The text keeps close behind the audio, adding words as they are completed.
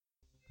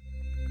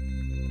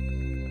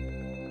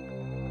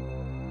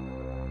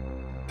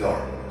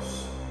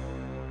darkness,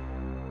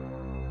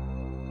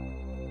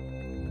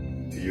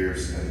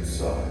 tears and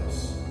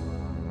sighs.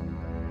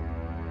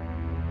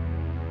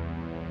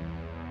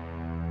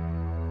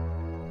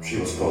 She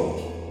was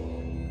cold.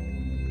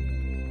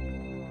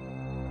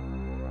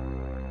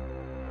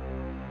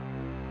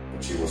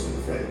 But she wasn't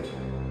afraid.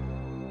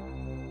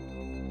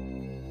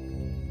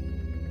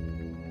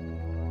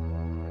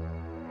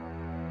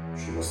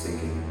 She was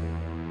thinking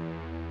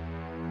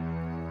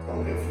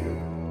only of you.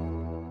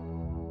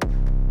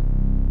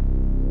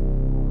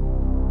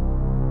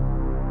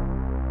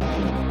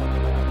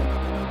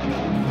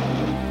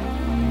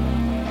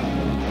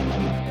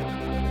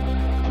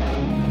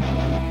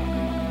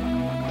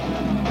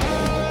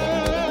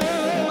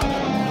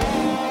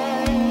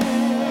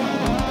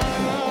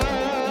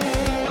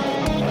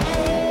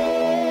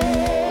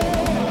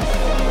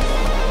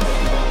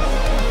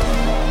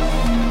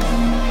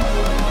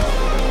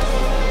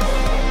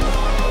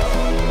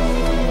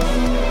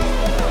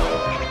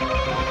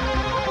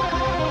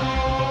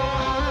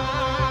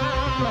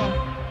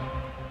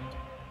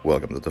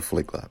 Welcome to the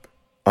Flick Lab.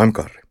 I'm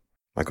Karri.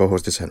 My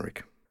co-host is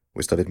Henrik.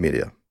 We studied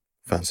media.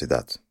 Fancy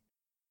that.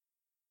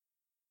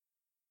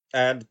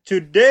 And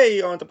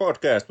today on the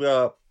podcast, we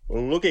are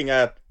looking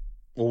at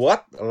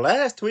what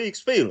last week's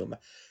film.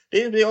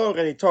 Didn't we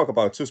already talk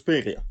about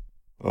Suspiria?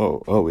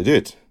 Oh, we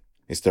did.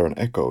 Is there an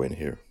echo in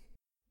here?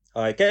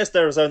 I guess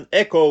there's an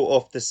echo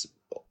of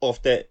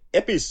the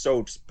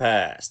episodes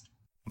past.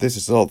 This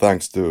is all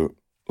thanks to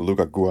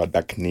Luca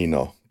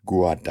Guadagnino.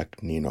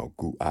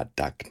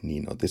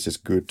 This is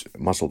good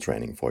muscle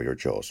training for your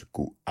jaws.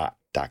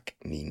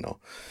 Guadagnino.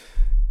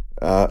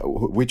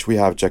 Which we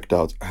have checked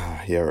out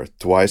here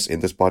twice in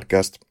this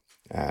podcast.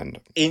 And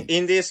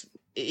in this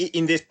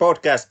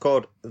podcast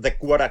called the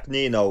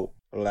Guadagnino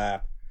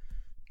Lab.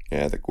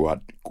 Yeah, the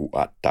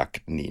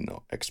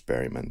Guadagnino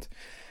experiment.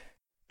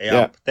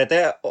 Yeah.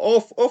 The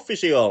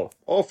official,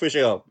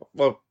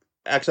 well,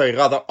 actually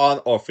rather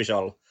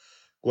unofficial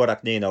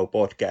Guadagnino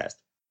podcast.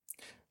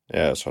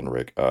 Yes,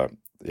 Henrik.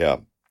 Yeah,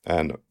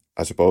 and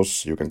I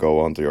suppose you can go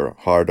on to your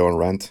hard-on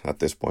rant at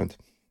this point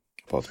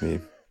about me.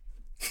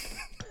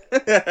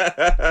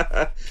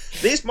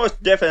 This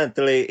most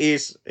definitely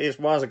is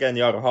once again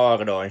your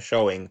hard-on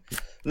showing.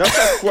 Not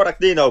just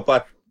Guadagnino,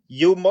 but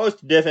you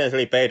most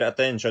definitely paid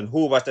attention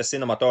who was the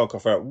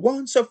cinematographer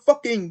once a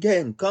fucking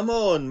again. Come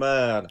on,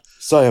 man.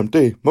 Siam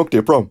D,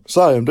 Mukti Prom.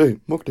 Siam D,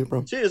 Mukti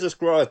Prom. Jesus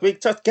Christ, we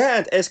just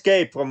can't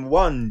escape from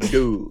one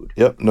dude.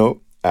 Yep, no.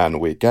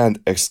 And we can't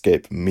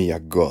escape Mia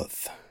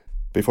Goth.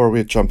 Before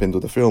we jump into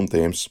the film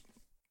themes,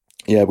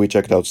 yeah, we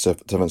checked out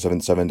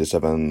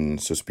 777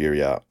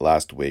 Suspiria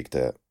last week,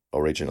 the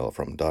original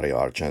from Dario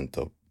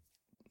Argento,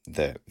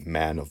 the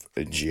man of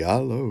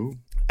Giallo.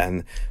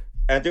 And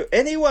to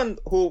anyone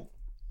who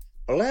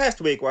last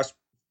week was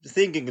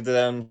thinking to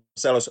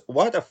themselves,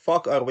 why the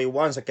fuck are we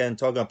once again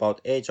talking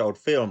about age-old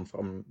film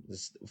from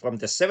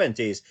the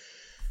 70s?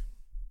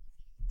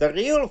 The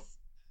real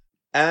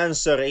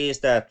answer is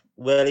that,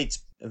 well, it's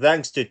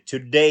thanks to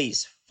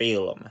today's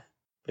film,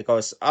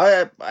 because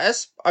I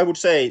would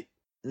say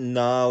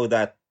now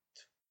that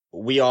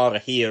we are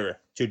here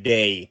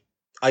today,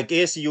 I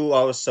guess you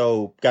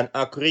also can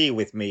agree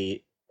with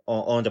me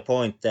on the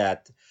point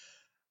that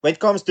when it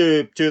comes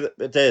to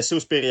the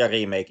Suspiria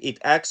remake, it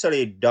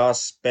actually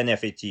does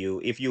benefit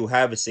you if you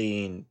have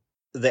seen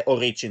the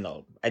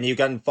original, and you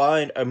can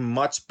find a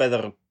much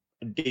better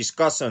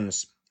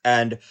discussions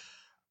and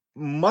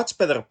much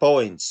better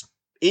points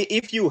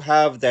if you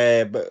have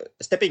the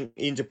stepping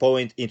into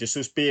point into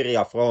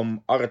Suspiria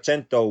from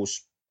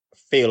Argento's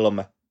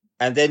film,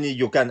 and then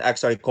you can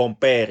actually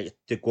compare it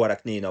to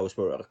Guadagnino's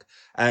work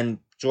and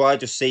try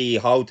to see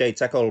how they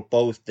tackle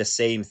both the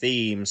same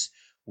themes,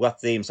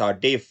 what themes are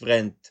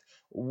different,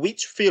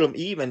 which film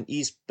even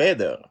is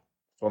better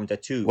from the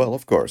two. Well,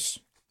 of course.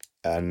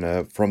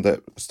 And from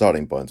the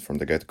starting point, from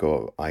the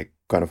get-go, I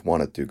kind of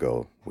wanted to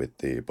go with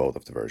the both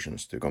of the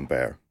versions to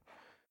compare.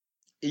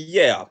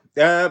 Yeah.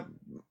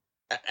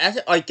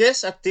 I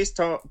guess at this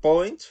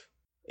point,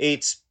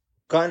 it's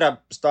kind of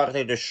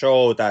starting to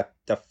show that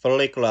the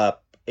Flick Lab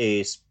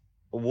is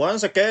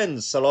once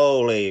again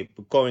slowly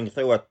going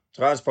through a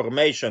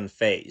transformation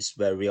phase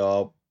where we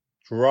are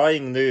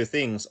trying new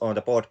things on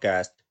the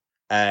podcast,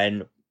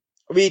 and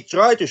we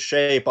try to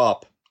shape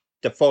up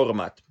the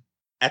format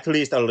at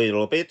least a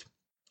little bit.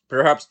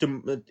 Perhaps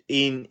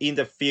in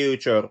the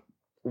future,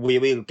 we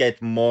will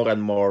get more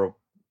and more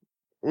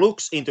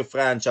looks into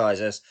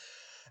franchises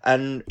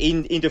and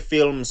into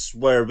films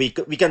where we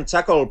can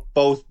tackle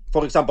both,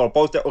 for example,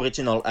 both the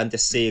original and the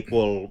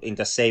sequel in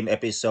the same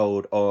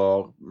episode,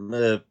 or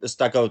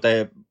tackle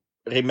the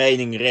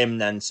remaining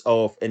remnants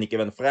of any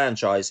given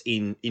franchise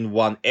in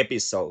one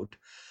episode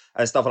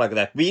and stuff like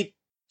that. We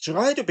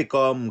try to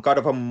become kind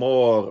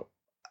of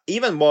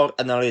even more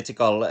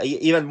analytical,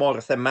 even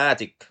more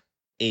thematic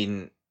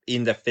in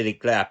the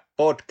Flick Lab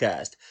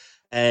podcast.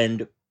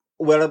 And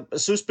well,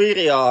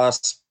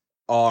 Suspiria's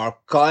are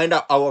kind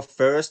of our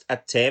first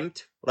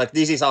attempt. Like,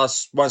 this is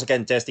us once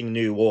again testing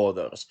new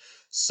waters,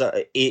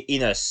 so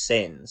in a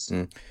sense.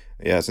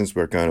 Yeah, since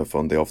we're kind of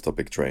on the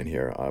off-topic train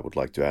here, I would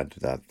like to add to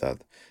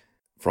that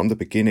from the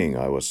beginning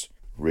I was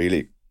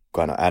really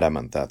kind of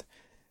adamant that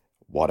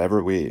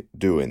whatever we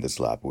do in this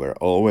lab, we're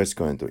always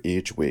going to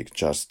each week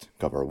just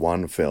cover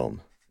one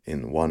film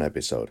in one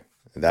episode.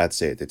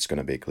 That's it. It's going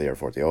to be clear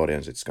for the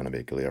audience. It's going to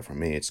be clear for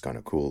me. It's kind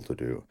of cool to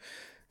do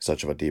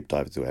such of a deep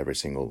dive to every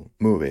single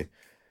movie.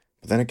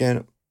 But then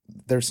again,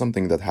 there's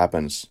something that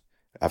happens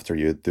after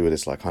you do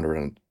this like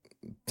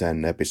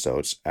 110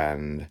 episodes,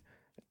 and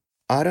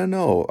I don't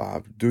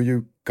know, do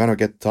you kind of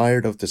get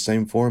tired of the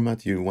same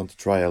format? You want to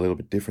try a little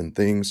bit different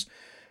things?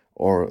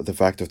 Or the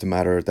fact of the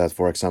matter that,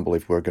 for example,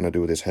 if we're going to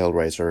do this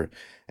Hellraiser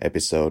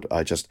episode,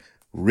 I just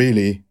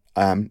really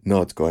am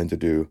not going to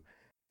do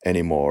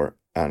anymore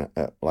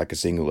like a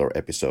singular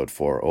episode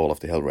for all of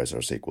the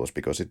Hellraiser sequels,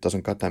 because it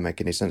doesn't goddamn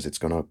make any sense. It's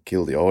going to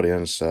kill the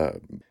audience.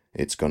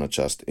 It's going to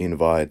just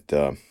invite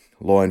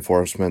law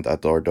enforcement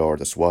at our door.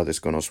 The SWAT is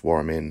going to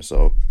swarm in.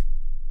 So,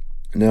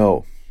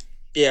 no.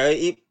 Yeah,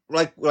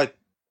 like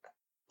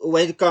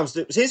when it comes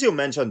to, since you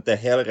mentioned the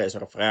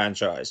Hellraiser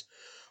franchise,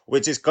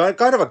 which is kind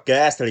of a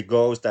ghastly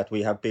ghost that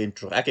we have been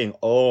tracking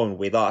on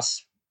with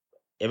us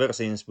ever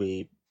since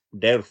we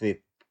dealt with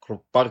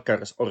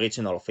Parker's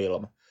original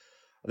film.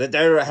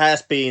 There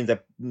has been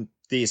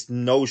these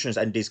notions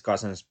and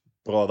discussions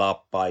brought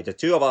up by the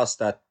two of us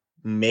that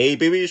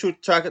maybe we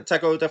should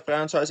tackle the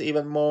franchise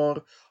even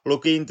more,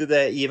 look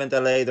into even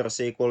the later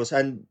sequels,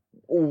 and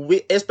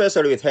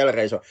especially with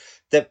Hellraiser.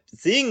 The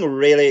thing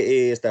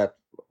really is that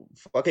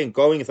fucking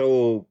going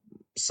through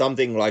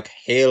something like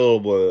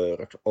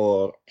Hellworld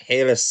or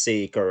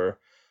Hellseeker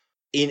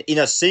in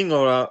a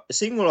singular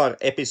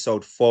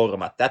episode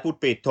format, that would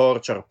be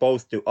torture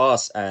both to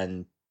us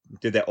and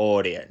to the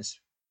audience.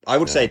 I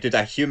would say to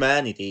the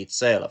humanity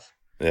itself.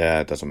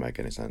 Yeah, it doesn't make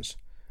any sense.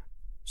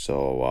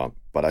 So,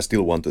 but I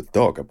still want to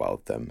talk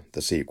about them,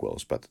 the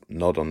sequels, but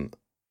not on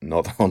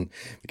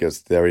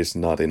because there is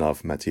not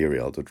enough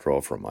material to draw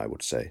from, I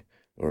would say.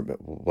 Or,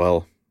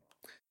 well,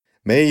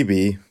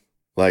 maybe,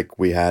 like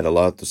we had a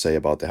lot to say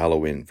about the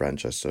Halloween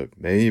franchise, so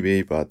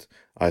maybe, but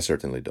I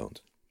certainly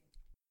don't.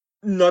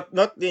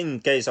 Not in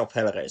case of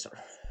Hellraiser.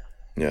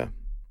 Yeah.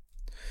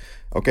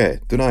 Okay,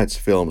 tonight's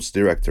film's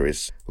director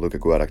is Luca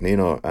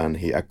Guadagnino, and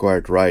he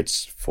acquired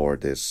rights for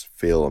this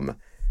film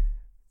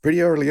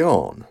pretty early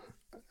on.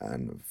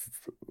 And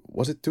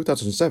was it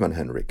 2007,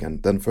 Henrik?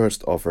 And then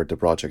first offered the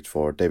project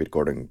for David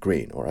Gordon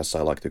Green, or as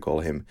I like to call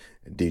him,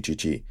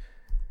 DGG,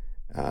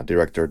 a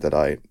director that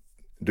I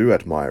do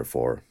admire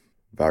for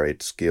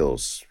varied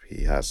skills.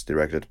 He has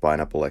directed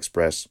Pineapple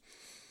Express,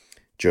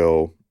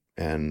 Joe,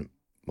 and,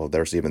 well,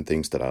 there's even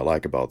things that I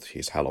like about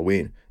his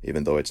Halloween,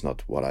 even though it's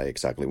not what I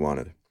exactly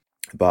wanted.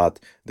 But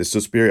the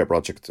Suspiria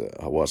project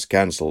was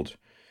cancelled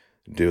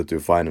due to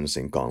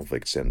financing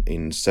conflicts, and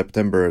in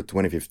September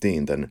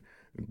 2015, then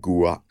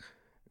Gua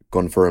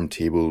confirmed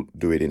he will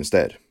do it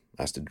instead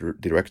as the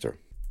director.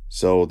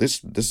 So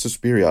this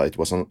Suspiria, it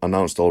was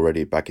announced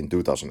already back in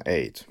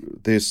 2008.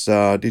 This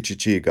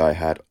DGG guy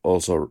had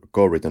also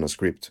co-written a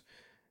script,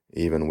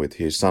 even with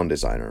his sound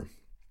designer.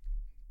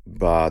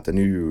 But a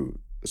new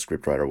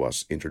scriptwriter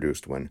was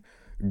introduced when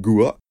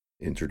Gua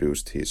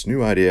introduced his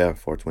new idea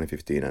for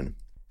 2015, and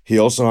he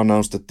also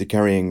announced that the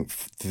carrying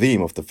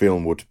theme of the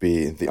film would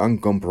be the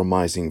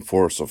uncompromising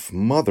force of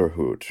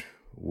motherhood,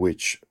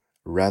 which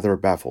rather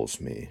baffles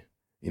me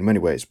in many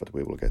ways, but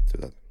we will get to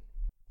that.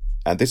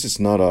 And this is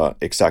not an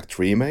exact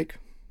remake,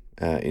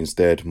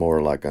 instead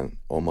more like an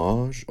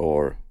homage,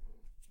 or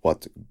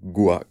what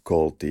Gua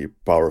called the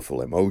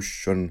powerful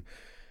emotion,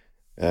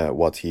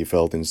 what he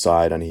felt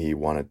inside, and he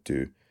wanted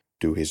to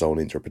do his own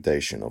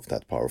interpretation of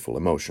that powerful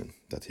emotion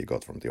that he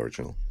got from the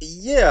original.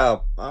 Yeah,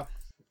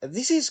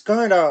 this is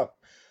kind of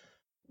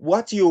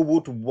what you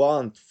would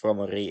want from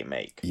a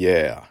remake.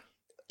 Yeah.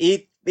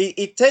 It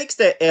takes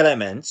the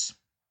elements,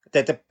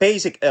 the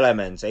basic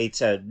elements.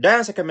 It's a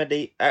dance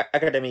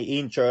academy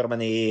in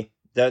Germany.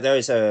 There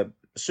is a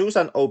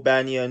Susan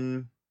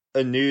O'Banion,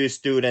 a new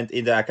student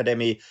in the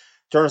academy.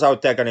 Turns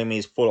out the academy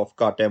is full of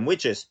goddamn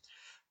witches.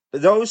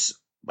 Those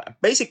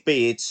basic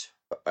beats,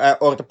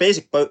 or the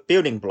basic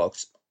building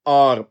blocks,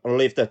 are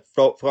lifted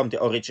from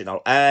the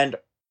original. And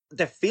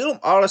the film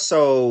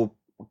also,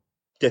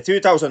 the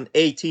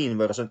 2018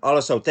 version,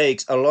 also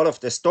takes a lot of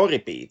the story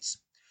beats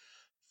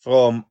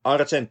from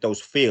Argento's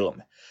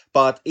film.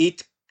 But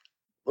it,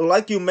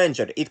 like you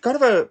mentioned, it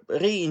kind of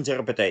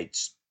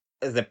reinterprets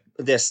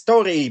the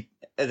story,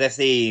 the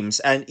themes,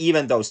 and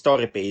even those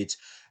story beats,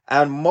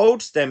 and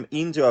molds them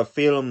into a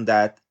film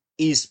that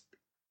is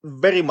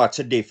very much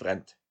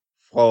different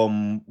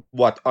from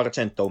what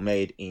Argento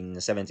made in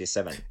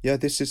 77. Yeah,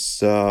 this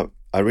is,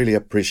 I really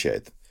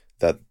appreciate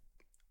that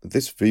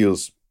this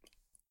feels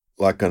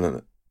like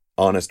an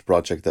honest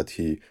project that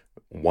he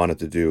wanted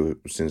to do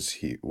since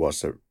he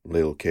was a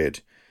little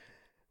kid.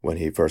 When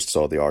he first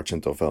saw the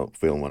Argento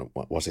film, when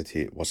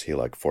was he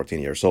like 14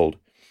 years old,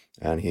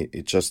 and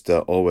it just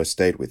always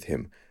stayed with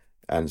him.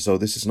 And so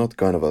this is not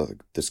kind of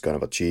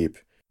a cheap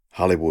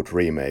Hollywood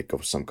remake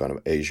of some kind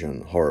of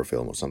Asian horror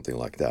film or something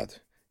like that,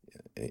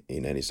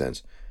 in any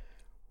sense.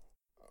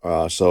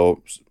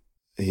 So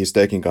he's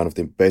taking kind of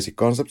the basic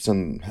concepts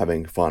and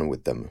having fun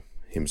with them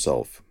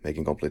himself,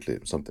 making completely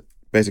something,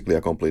 basically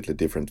a completely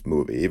different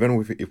movie.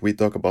 Even if we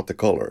talk about the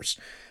colors,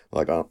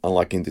 like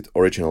unlike in the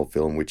original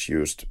film, which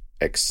used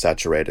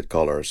exaggerated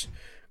colors,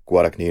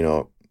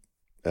 Guadagnino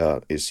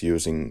is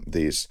using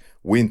these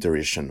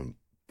winterish and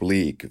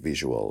bleak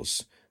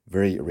visuals,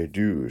 very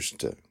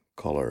reduced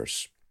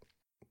colors,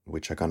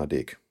 which I kind of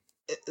dig.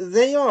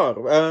 They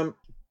are.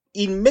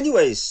 In many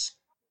ways,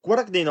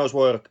 Guadagnino's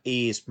work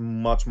is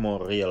much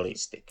more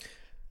realistic.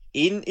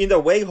 In the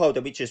way how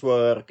the witches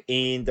work,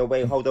 in the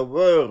way how the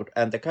world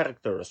and the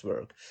characters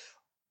work.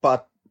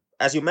 But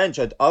as you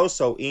mentioned,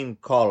 also in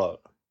color,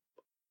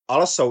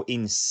 also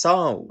in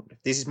sound.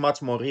 This is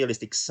much more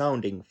realistic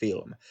sounding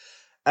film.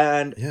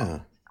 And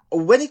Yeah.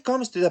 when it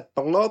comes to the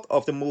plot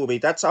of the movie,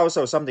 that's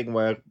also something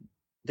where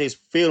these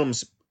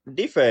films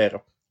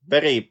differ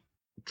very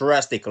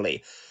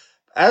drastically.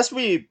 As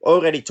we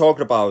already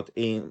talked about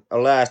in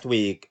last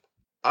week,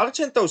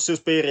 Argento's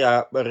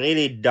Suspiria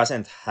really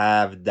doesn't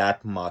have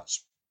that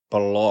much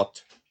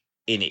plot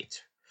in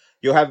it.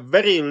 You have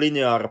very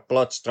linear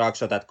plot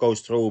structure that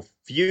goes through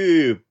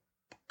few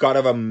kind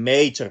of a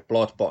major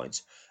plot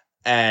points,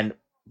 and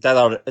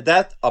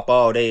that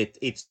about it.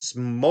 It's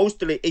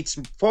mostly it's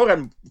for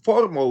and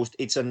foremost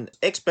it's an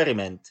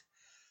experiment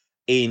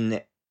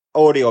in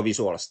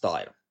audiovisual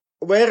style.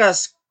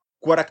 Whereas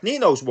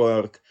Guadagnino's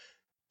work,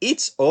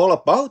 it's all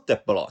about the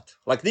plot.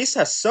 Like this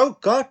has so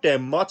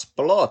goddamn much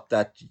plot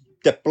that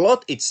the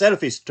plot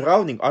itself is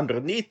drowning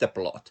underneath the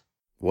plot.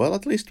 Well,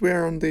 at least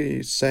we're on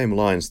the same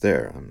lines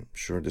there. I'm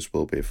sure this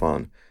will be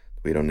fun.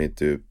 We don't need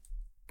to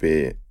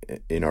be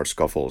in our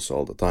scuffles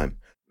all the time.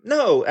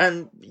 No,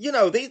 and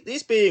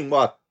this being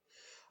what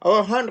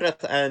our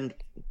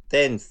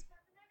 110th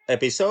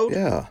episode,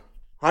 Yeah,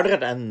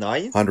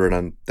 109th.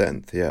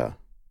 110th, yeah.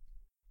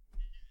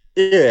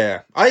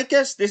 Yeah, I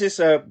guess this is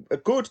a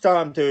good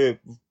time to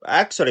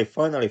actually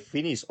finally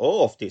finish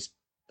off this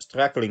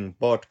struggling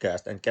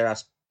podcast and get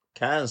us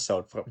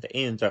cancelled from the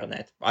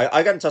internet.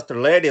 I can just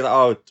let it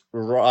out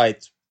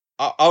right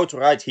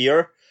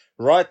here,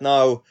 right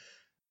now.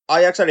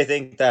 I actually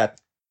think that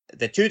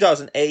the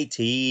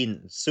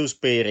 2018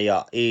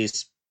 Suspiria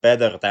is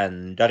better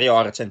than Dario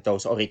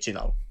Argento's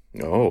original.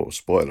 Oh,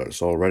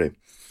 spoilers already.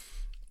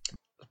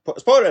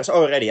 Spoilers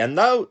already, and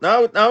now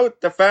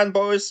the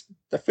fanboys,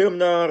 the film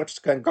nerds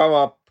can come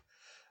up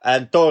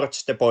and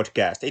torch the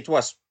podcast. It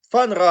was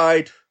fun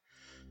ride.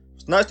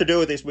 It's nice to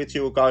do this with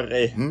you,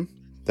 Karri.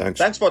 Thanks.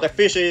 Thanks for the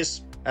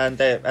fishes and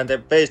they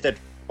wasted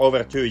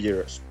over 2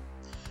 years.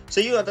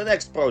 See you at the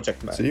next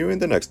project, man. See you in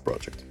the next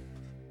project.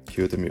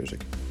 Cue the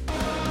music.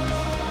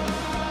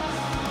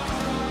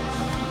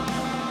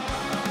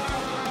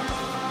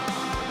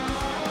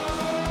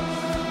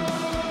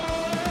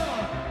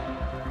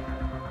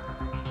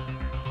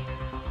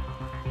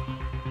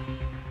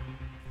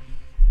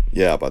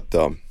 Yeah, but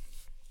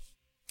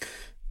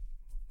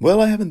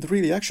well, I haven't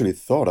really actually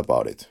thought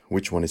about it,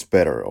 which one is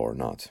better or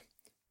not.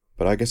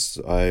 But I guess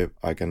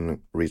I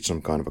can reach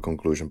some kind of a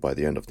conclusion by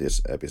the end of this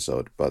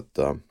episode. But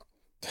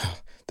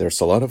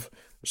there's a lot of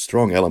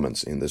strong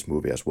elements in this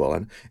movie as well,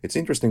 and it's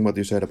interesting what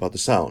you said about the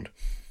sound,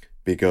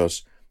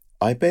 because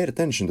I paid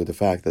attention to the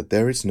fact that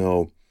there is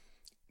no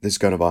this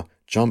kind of a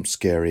jump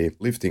scary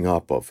lifting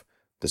up of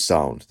the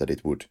sound, that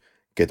it would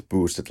get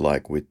boosted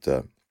like with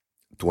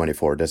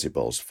 24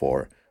 decibels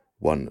for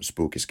one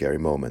spooky scary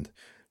moment.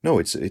 No,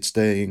 it's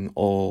staying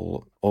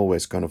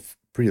always kind of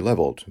pretty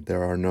leveled.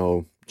 There are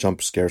no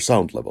jump scare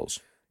sound levels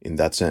in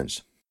that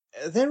sense.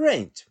 There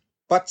ain't,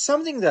 but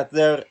something that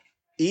there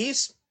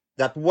is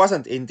that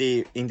wasn't in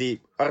the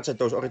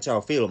Argento's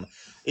original film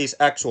is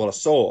actual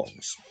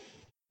songs.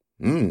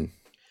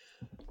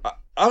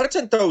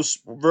 Argento's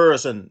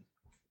version,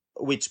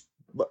 which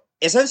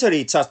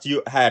essentially just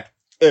you had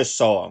a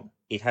song.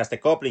 It has the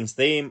Goblin's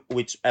theme,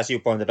 which, as you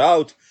pointed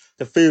out,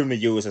 the film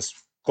uses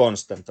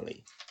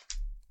constantly,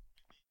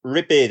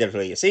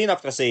 repeatedly, scene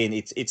after scene.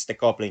 It's the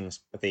Goblin's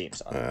theme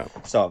song. Yeah.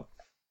 So,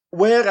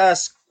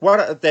 whereas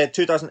the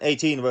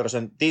 2018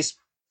 version, this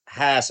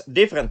has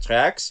different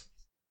tracks.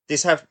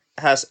 This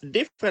has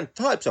different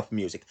types of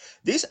music.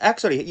 This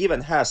actually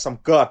even has some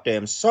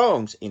goddamn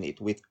songs in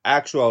it with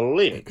actual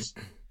lyrics.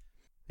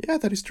 Yeah,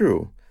 that is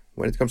true.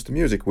 When it comes to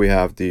music, we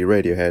have the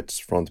Radiohead's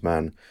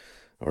frontman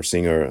or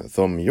singer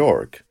Thom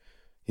Yorke.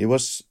 He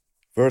was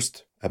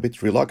first a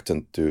bit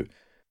reluctant to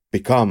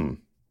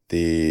become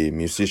the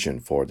musician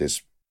for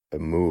this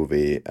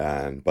movie,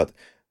 but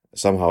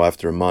somehow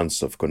after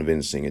months of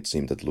convincing, it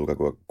seemed that Luca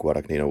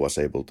Guadagnino was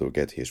able to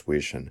get his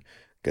wish and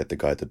get the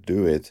guy to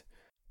do it.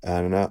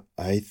 And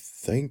I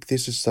think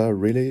this is a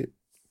really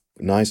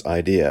nice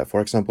idea. For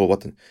example,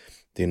 what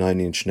the Nine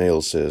Inch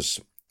Nails'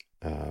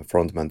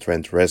 frontman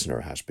Trent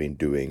Reznor has been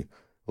doing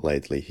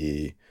lately.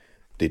 He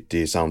did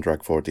the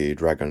soundtrack for the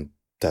Dragon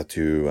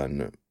Tattoo,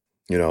 and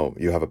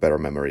you have a better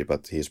memory,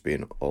 but he's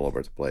been all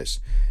over the place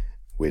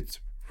with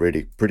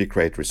pretty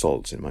great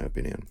results, in my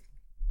opinion.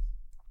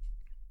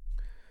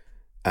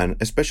 And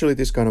especially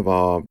this kind of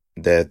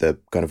the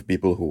kind of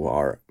people who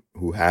are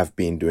who have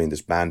been doing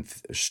this band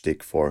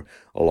shtick for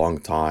a long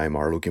time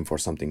are looking for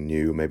something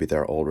new. Maybe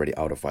they're already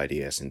out of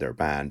ideas in their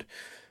band.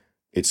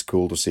 It's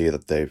cool to see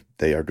that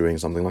they are doing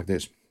something like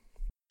this.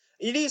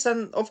 It is,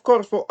 and of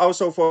course,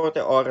 also for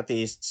the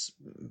artists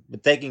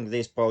taking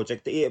these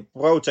projects,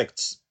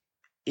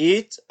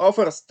 it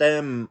offers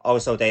them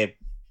also the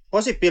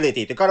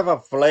possibility to kind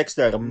of flex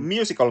their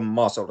musical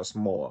muscles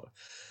more,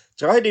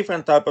 try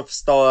different type of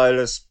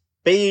styles,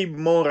 be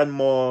more and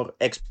more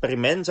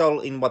experimental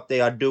in what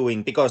they are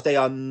doing, because they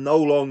are no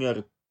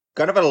longer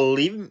kind of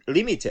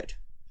limited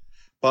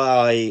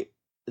by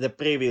the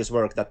previous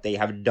work that they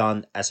have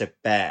done as a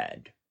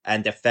band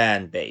and the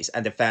fan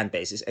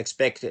base's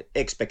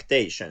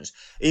expectations.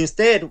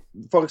 Instead,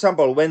 for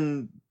example,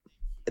 when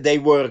they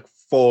work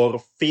for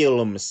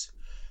films,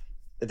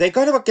 they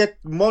kind of get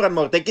more and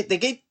more, they get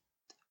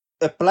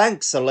a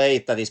blank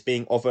slate that is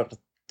being offered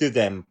to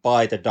them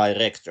by the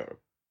director.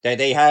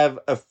 They have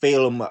a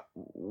film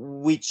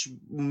which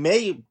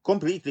may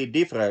completely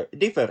differ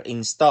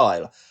in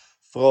style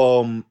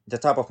from the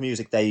type of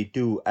music they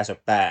do as a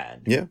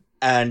band. Yeah.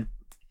 And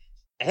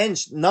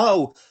hence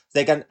now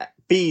they can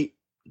be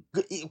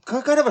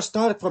kind of a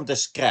start from the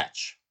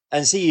scratch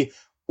and see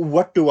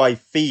what do I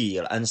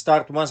feel, and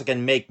start once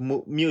again make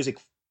music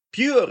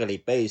purely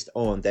based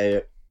on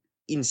their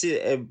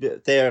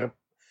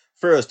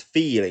first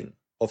feeling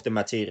of the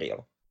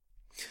material.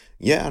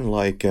 Yeah, and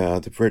like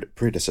the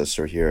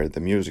predecessor here, the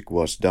music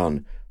was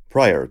done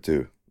prior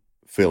to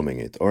filming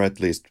it, or at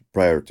least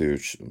prior to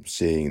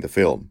seeing the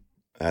film.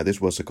 This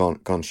was a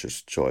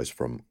conscious choice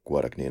from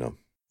Guadagnino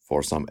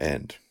for some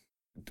end.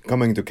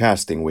 Coming to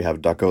casting, we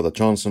have Dakota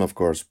Johnson, of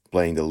course,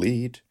 playing the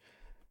lead.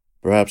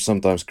 Perhaps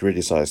sometimes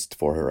criticized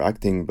for her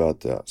acting,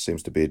 but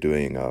seems to be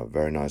doing a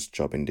very nice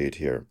job indeed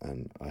here,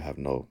 and I have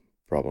no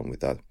problem with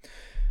that.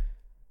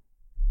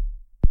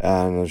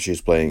 And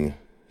she's playing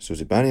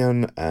Susie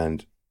Bannion,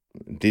 and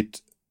did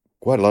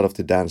quite a lot of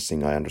the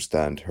dancing, I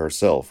understand,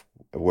 herself,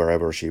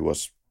 wherever she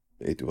was,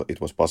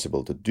 it was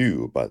possible to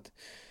do, but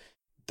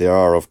there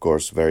are, of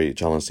course, very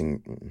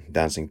challenging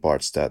dancing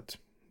parts that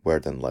were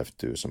then left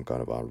to some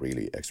kind of a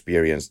really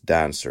experienced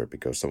dancer,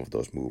 because some of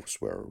those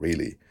moves were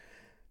really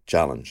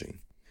challenging.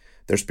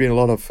 There's been a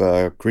lot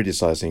of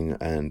criticizing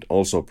and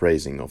also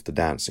praising of the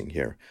dancing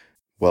here.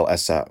 Well,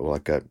 as a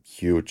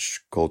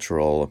huge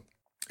cultural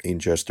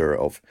ingester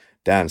of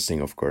dancing,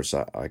 of course,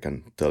 I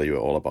can tell you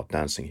all about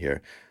dancing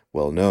here.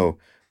 Well, no,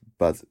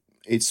 but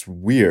it's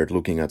weird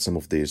looking at some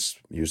of these.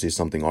 You see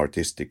something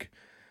artistic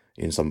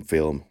in some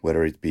film,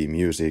 whether it be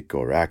music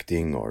or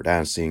acting or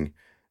dancing,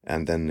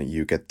 and then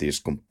you get these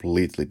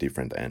completely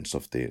different ends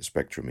of the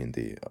spectrum in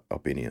the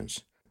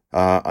opinions.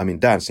 I mean,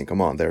 dancing,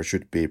 come on, there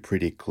should be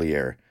pretty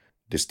clear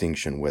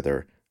distinction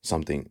whether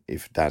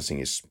if dancing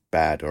is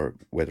bad or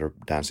whether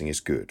dancing is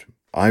good,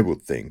 I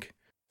would think.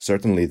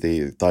 Certainly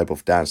the type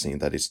of dancing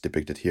that is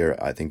depicted here,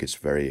 I think it's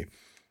very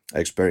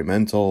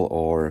experimental,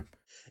 or...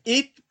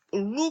 It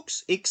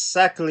looks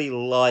exactly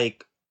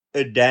like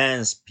a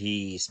dance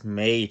piece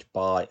made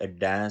by a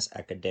dance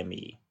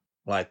academy.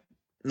 Like,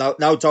 now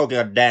talking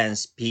a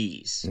dance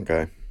piece.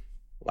 Okay.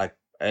 Like,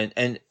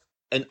 an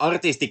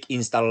artistic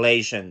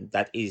installation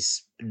that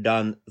is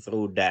done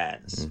through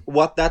dance.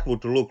 What that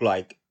would look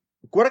like.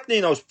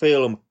 Guadagnino's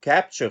film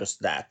captures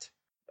that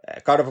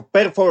kind of a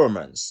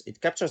performance. It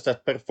captures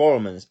that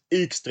performance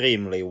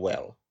extremely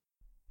well.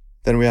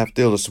 Then we have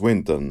Tilda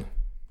Swinton,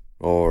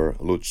 or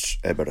Lutz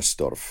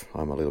Ebersdorf.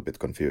 I'm a little bit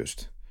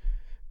confused.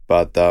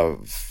 But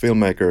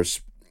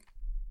filmmakers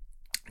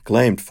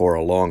claimed for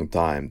a long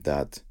time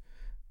that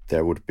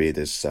there would be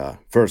this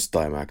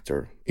first-time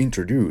actor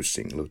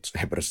introducing Lutz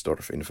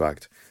Ebersdorf, in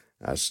fact,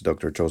 as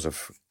Dr.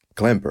 Joseph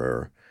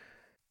Klemperer.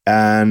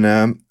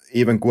 And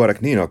even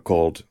Guadagnino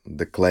called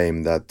the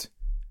claim that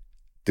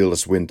Tilda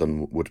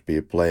Swinton would be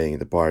playing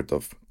the part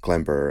of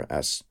Klemperer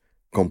as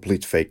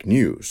complete fake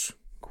news,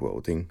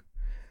 quoting.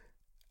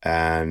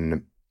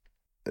 And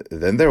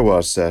then there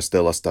was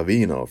Stella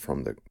Stavino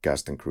from the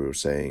cast and crew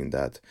saying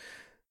that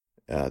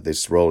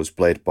this role is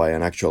played by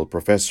an actual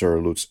professor,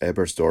 Lutz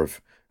Ebersdorf,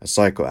 a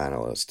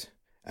psychoanalyst,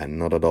 and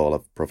not at all a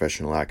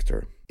professional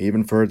actor.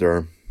 Even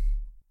further,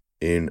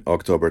 in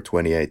October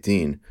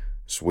 2018,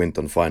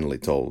 Swinton finally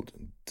told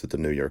to the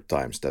New York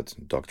Times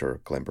that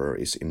Dr. Klemperer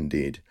is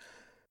indeed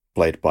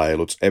played by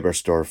Lutz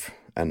Ebersdorf,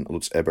 and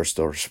Lutz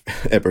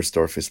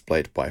Ebersdorf is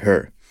played by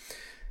her.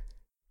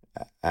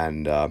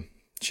 And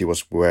she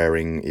was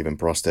wearing even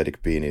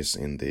prosthetic penis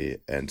in the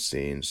end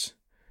scenes.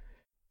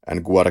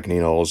 And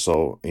Guadagnino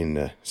also,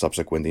 in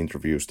subsequent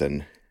interviews,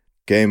 then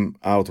came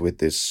out with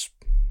this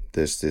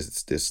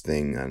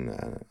thing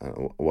and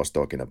was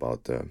talking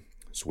about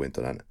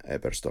Swinton and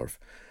Ebersdorf.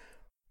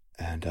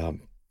 And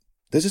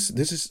this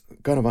is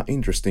kind of an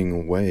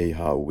interesting way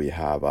how we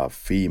have a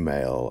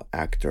female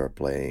actor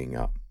playing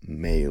a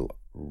male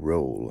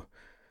role.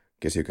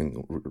 Guess you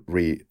can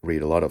read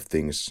a lot of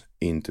things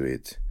into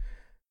it.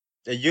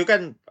 You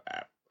can,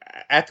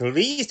 at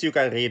least you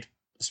can read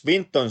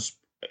Swinton's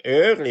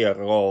earlier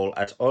role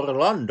as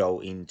Orlando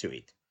into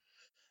it.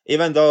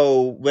 Even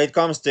though when it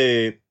comes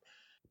to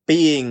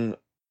being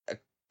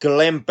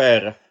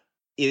Klemper,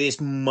 it is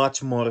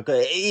much more.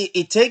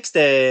 It takes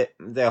the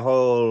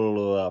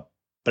whole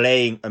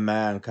playing a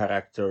man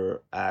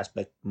character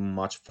aspect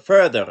much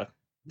further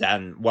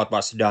than what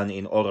was done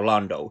in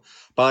Orlando.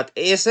 But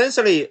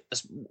essentially,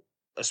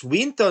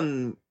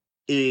 Swinton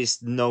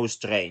is no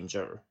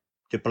stranger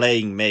to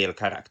playing male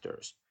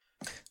characters.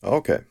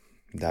 Okay,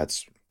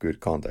 that's good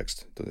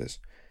context to this.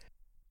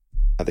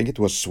 I think it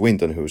was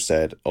Swinton who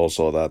said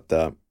also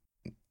that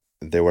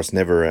there was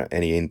never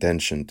any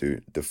intention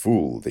to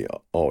fool the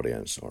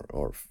audience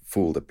or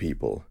fool the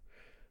people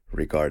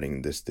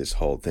regarding this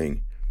whole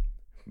thing.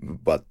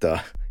 But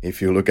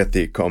if you look at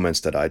the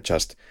comments that I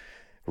just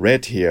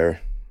read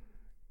here,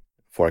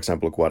 for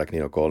example,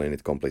 Guadagnino calling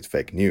it complete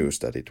fake news,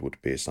 that it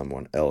would be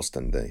someone else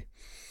than the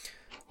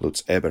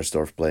Lutz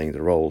Ebersdorf playing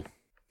the role,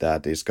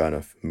 that is kind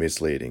of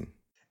misleading.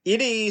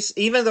 It is,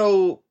 even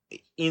though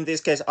in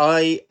this case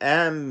I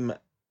am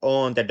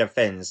on the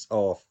defense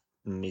of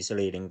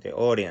misleading the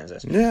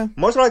audiences. Yeah.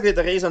 Most likely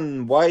the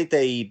reason why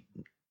they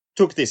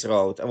took this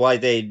route, why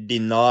they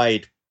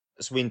denied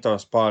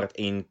Swinton's part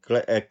in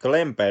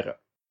Klemper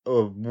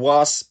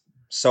was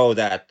so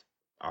that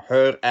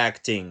her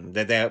acting,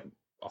 the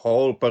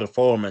whole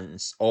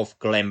performance of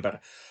Klemper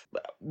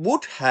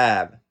would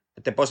have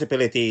the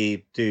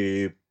possibility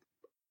to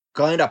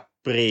kind of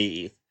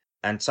breathe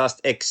and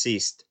just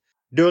exist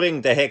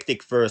during the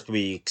hectic first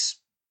weeks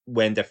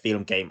when the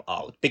film came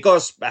out.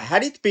 Because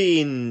had it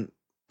been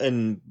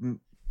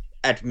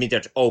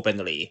admitted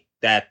openly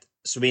that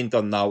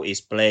Swinton now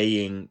is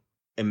playing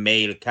a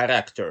male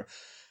character,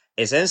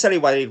 essentially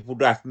what it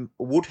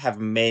would have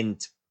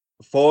meant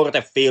for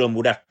the film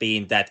would have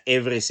been that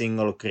every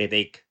single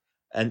critic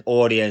and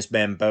audience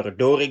member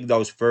during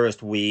those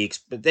first weeks,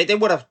 they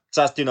would have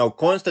just,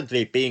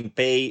 constantly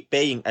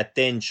paying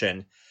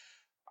attention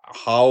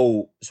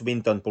how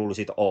Swinton pulls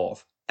it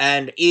off.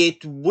 And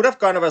it would have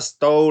kind of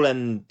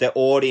stolen the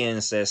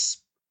audience's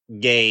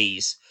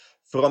gaze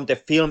from the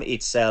film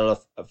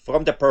itself,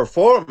 from the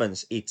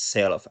performance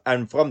itself,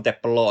 and from the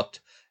plot.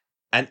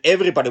 And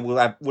everybody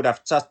would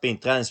have just been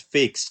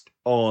transfixed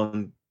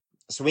on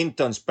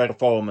Swinton's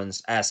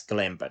performance as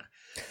Klemper.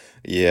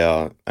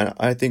 Yeah, and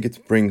I think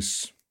it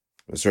brings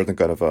a certain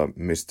kind of a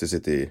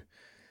mysticity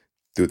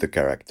to the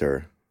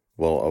character.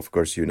 Well, of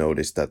course, you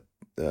notice that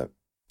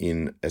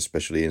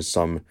especially in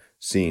some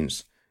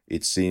scenes,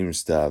 it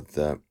seems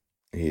that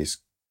his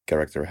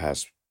character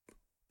has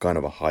kind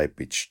of a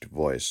high-pitched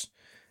voice,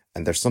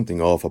 and there's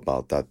something off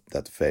about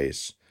that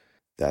face.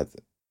 That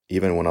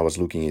even when I was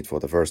looking it for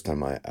the first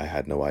time, I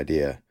had no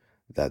idea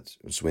that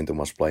Swinton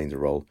was playing the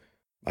role.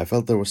 I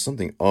felt there was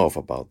something off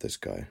about this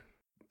guy.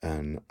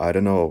 And I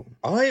don't know.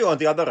 I, on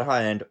the other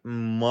hand,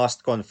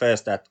 must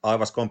confess that I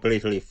was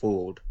completely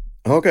fooled.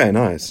 Okay,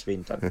 nice.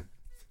 Swinton.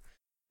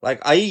 Like,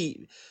 I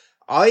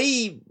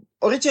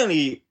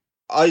originally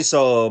I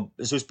saw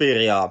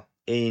Suspiria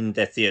in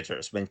the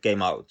theaters when it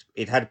came out.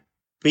 It had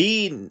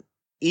been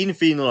in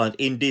Finland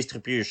in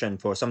distribution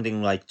for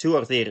something like 2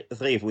 or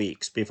 3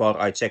 weeks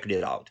before I checked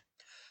it out.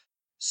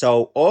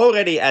 So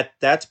already at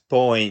that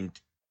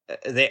point,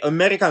 the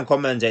American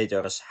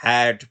commentators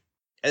had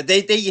I had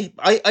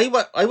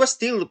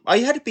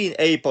been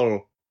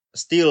able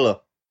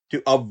still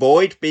to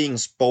avoid being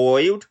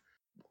spoiled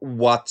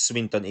what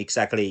Swinton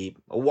exactly,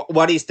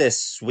 what is the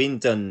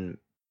Swinton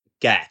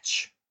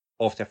catch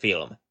of the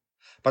film.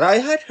 But I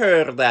had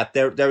heard that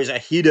there is a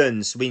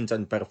hidden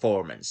Swinton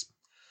performance.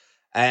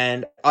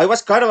 And I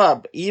was kind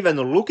of even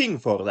looking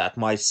for that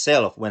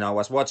myself when I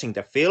was watching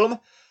the film.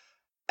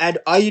 And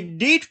I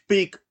did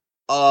pick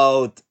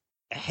out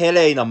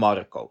Helena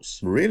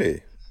Markos.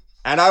 Really?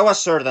 And I was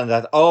certain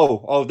that,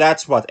 oh,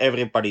 that's what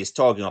everybody's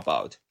talking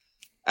about.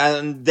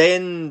 And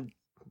then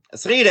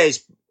 3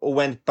 days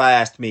went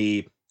past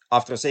me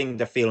after seeing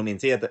the film in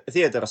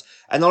theaters,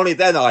 and only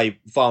then I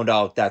found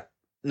out that,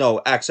 no,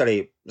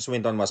 actually,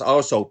 Swinton was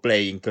also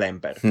playing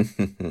Klemper.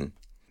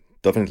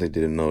 Definitely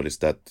didn't notice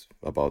that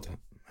about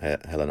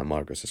Helena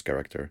Markos's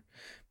character.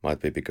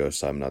 Might be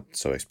because I'm not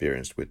so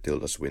experienced with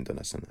Tilda Swinton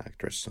as an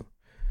actress. So.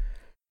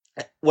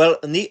 Well,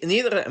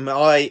 neither am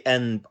I,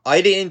 and I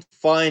didn't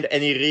find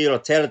any real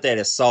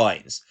telltale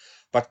signs.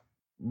 But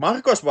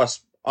Markos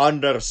was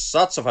under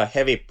such of a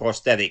heavy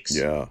prosthetics.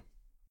 Yeah.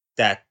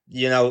 That,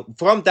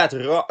 from that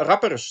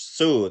rubber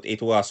suit,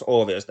 it was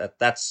obvious that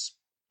that's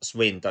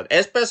Swinton.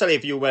 Especially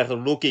if you were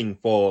looking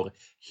for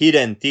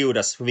hidden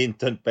Tilda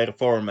Swinton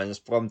performance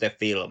from the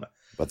film.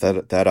 But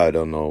that I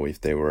don't know if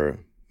they were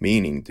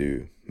meaning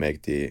to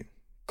make the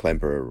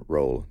Klemper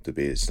role to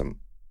be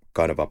some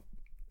kind of a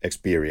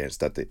experience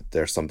that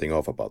there's something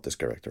off about this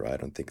character. I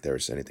don't think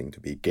there's anything to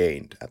be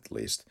gained, at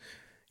least,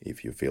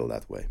 if you feel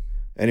that way.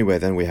 Anyway,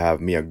 then we have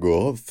Mia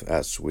Goth,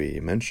 as we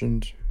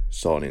mentioned,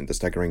 Son in The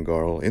Staggering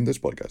Girl in this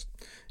podcast.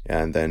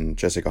 And then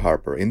Jessica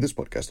Harper in this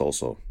podcast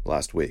also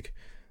last week,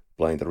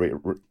 playing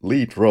the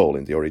lead role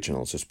in the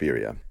original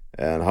Suspiria.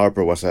 And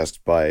Harper was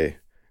asked by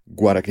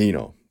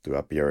Guadagnino to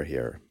appear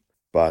here.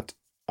 But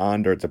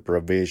under the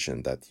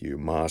provision that you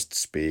must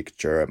speak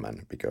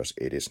German, because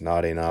it is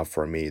not enough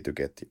for me to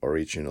get the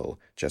original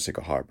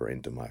Jessica Harper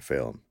into my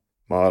film.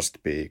 Must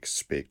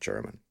speak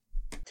German.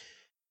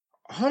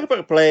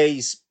 Harper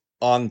plays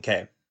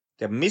Anke,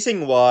 the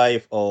missing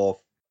wife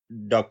of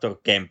Dr.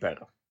 Kemper.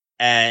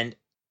 And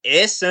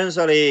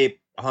essentially,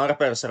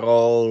 Harper's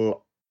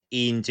role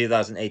in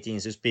 2018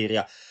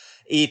 Suspiria,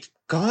 it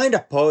kind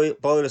of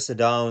boils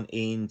down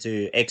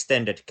into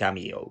extended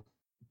cameo.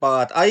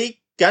 But I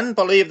can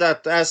believe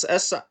that as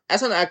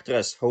an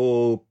actress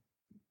who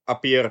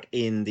appeared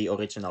in the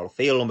original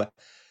film,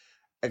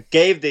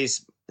 gave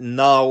this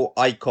now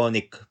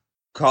iconic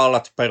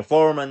cult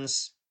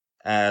performance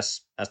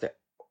as the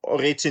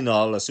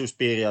original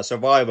Suspiria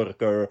survivor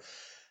girl.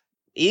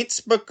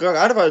 It's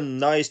kind of a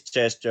nice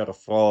gesture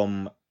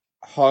from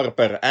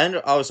Harper and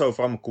also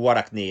from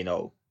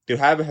Guadagnino to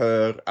have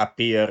her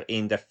appear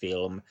in the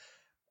film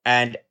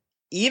and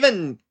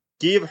even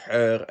give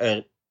her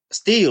a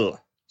still,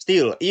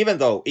 even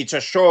though it's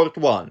a short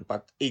one,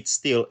 but it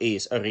still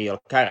is a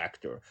real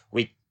character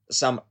with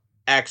some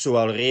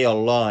actual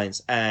real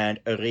lines and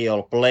a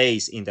real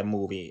place in the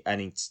movie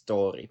and its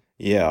story.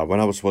 Yeah, when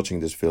I was watching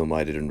this film,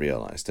 I didn't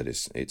realize that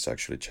it's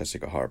actually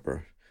Jessica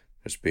Harper.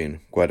 There's been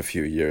quite a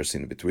few years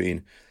in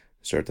between,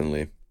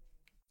 certainly.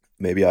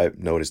 Maybe I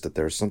noticed that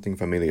there's something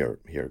familiar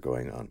here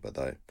going on, but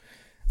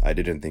I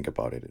didn't think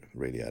about it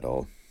really at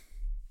all.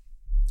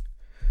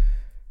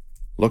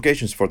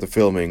 Locations for the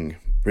filming,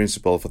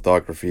 principal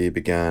photography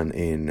began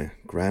in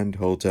Grand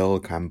Hotel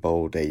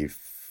Campo dei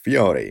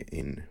Fiori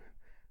in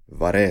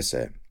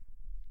Varese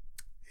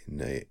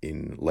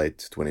in late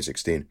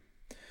 2016,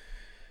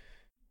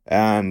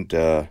 and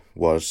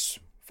was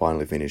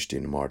finally finished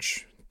in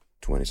March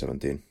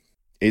 2017.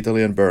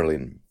 Italy and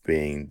Berlin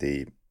being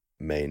the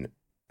main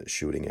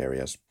shooting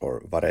areas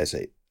for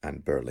Varese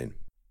and Berlin.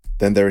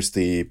 Then there's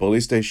the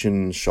police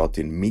station shot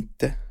in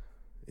Mitte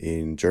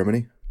in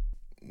Germany.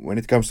 When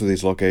it comes to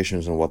these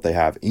locations and what they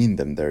have in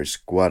them, there's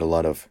quite a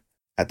lot of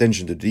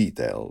attention to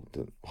detail,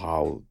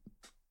 how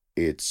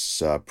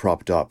it's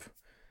propped up.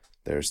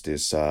 There's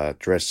this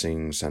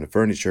dressings and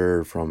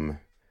furniture from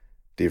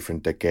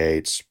different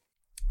decades,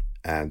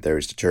 and there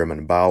is the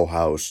German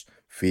Bauhaus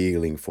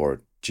feeling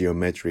for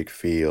geometric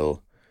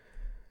feel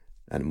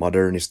and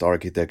modernist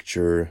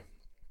architecture.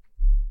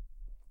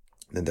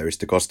 Then there is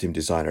the costume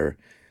designer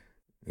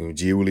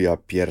Giulia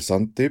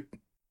Piersanti,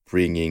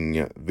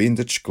 bringing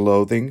vintage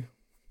clothing,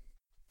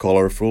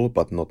 colorful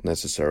but not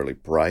necessarily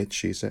bright,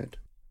 she said.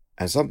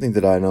 And something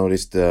that I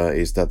noticed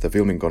is that the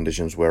filming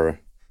conditions were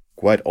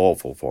quite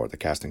awful for the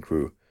cast and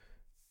crew,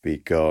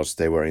 because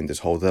they were in this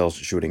hotel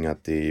shooting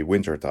at the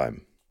winter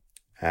time,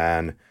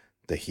 and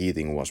the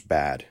heating was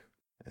bad.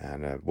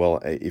 And well,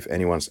 if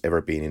anyone's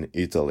ever been in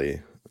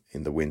Italy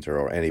in the winter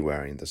or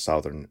anywhere in the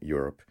southern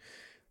Europe,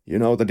 you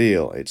know the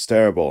deal. It's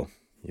terrible.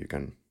 You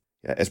can,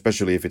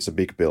 especially if it's a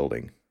big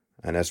building,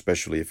 and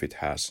especially if it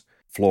has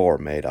floor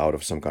made out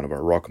of some kind of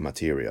a rock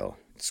material.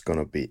 It's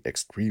gonna be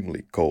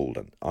extremely cold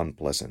and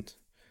unpleasant.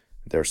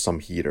 There's some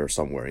heater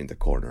somewhere in the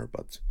corner,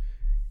 but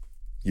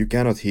you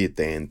cannot heat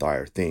the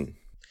entire thing.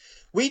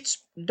 Which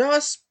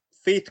does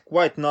fit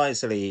quite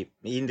nicely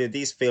into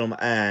this film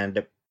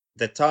and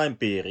the time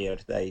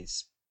period that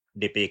it's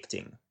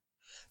depicting.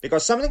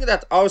 Because something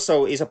that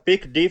also is a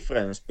big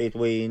difference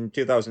between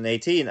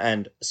 2018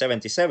 and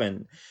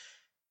 77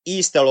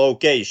 is the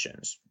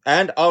locations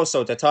and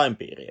also the time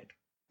period.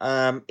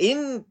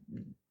 In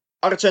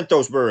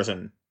Argento's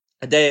version,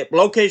 the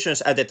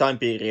locations at the time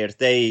period,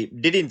 they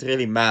didn't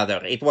really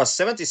matter. It was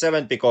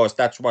 77 because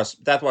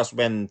that was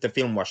when the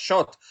film was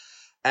shot,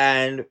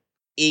 and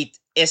it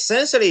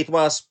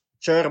was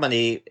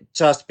Germany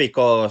just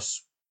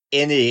because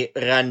any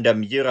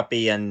random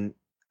European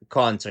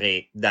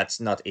country that's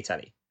not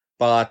Italy.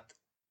 But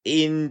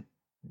in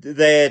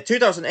the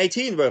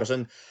 2018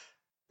 version,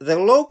 the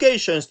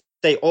locations,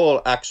 they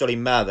all actually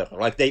matter.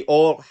 Like, they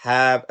all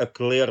have a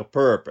clear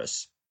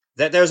purpose.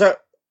 There's a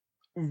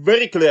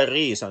very clear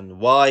reason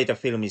why the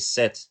film is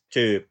set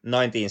to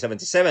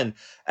 1977,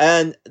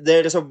 and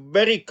there is a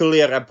very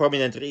clear and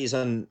prominent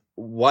reason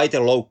why the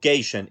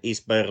location is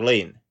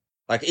Berlin.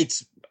 Like,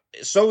 it's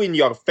so in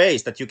your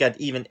face that you can't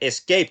even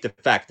escape the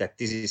fact that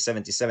this is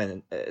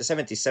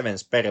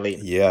 77's Berlin.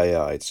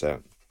 Yeah,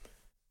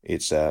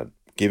 it's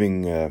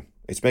giving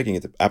it's making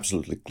it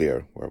absolutely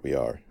clear where we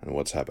are and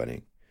what's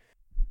happening.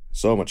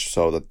 So much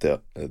so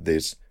that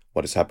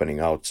what is happening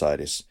outside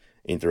is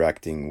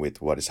interacting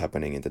with what is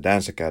happening in the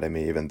dance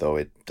academy, even though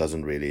it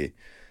doesn't really,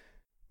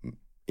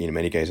 in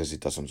many cases,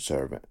 it doesn't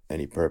serve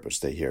any purpose.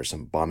 They hear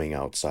some bombing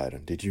outside,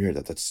 and did you hear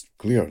that? That's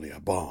clearly a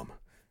bomb.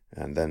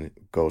 And then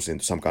it goes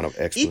into some kind of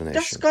explanation. It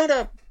does kind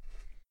of,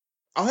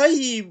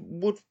 I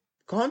would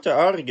counter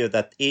argue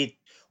that it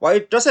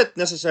doesn't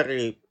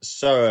necessarily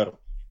serve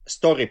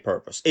story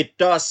purpose. It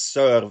does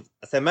serve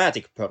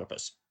thematic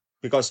purpose,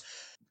 because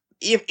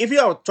if you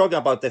are talking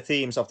about the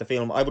themes of the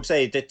film, I would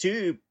say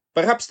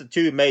perhaps the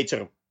two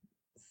major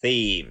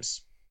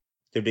themes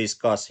to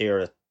discuss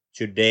here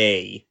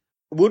today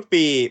would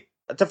be,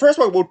 the first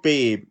one would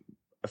be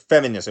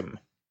feminism,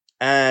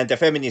 and the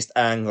feminist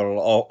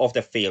angle of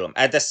the film.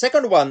 And the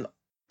second one,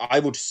 I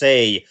would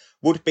say,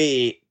 would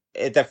be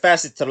the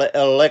fascist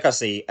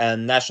legacy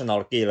and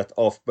national guilt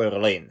of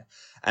Berlin.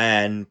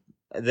 And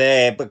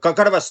the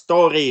kind of a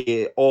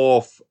story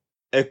of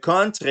a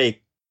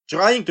country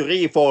trying to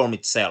reform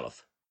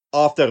itself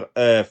after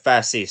a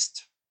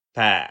fascist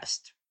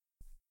past.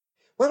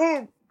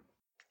 Well,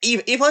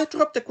 if I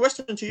drop the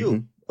question to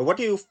you, what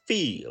do you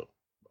feel?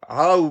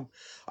 How?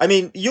 I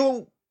mean,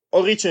 you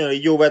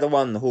were the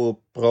one who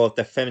brought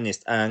the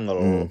feminist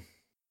angle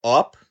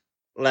up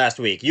last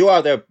week. You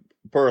are the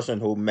person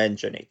who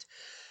mentioned it,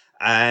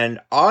 and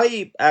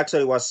I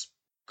actually was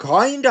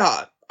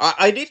kinda.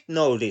 I did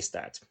notice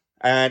that,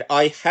 and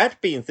I had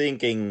been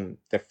thinking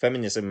the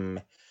feminism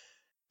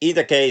in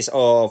the case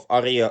of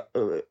Dario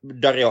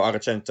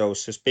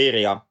Argento's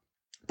Suspiria,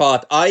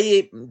 but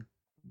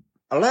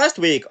last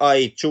week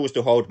I chose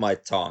to hold my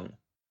tongue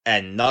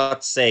and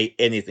not say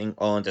anything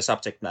on the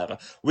subject matter,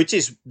 which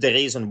is the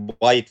reason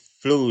why it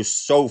flew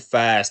so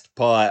fast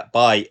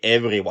by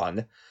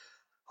everyone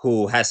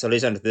who has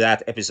listened to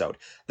that episode.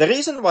 The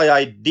reason why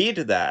I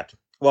did that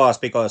was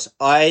because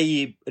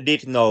I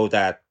did know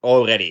that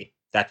already,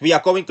 that we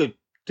are going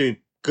to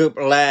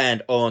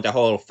land on the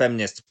whole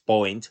feminist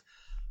point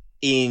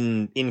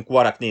in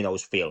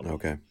Guadagnino's film.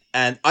 Okay.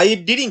 And I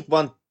didn't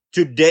want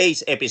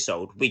today's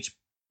episode, which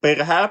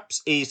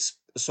perhaps is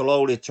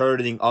slowly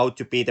turning out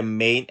to be the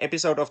main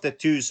episode of the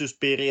two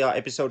Suspiria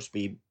episodes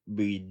we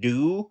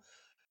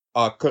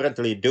are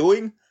currently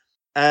doing.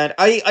 And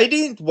I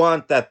didn't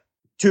want that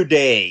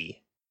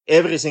today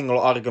every single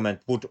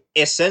argument would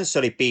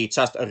essentially be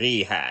just a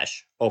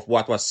rehash of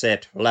what was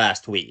said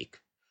last week.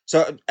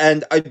 So,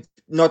 and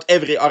not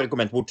every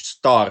argument would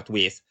start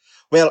with,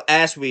 well,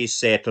 as we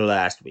said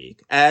last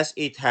week, as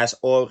it has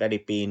already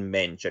been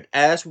mentioned,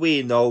 as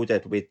we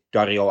noted with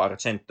Dario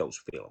Argento's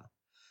film.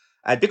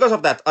 And because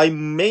of that, I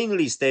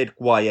mainly stayed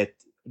quiet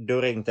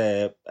during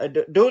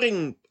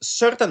during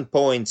certain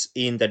points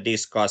in the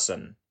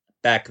discussion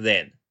back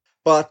then.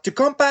 But to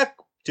come back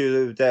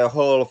to the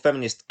whole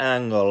feminist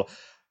angle,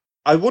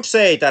 I would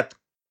say that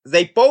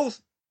they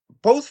both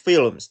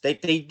films they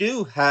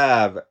do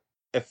have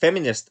a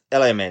feminist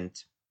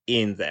element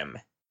in them.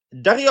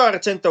 Dario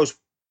Argento's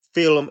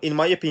film, in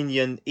my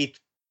opinion, it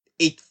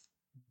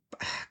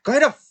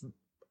kind of,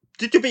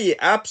 to be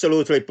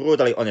absolutely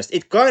brutally honest,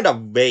 it kind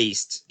of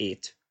wastes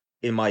it,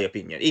 in my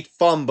opinion. It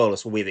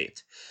fumbles with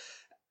it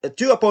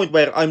to a point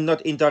where I'm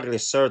not entirely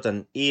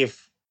certain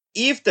if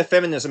the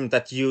feminism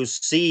that you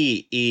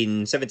see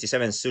in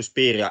 77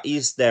 Suspiria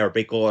is there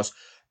because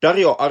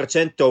Dario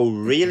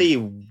Argento really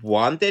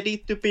wanted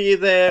it to be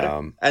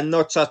there, and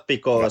not just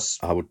because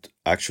I would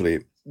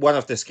actually one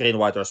of the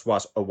screenwriters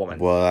was a woman.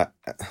 Well,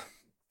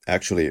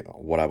 actually,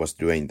 what I was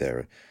doing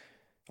there,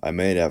 I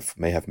may have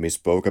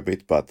misspoke a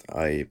bit, but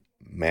I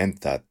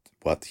meant that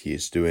what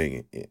he's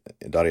doing,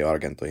 Dario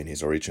Argento in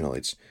his original,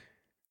 it's,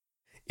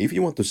 if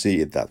you want to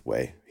see it that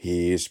way,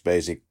 he is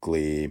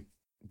basically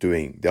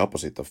doing the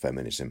opposite of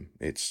feminism.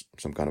 It's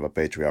some kind of a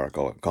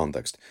patriarchal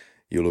context.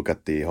 You look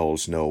at the whole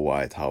Snow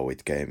White, how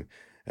it came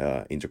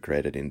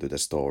integrated into the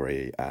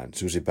story, and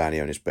Susie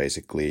Bannion is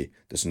basically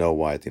the Snow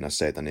White in a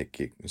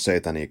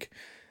satanic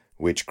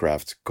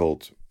witchcraft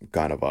cult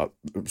kind of a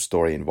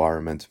story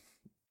environment,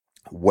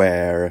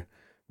 where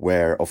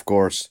of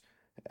course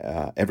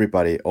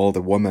everybody, all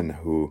the women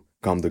who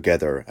come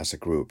together as a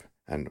group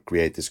and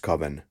create this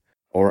coven,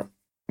 or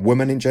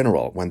women in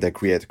general, when they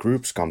create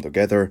groups, come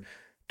together,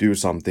 do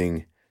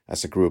something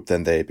as a group,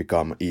 then they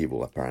become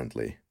evil,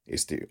 apparently,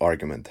 is the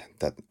argument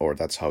that, or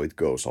that's how it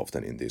goes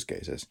often in these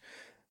cases.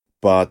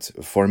 But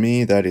for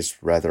me, that is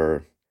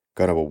rather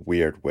kind of a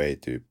weird way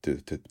to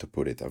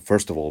put it.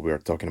 First of all, we are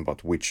talking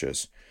about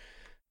witches.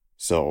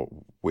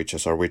 So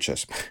witches are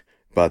witches.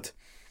 But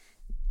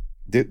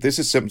this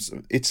is,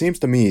 it seems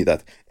to me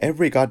that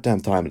every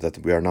goddamn time that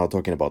we are now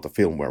talking about a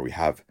film where we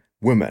have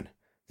women,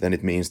 then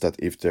it means that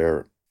if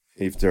they're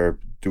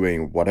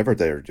doing whatever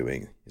they're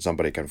doing,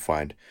 somebody can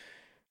find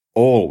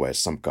always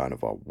some kind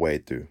of a way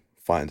to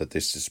find that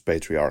this is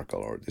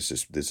patriarchal or this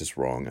is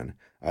wrong. And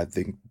I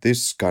think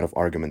this kind of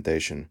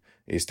argumentation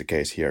is the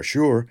case here.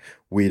 Sure,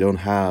 we don't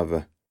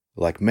have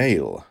like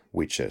male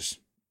witches.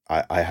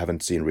 I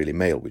haven't seen really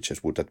male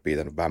witches. Would that be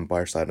then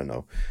vampires? I don't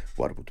know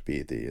what would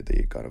be the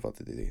kind of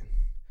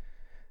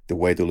the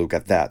way to look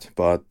at that.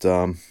 But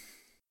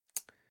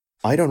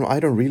I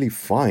don't really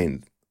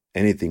find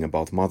anything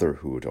about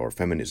motherhood or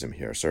feminism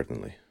here,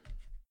 certainly.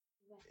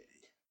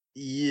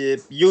 Yeah,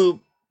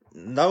 you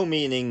now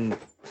meaning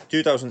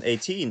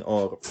 2018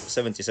 or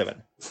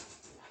 77?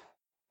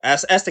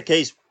 As the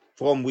case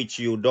from which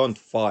you don't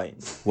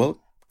find. Well,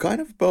 kind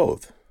of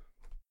both.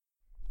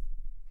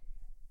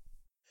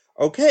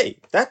 Okay,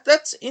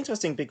 that's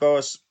interesting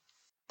because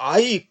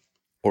I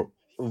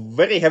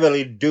very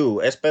heavily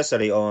do,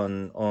 especially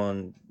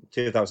on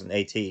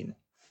 2018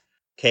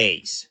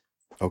 case.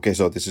 Okay,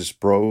 so this is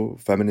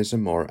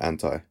pro-feminism or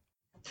anti?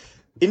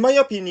 In my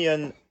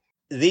opinion,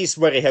 this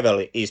very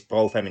heavily is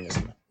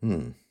pro-feminism.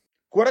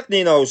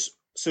 Guadagnino's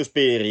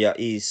Suspiria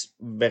is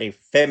very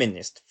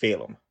feminist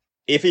film.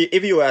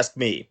 If you ask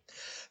me,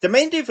 the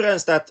main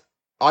difference that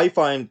I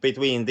find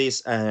between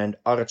this and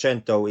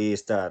Argento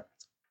is that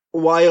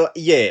while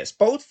yes,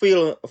 both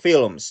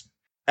films,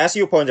 as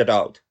you pointed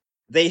out,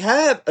 they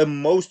have a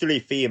mostly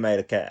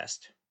female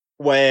cast,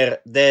 where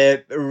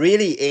there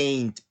really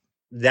ain't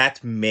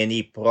that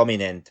many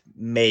prominent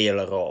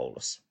male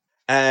roles.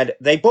 And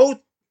they both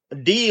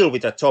deal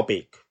with a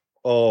topic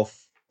of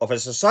a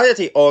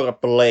society or a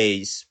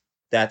place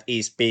that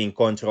is being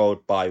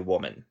controlled by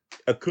women,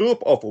 a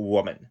group of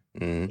women.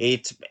 Mm.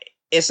 It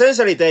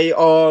essentially they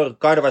are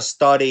kind of a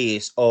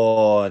studies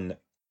on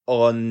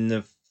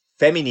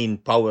feminine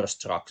power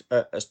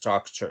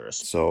structures.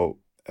 So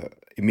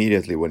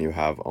immediately when you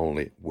have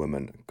only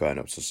women kind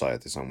of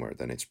society somewhere,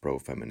 then it's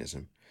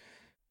pro-feminism.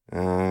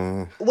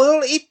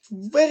 Well, it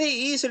very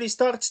easily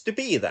starts to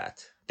be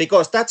that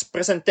because that's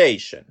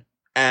presentation,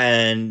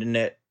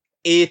 and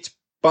it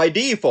by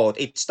default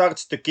it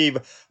starts to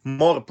give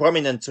more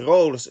prominent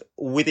roles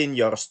within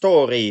your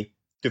story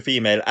to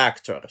female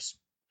actors.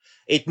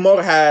 It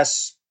more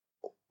has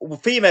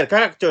female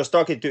characters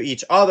talking to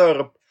each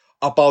other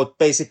about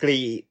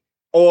basically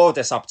all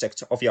the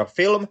subjects of your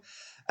film,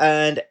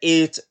 and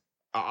it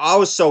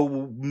also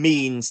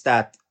means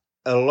that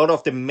a lot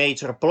of the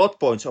major plot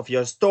points of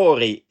your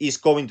story is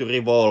going to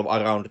revolve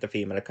around the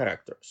female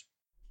characters.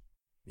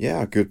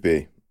 Yeah, could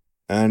be.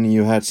 And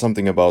you had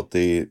something about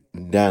the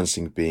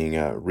dancing being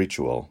a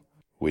ritual,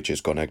 which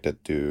is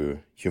connected to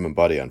human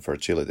body and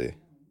fertility.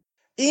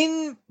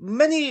 In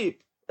many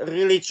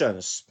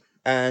religions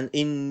and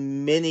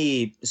in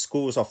many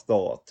schools of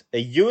thought,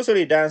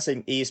 usually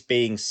dancing is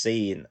being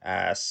seen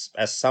as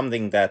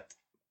something that,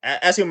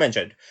 as you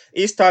mentioned,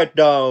 is tied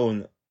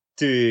down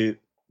to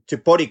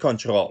body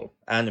control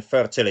and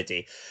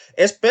fertility,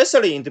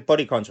 especially into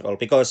body control,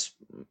 because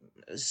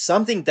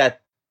something that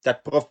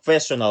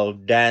professional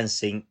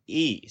dancing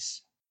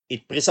is,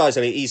 it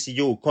precisely is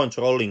you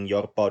controlling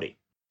your body.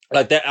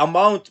 Like the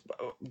amount,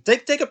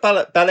 take a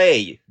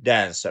ballet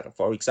dancer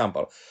for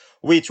example,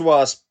 which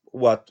was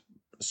what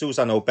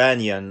Susan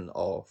O'Banion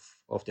of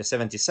the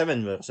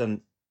 77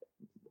 version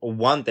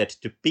wanted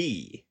to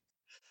be.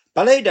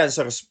 Ballet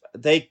dancers,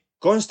 they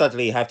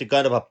constantly have to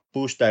kind of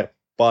push their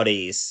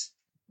bodies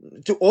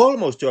to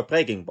almost to a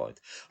breaking point.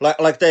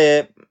 Like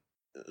the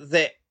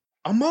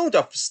amount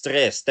of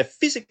stress, the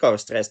physical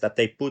stress that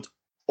they put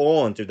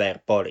onto their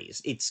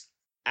bodies, it's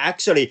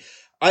actually,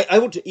 I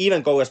would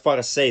even go as far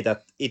as say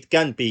that it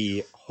can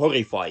be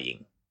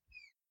horrifying.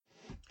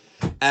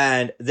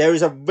 And there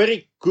is a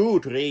very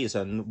good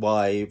reason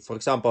why, for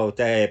example,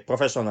 the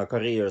professional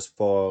careers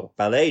for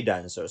ballet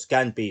dancers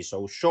can be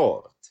so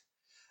short,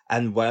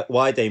 and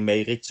why they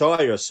may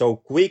retire so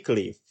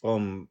quickly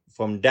from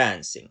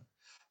dancing,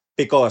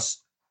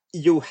 because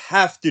you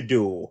have to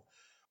do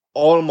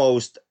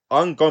almost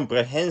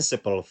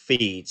incomprehensible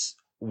feats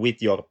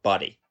with your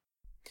body.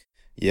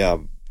 Yeah,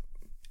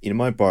 in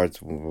my part,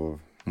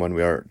 when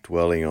we are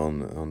dwelling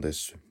on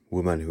this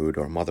womanhood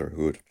or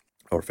motherhood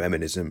or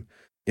feminism,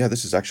 yeah,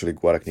 this is actually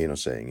Guadagnino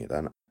saying it.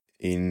 And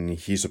in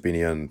his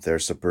opinion,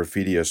 there's a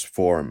perfidious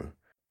form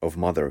of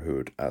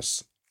motherhood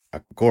as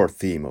a core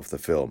theme of the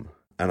film.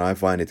 And I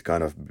find it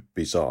kind of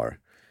bizarre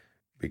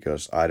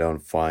because I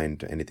don't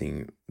find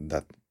anything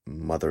that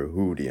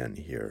motherhoodian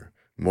here.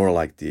 More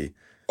like the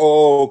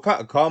Oh,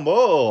 come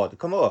on,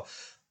 come on.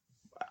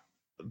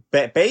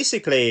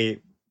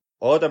 Basically,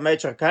 all the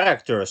major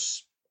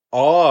characters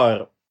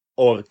are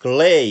or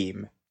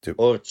claim to,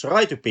 or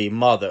try to be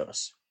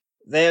mothers.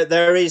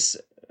 There is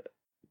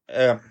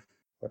uh,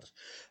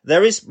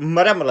 there is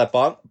Madame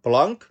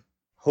LeBlanc,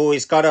 who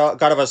is kind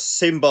of a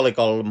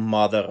symbolical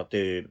mother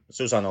to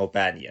Susan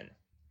O'Banion.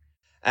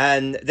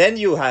 And then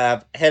you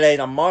have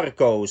Helena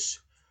Marcos,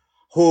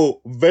 who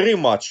very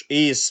much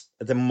is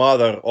the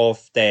mother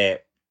of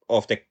the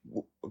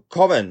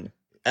coven.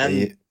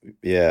 And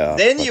yeah,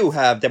 then you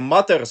have the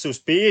Mother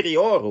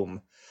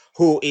Suspiriorum,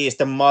 who is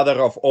the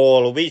mother of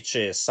all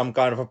witches, some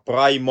kind of a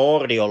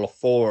primordial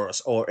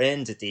force or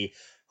entity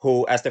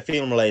who, as the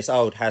film lays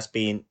out, has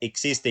been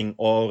existing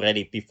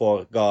already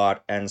before God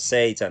and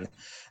Satan.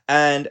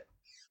 And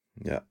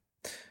yeah,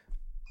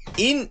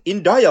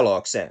 in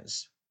dialogue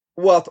sense,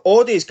 what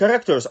all these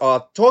characters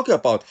are talking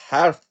about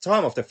half the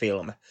time of the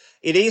film,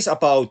 it is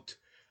about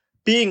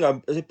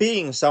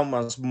being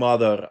someone's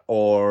mother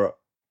or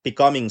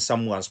becoming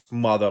someone's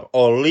mother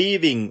or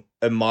leaving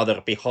a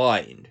mother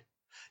behind.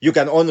 You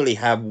can only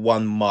have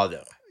one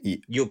mother.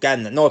 You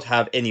can not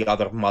have any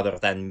other mother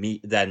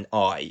than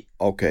I.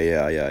 Okay,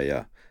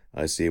 yeah.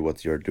 I see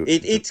what you're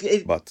doing.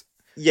 But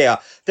yeah,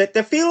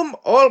 the film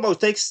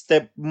almost takes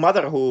the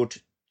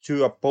motherhood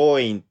to a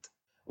point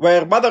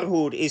where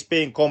motherhood is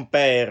being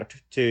compared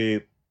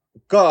to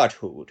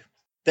godhood.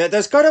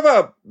 There's kind of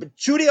a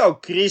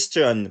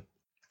Judeo-Christian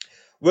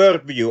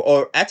worldview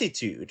or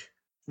attitude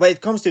when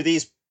it comes to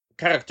these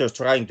characters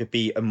trying to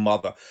be a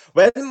mother.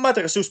 When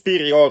Mother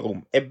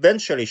Suspiriorum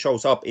eventually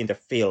shows up in the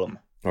film,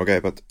 okay,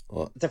 but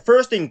the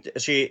first thing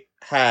she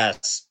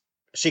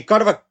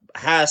kind of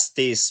has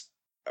this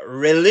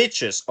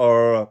religious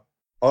or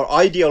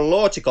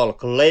ideological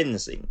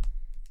cleansing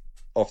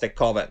of the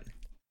coven.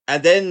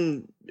 And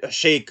then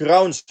she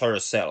crowns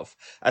herself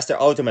as the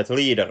ultimate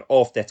leader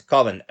of that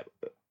coven,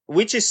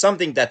 which is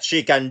something that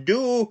she can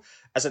do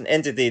as an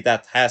entity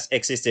that has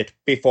existed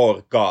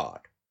before God.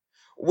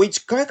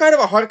 Which kind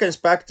of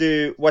harkens back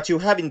to what you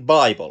have in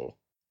Bible.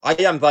 I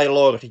am thy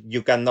Lord,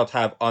 you cannot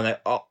have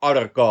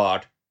other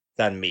God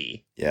than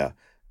me. Yeah,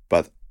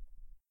 but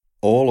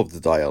all of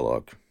the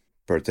dialogue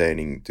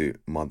pertaining to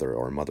mother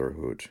or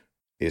motherhood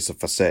is a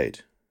facade.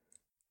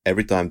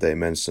 Every time they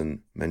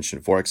mention,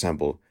 for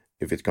example,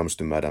 if it comes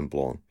to Madame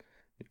Blanc,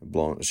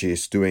 she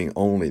is doing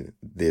only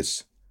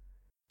this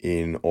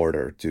in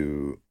order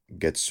to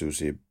get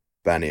Susie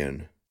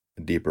Bannion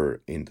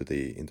deeper into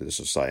the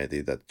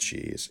society that she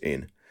is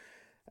in.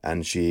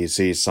 And she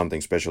sees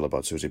something special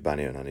about Susie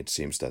Bannion, and it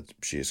seems that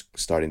she's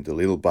starting to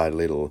little by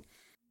little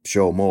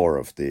show more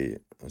of the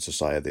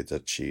society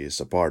that she is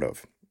a part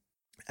of.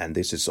 And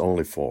this is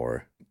only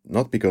for,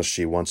 not because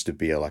she wants to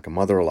be like a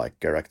mother-like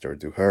character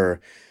to her,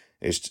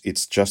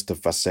 it's just a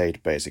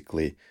facade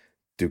basically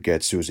to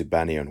get Susie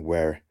Bannion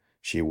where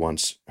she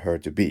wants her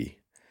to be.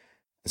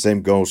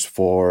 Same goes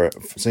for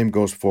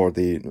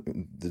the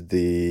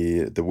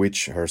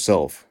witch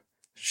herself.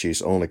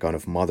 She's only kind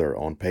of mother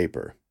on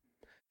paper.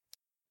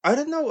 I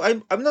don't know.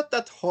 I'm not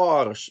that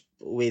harsh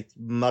with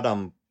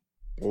Madame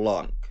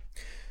Blanc.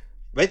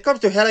 When it comes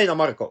to Helena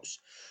Marcos,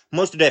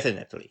 most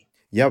definitely.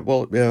 Yeah,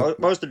 well, yeah.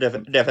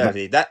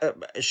 Definitely. That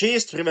she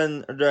is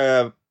driven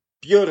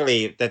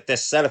purely the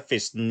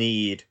selfish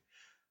need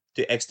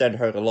to extend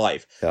her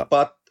life. Yeah.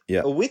 But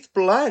Yeah. with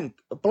Blanc,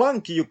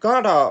 you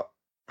gotta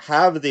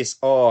have this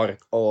arc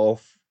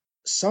of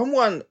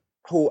someone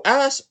who,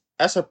 as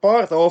a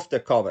part of the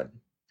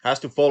coven, has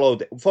to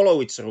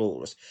follow its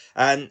rules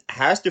and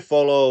has to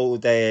follow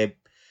the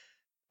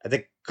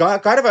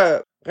kind of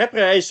a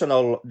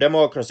representational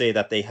democracy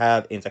that they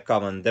have in the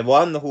common. The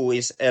one who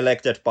is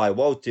elected by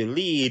vote to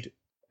lead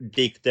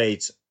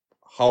dictates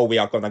how we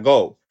are gonna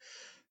go.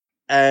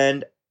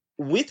 And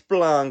with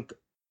Blanc,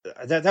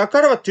 there are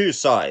kind of two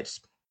sides.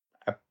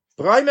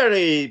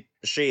 Primarily,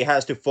 she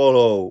has to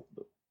follow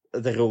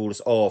the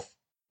rules of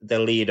the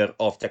leader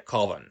of the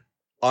coven,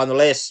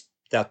 unless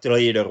that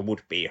leader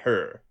would be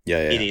her.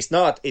 Yeah. It is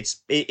not.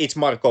 It's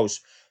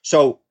Marcos.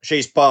 So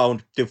she's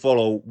bound to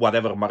follow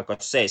whatever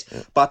Marcos says.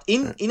 Yeah. But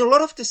in a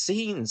lot of the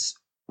scenes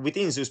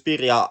within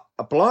Suspiria,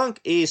 Blanc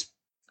is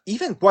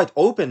even quite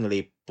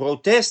openly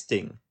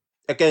protesting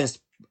against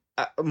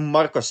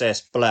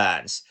Marcos's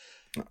plans.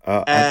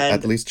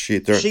 At least she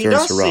turns around. She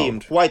does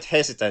seem quite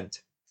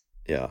hesitant.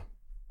 Yeah,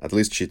 at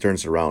least she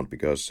turns around,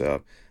 because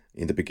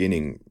in the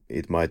beginning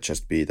it might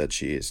just be that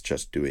she is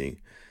just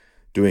doing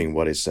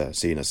what is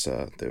seen as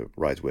the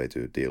right way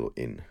to deal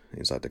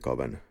inside the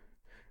coven,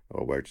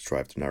 or where to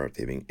drive the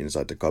narrative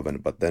inside the coven.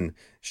 But then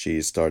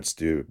she starts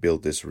to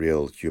build this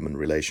real human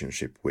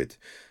relationship with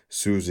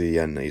Susie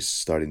and is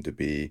starting to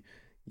be,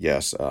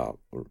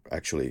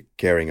 actually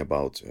caring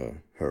about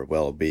her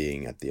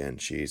well-being. At the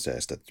end, she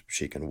says that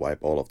she can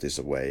wipe all of this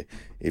away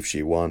if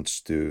she wants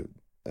to,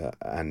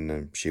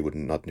 and she would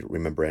not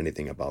remember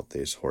anything about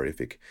these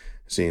horrific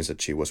scenes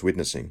that she was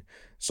witnessing.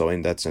 So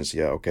in that sense,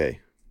 okay,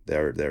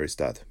 there is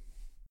that.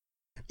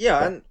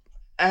 Yeah,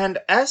 and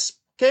as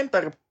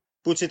Kemper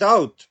puts it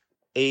out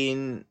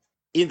in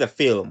the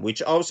film,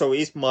 which also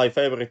is my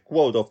favorite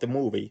quote of the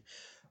movie,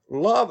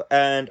 love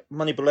and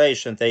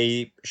manipulation,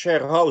 they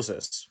share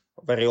houses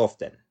very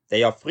often.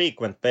 They are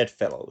frequent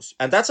bedfellows.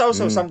 And that's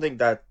also something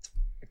that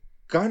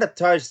kind of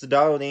ties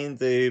down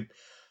into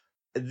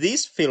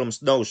this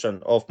film's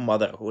notion of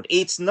motherhood.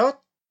 It's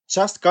not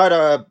just kind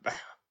of...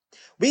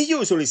 We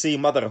usually see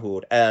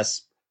motherhood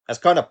as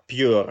kind of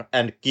pure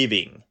and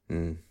giving.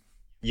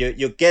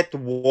 You get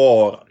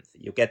warmth,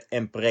 you get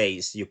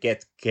embrace, you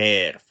get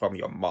care from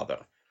your mother.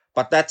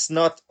 But that's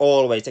not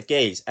always the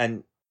case.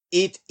 And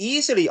it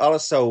easily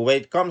also, when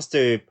it comes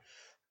to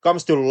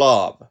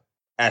love,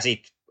 as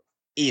it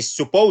is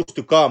supposed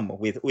to come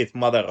with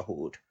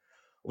motherhood,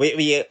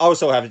 we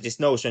also have this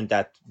notion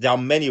that there are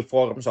many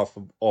forms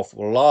of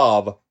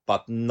love,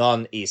 but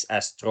none is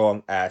as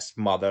strong as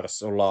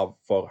mother's love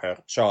for her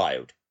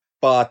child.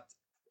 But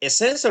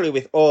essentially,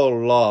 with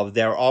all love,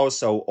 there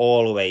also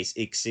always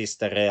exists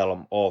the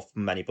realm of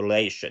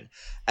manipulation.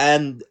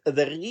 And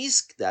the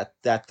risk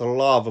that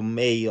love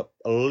may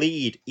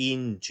lead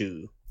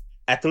into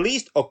at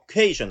least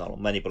occasional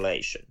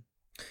manipulation.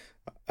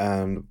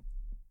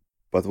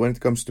 But when it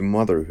comes to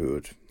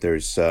motherhood, there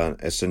is an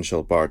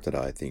essential part that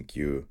I think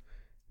you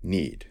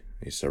need,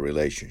 is a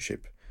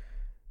relationship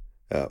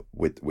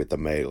with a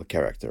male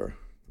character.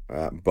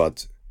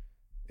 But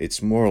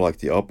it's more like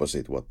the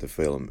opposite what the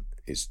film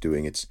is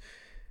doing.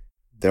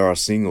 There are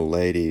single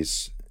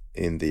ladies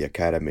in the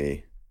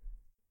academy,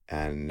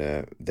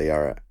 and they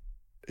are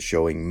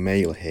showing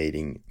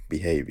male-hating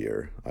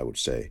behavior, I would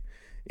say,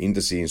 in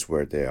the scenes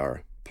where they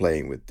are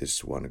playing with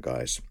this one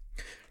guy's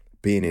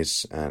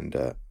penis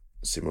and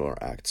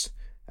similar acts.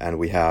 And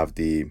we have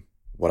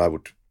what I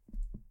would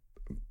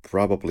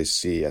probably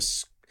see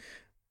as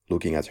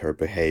looking at her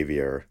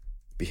behaviorally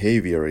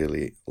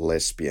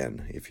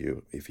lesbian, if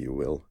you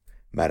will,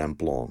 Madame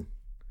Blanc.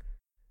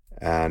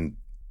 And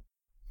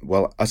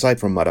well, aside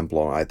from Madame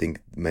Blanc, I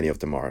think many of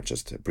them are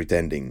just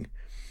pretending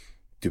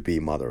to be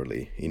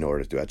motherly in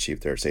order to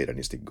achieve their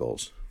satanistic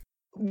goals.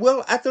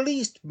 Well, at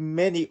least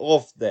many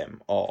of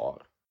them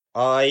are.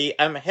 I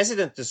am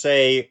hesitant to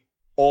say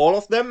all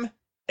of them,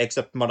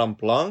 except Madame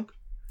Blanc,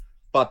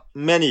 but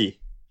many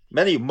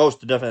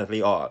most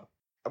definitely are.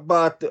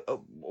 But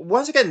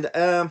once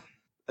again,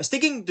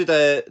 sticking to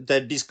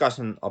the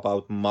discussion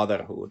about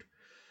motherhood,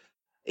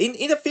 in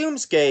the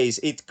film's case,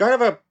 it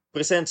kind of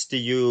presents to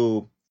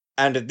you,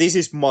 and this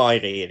is my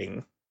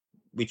reading,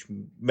 which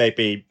may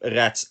be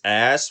rat's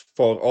ass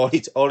for all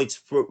its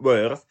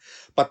worth.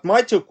 But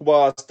my took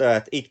was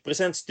that it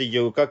presents to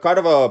you kind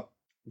of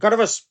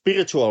a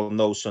spiritual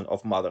notion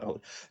of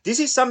motherhood. This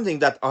is something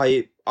that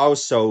I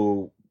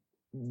also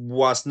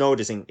was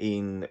noticing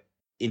in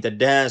the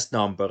dance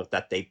number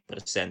that they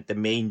present, the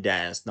main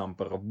dance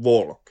number of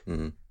Walk,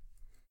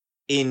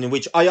 in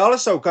which I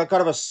also kind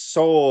of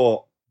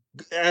saw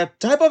a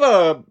type of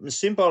a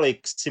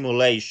symbolic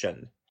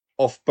simulation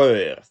of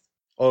birth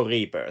or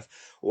rebirth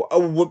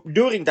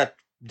during that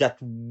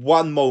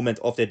one moment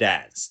of the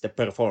dance, the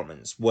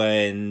performance,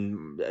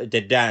 when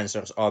the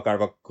dancers are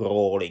kind of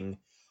crawling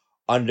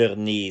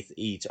underneath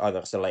each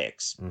other's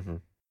legs,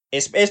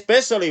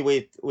 especially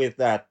with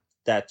that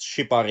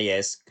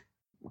shibari-esque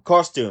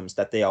costumes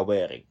that they are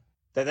wearing.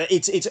 That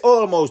it's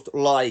almost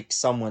like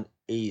someone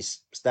is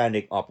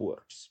standing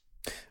upwards,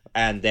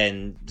 and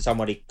then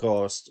somebody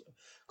crawls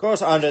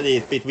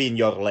underneath between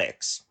your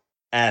legs,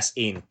 as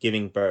in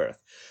giving birth.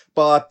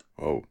 But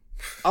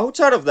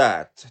outside of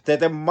that,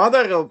 the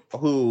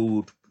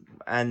motherhood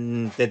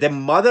and the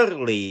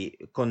motherly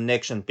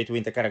connection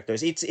between the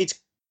characters, it's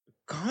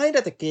kind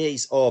of the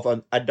case of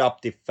an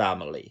adoptive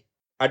family,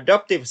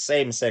 adoptive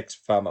same-sex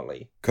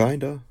family.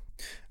 Kinda.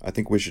 I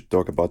think we should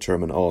talk about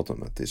German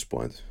autumn at this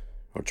point,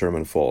 or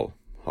German fall,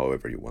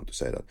 however you want to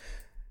say that.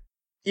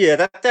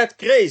 Yeah, that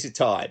crazy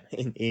time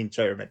in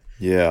German.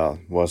 Yeah,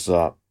 was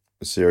a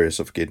series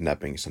of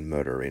kidnappings and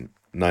murder in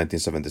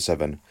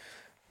 1977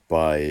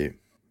 by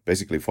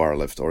basically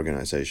far-left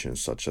organizations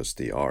such as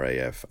the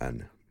RAF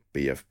and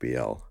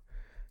BFPL.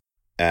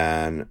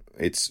 And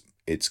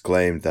it's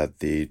claimed that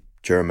the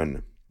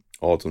German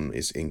autumn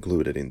is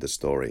included in the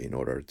story in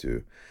order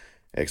to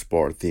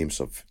explore themes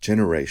of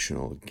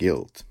generational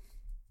guilt.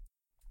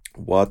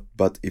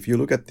 But if you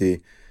look at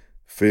the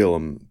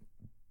film,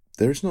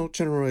 there's no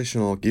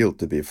generational guilt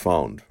to be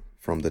found,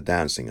 from the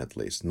dancing at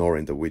least, nor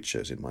in the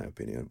witches, in my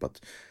opinion. But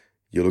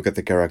you look at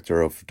the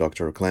character of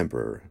Dr.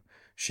 Klemperer,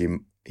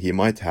 he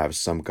might have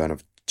some kind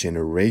of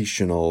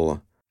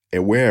generational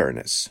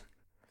awareness,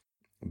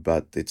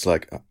 but it's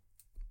like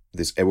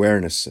this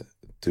awareness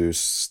to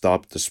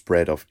stop the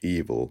spread of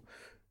evil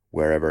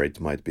wherever it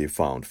might be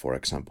found, for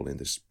example, in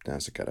this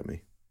dance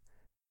academy.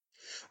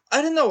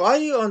 I don't know.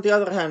 On the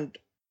other hand,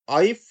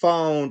 I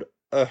found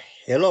a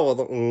hell of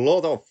a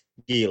lot of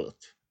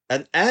guilt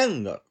and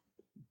anger,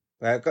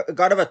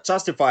 kind of a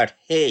justified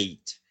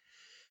hate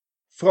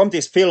from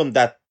this film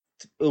that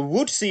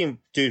would seem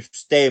to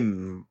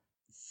stem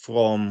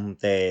from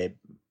the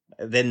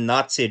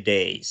Nazi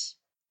days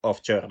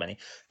of Germany.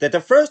 That the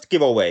first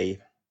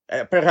giveaway,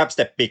 perhaps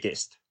the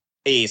biggest,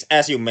 is,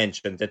 as you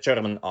mentioned, the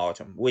German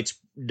Autumn, which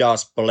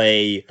does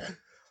play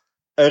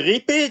a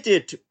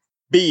repeated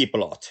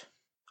B-plot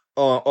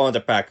on the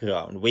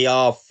background. We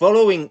are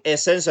following,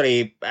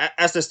 essentially,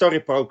 as the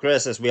story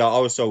progresses, we are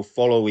also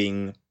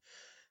following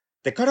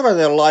the kind of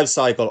the life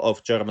cycle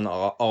of German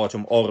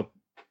Autumn, or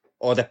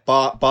the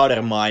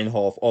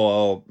Bader-Meinhof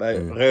or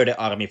Röde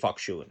Army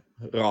Fraktion,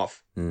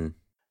 RAF.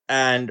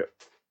 And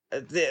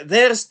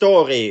their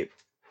story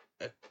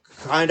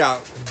kind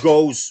of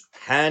goes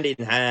hand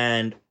in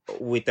hand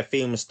with the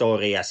film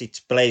story as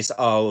it plays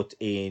out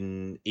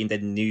in the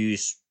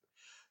news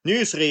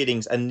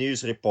readings and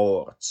news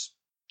reports.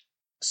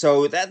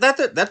 So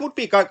that would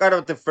be kind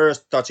of the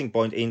first touching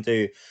point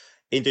into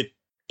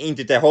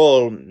the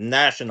whole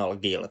national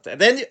guilt. And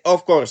then,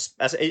 of course,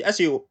 as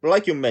you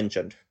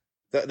mentioned,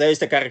 there is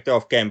the character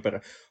of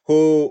Kemper,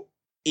 who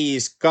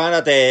is kind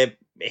of the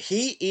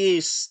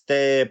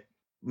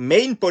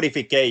main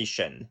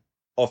codification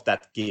of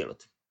that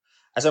guilt,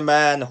 as a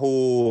man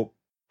who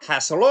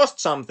has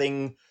lost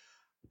something,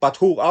 but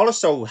who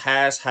also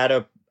has had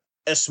a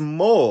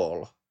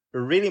small,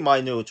 really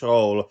minute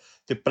role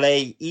to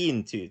play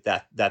into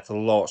that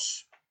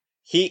loss.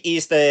 He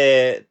is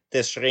the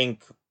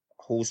shrink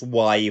whose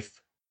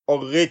wife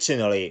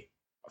originally,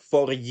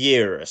 for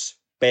years,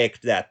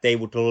 begged that they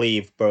would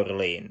leave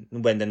Berlin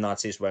when the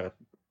Nazis were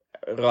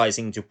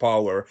rising to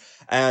power,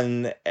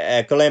 and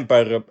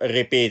Klemper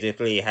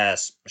repeatedly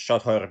has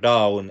shut her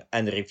down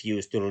and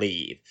refused to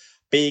leave,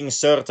 being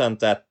certain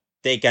that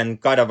they can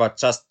kind of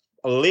just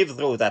live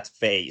through that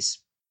phase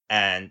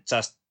and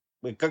just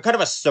kind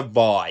of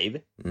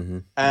survive.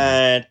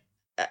 And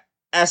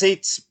as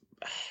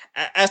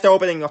the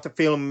opening of the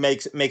film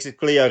makes it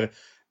clear,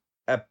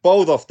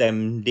 both of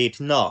them did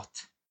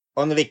not.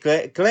 only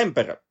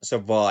Klemper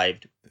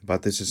survived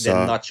But this is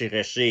the a Nazi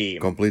regime.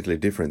 completely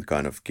different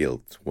kind of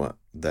guilt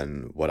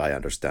than what I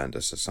understand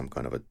as some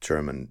kind of a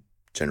German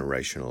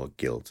generational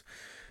guilt.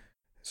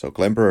 So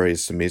Klemperer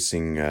is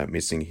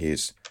missing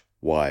his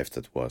wife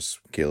that was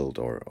killed,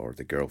 or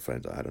the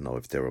girlfriend. I don't know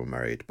if they were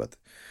married, but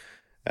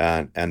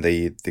and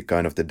the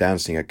kind of the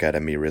dancing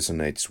academy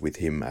resonates with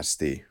him as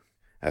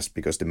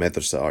because the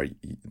methods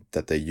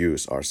that they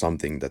use are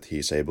something that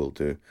he's able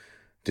to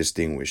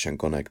distinguish and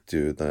connect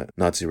to the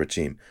Nazi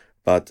regime.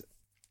 But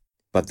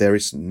there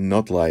is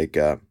not like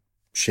a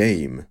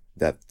shame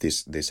that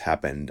this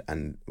happened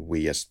and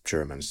we as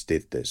Germans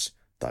did this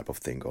type of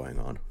thing going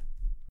on.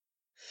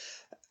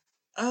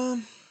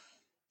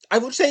 I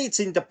would say it's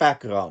in the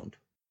background.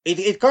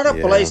 It kind of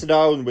Yeah. plays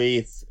down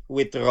with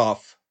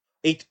Ruff.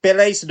 It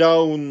plays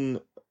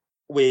down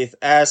with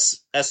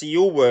as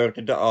you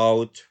worked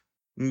out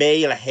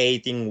male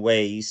hating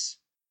ways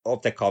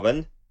of the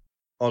Coven,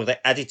 or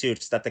the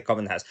attitudes that the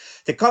Coven has.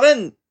 The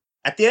Coven,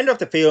 at the end of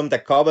the film, the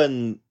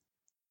Coven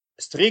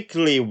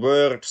strictly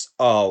works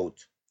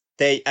out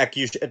their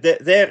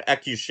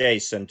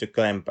accusation to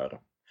Klemper,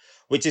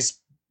 which is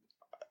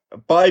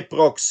by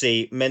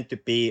proxy meant to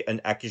be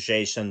an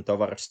accusation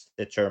towards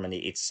the Germany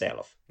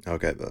itself.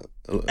 Okay.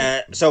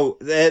 So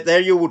there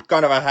you would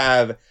kind of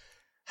have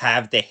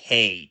the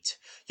hate.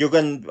 You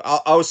can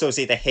also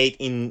see the hate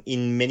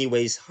in many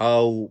ways,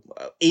 how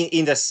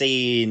in the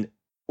scene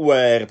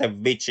where the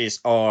witches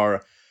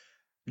are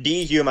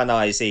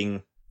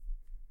dehumanizing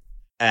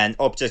and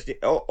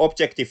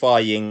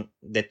objectifying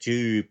the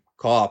two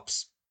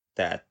cops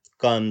that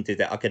come to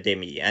the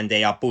academy, and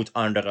they are put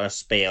under a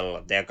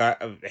spell. They're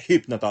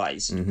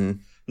hypnotized,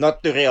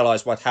 not to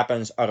realize what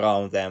happens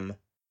around them,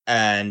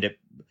 and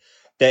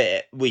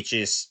the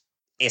witches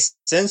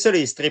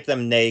essentially strip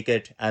them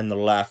naked and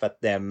laugh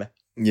at them.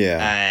 Yeah.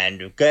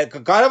 And kind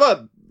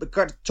of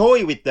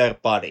toy with their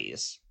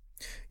bodies.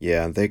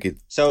 Yeah, and take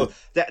it. So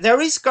there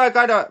is kind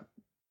of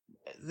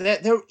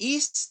there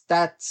is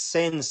that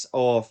sense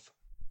of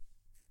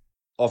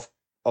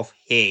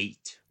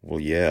hate. Well,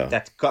 yeah.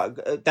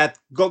 That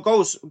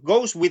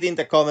goes within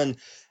the Coven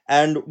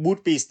and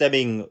would be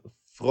stemming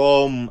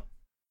from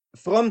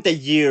the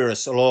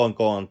years long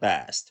gone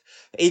past.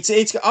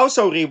 It's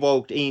also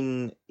revoked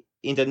in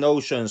the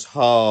notions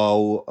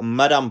how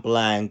Madame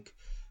Blanc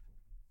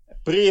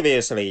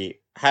previously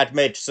had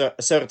made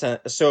certain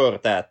sure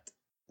that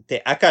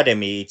the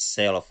academy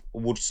itself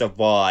would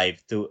survive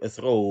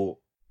through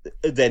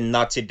the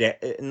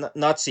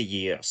Nazi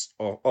years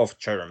of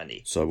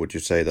Germany. So would you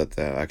say that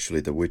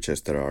actually the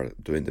witches that are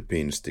doing the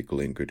pin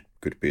stickling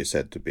could be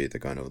said to be the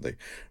kind of the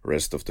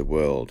rest of the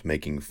world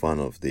making fun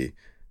of the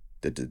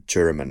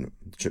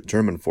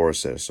German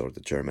forces or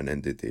the German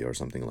entity or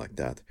something like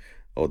that?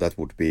 Or that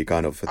would be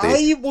kind of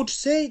I would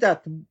say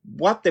that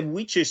what the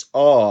witches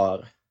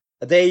are,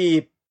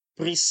 they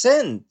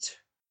present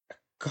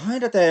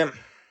kind of the...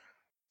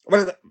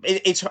 Well,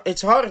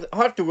 it's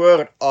hard to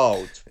word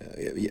out,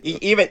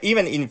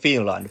 even in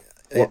Finland.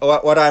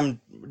 What I'm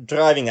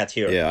driving at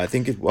here. Yeah, I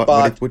think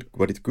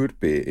what it could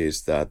be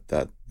is that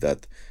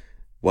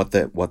what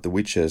the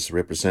witches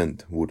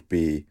represent would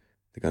be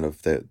the kind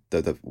of the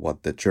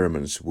what the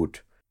Germans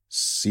would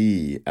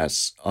see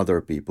as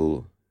other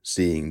people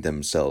seeing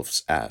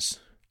themselves as,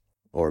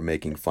 or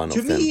making fun of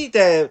them. To me,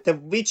 the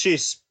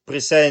witches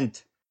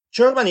present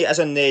Germany as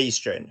a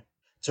nation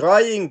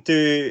trying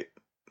to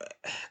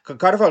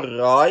kind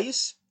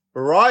of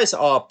rise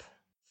up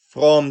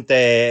from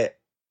the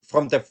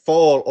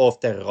fall of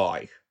the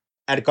Reich,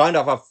 and kind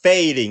of a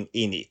failing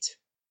in it,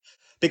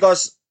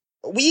 because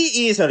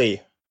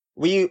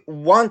we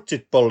want to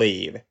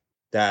believe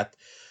that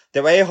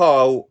the way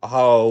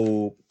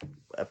how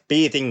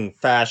beating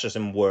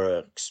fascism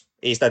works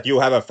is that you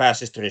have a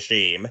fascist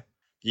regime,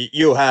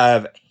 you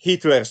have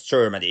Hitler's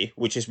Germany,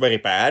 which is very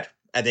bad,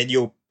 and then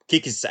you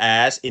kick his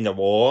ass in the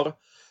war,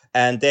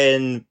 and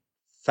then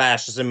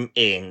fascism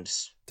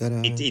ends.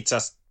 It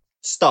just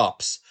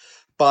stops.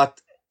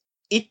 But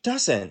it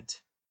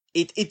doesn't.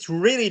 It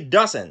really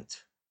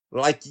doesn't.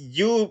 Like,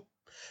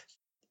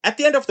 at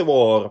the end of the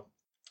war,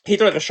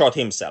 Hitler shot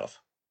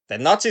himself. The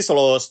Nazis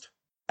lost,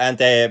 and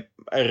the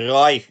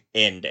Reich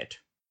ended.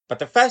 But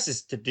the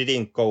fascists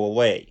didn't go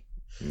away.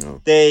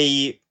 No.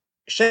 They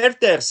shed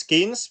their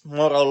skins,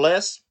 more or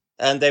less,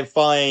 and they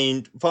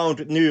found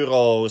new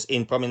roles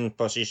in prominent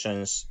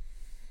positions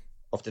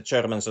of the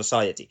German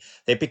society.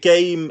 They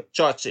became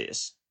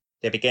judges,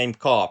 they became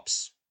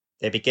cops,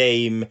 they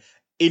became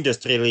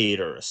industry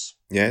leaders.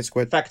 Yeah, it's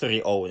quite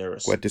factory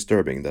owners. Quite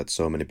disturbing that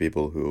so many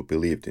people who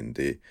believed in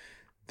the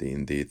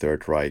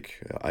Third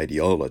Reich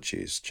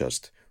ideologies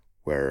just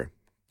were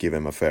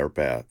given a fair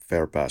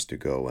pass to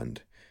go.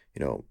 And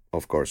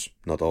of course,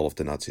 not all of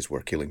the Nazis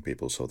were killing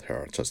people, so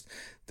there are just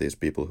these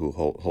people who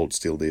hold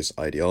still these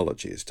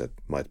ideologies that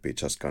might be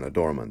just kind of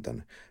dormant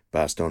and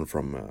passed on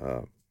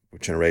from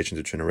generation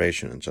to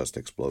generation and just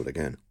explode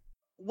again.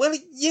 Well,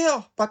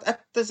 yeah, but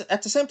at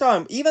the same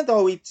time, even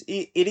though it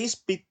is a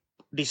bit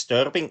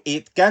disturbing,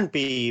 it can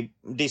be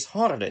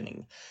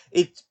disheartening.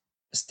 It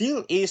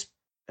still is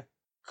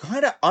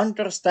kind of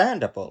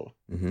understandable.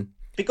 Mm-hmm.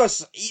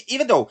 Because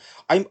even though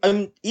I'm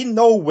in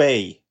no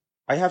way,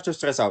 I have to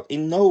stress out,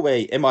 in no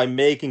way am I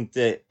making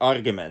the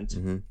argument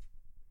Mm-hmm.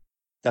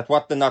 that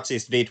what the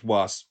Nazis did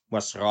was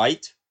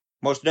right.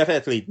 Most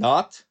definitely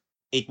not.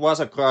 It was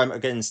a crime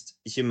against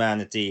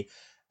humanity,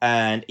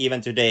 and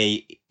even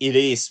today, it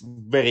is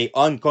very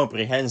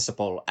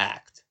incomprehensible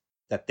act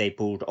that they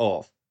pulled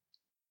off.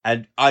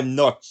 And I'm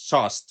not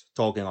just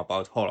talking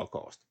about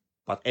Holocaust,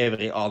 but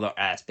every other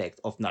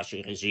aspect of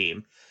Nazi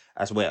regime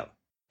as well.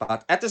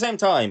 But at the same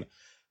time,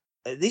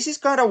 this is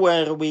kind of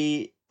where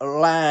we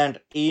land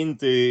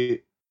into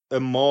a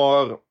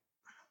more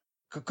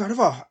kind of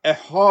a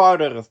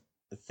harder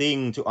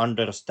thing to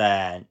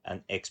understand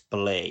and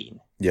explain.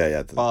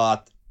 Yeah.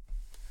 But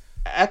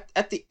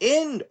at the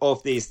end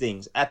of these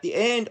things, at the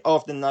end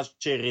of the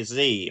Nazi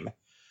regime,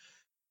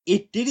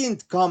 it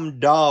didn't come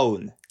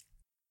down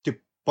to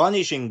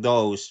punishing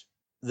those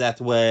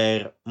that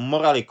were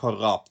morally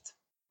corrupt.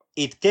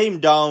 It came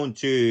down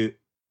to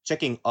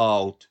checking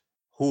out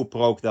who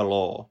broke the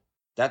law.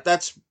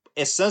 That's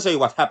essentially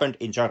what happened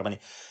in Germany.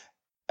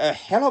 A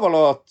hell of a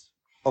lot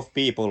of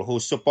people who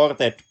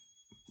supported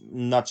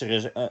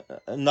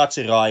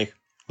Nazi Reich,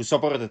 who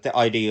supported the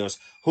ideas,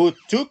 who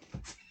took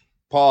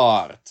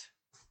part,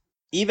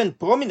 even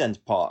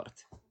prominent part,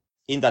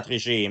 in that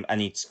regime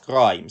and its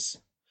crimes,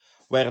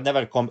 were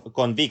never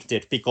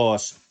convicted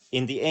because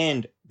in the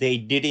end they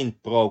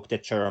didn't broke the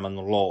German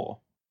law.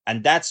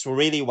 And that's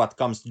really what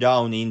comes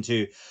down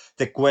into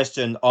the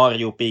question: are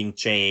you being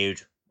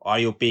jailed? Are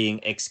you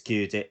being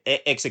executed?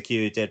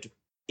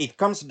 It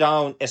comes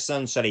down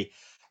essentially,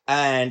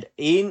 and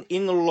in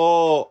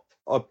law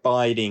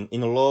abiding,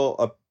 in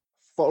law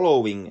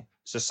following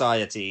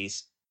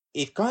societies,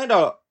 it kind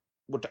of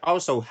would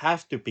also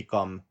have to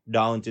become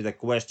down to the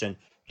question: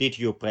 did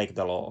you break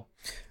the law?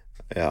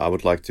 Yeah, I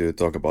would like to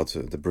talk about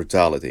the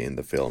brutality in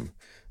the film.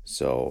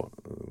 So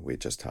we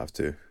just have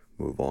to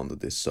move on to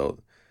this. So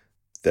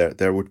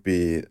there would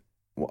be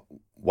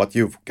what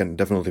you can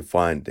definitely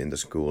find in the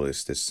school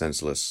is this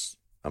senseless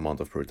amount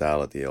of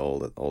brutality all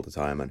the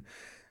time, and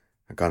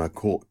a kind of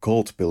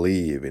cult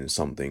belief in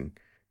something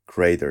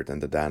greater than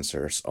the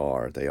dancers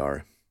are. They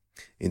are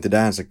in the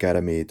dance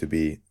academy to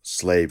be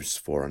slaves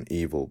for an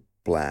evil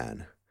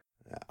plan,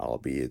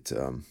 albeit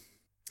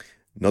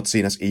not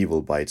seen as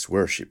evil by its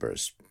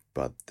worshippers.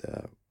 But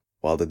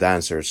while the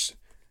dancers,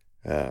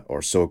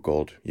 or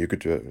so-called, you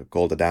could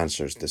call the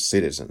dancers the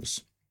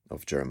citizens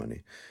of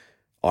Germany,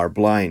 are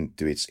blind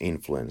to its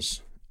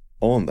influence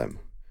on them.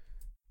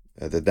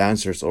 The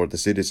dancers or the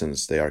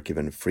citizens, they are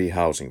given free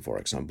housing, for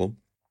example.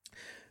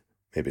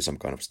 Maybe some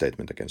kind of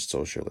statement against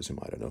socialism,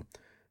 I don't know.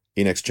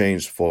 In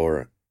exchange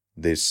for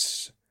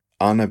this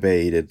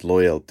unabated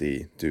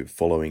loyalty to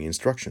following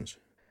instructions.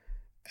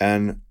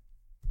 And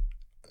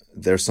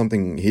there's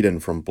something hidden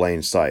from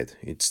plain sight.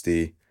 It's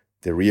the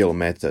real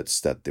methods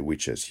that the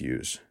witches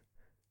use,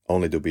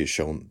 only to be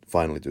shown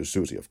finally to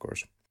Susie, of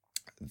course.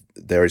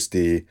 There's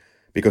the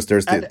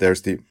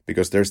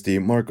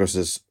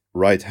Marcus's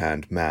right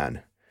hand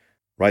man,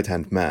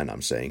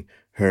 I'm saying,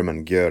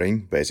 Hermann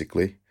Göring,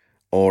 basically,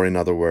 or in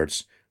other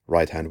words,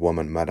 right hand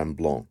woman, Madame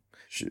Blanc.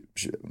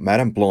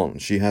 Madame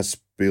Blanc, she has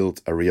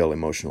built a real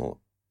emotional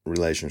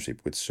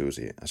relationship with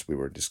Susie, as we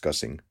were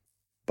discussing.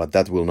 But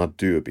that will not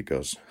do,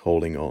 because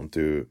holding on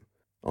to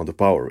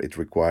power, it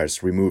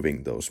requires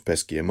removing those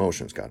pesky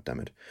emotions,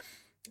 goddammit.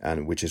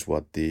 And which is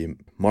what the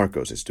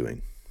Marcos is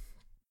doing.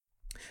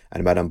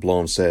 And Madame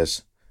Blanc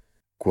says,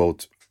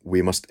 quote,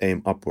 "We must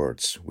aim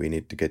upwards. We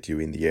need to get you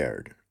in the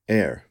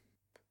air."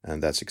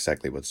 And that's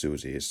exactly what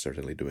Susie is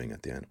certainly doing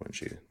at the end when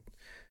she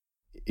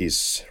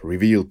is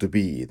revealed to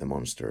be the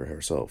monster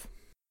herself.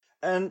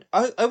 And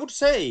I would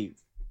say,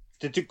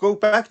 to go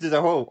back to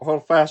the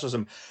whole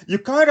fascism, you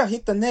kind of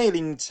hit the nail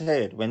in its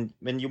head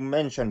when you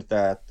mentioned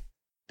that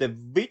the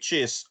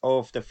witches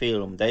of the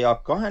film, they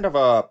are kind of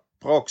a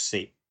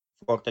proxy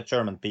for the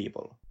German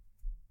people.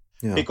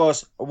 Yeah.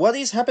 Because what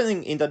is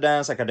happening in the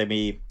dance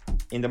academy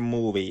in the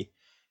movie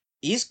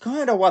is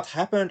kind of what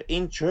happened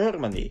in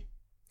Germany.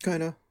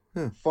 Kind of,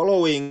 yeah.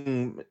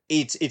 Following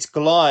its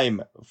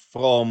climb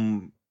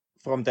from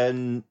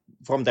the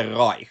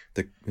Reich.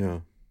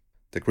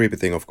 The creepy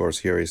thing, of course,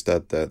 here is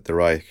that the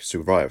Reich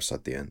survives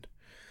at the end.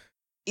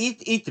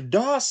 It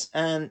does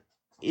and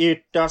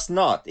it does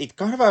not. It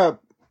kind of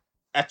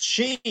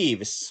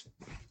achieves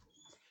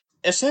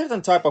a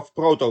certain type of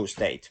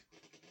proto-state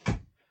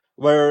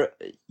where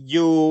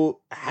you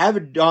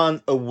have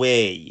done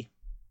away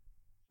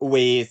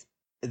with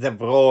the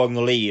wrong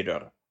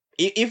leader.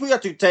 If we are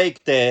to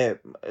take to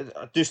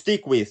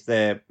stick with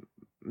the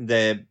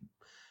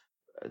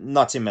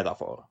Nazi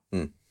metaphor,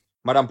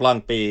 Madame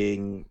Blanc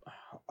being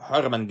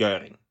Hermann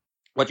Göring,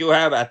 what you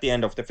have at the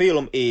end of the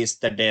film is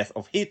the death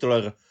of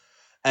Hitler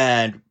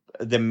and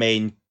the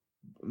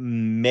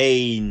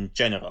main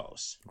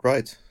generals,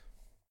 right,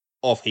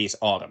 of his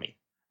army.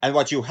 And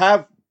what you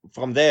have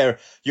from there,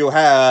 you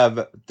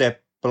have the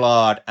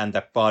blood and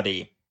the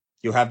body,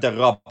 you have the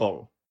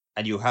rubble,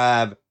 and you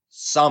have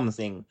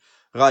something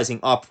rising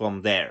up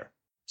from there.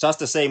 just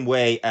the same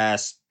way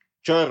as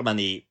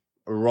Germany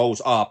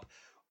rose up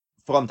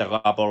from the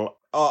rubble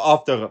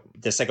after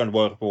the Second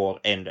World War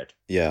ended.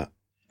 Yeah.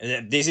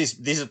 This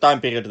is a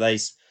time period that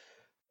is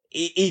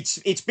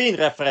it's been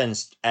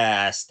referenced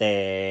as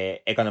the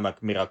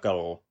economic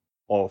miracle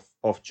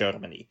of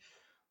Germany,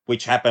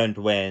 which happened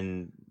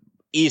when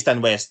East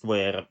and West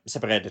were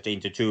separated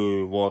into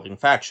two warring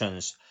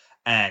factions,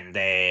 and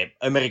the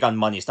American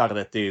money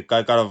started to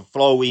kind of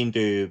flow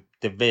into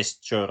the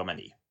West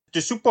Germany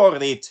to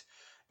support it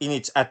in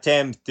its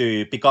attempt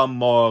to become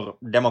more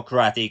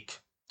democratic,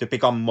 to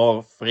become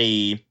more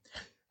free,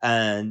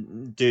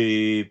 and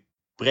to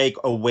break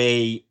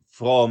away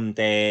from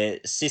the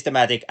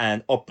systematic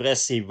and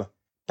oppressive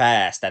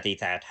past that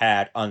it had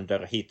had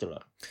under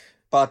Hitler.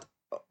 But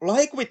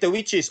like with the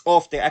witches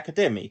of the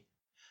academy,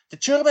 the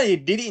Germany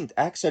didn't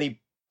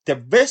actually,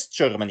 the West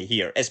Germany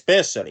here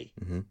especially,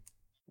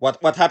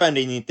 what happened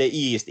in the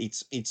East,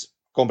 it's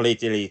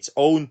completely its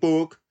own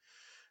book,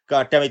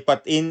 god damn it,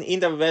 but in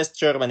the West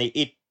Germany,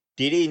 it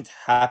didn't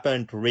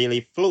happen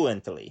really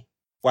fluently.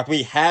 What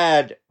we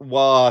had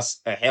was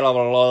a hell of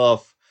a lot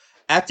of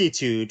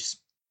attitudes,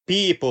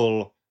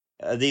 people,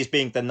 these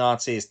being the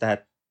Nazis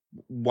that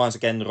once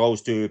again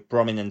rose to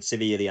prominent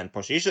civilian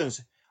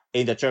positions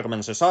in the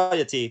German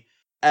society,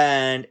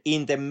 and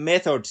in the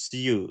methods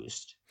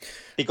used.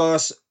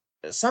 Because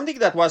something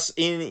that was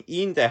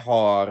in the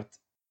heart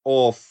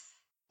of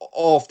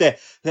the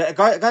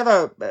kind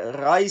of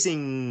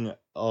rising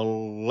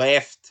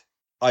left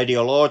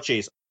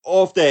ideologies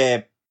of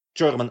the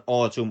German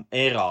Autumn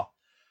era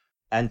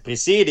and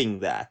preceding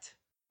that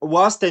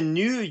was the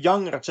new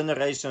younger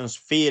generation's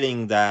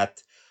feeling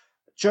that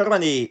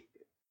Germany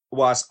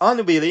was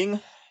unwilling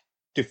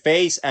to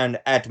face and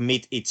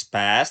admit its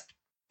past,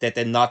 that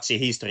the Nazi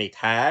history it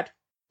had,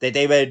 that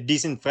they were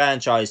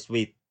disenfranchised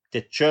with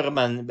the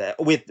German,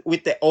 with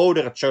the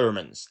older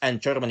Germans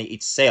and Germany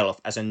itself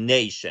as a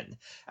nation,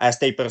 as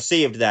they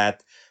perceived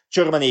that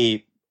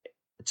Germany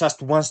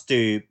just wants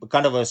to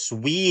kind of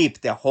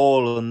sweep the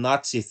whole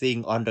Nazi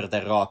thing under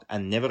the rug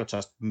and never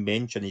just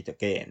mention it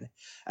again.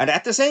 And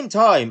at the same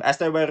time, as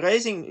they were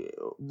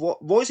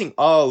voicing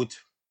out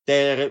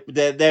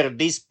their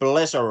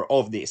displeasure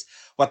of this,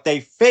 what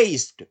they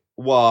faced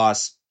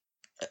was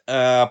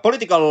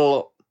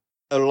political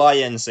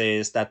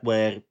alliances that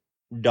were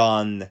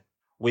done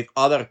with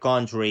other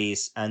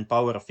countries and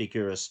power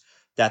figures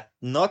that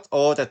not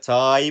all the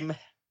time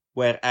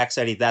were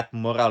actually that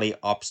morally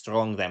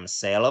upstrong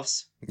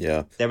themselves.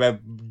 Yeah. There were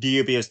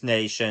dubious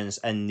nations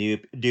and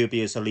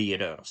dubious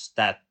leaders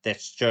that the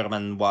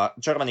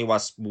Germany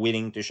was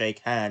willing to shake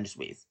hands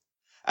with.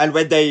 And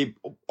when they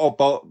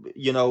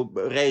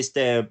raised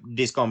their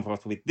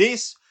discomfort with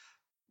this,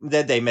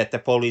 then they met the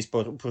police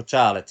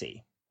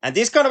brutality. And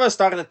this kind of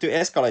started to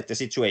escalate the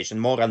situation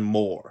more and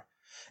more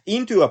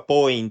into a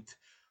point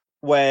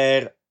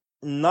where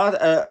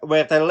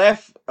where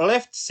the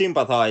left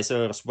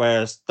sympathizers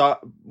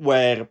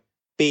were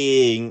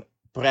being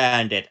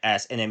branded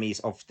as enemies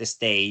of the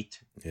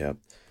state. Yeah.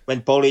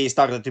 When police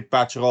started to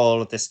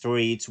patrol the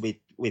streets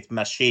with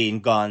machine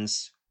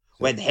guns,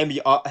 when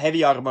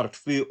heavy armored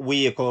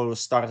vehicles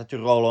started to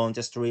roll on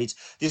the streets,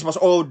 this was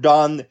all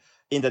done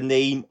in the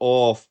name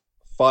of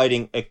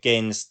fighting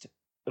against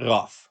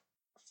RAF,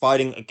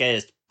 fighting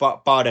against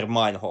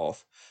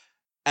Baader-Meinhof.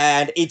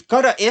 And it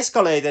kind of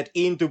escalated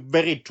into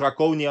very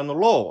draconian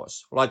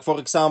laws. Like, for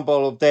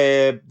example,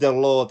 the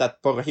law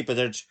that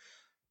prohibited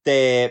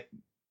the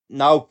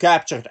now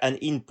captured and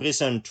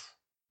imprisoned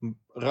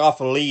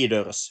RAF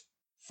leaders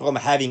from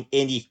having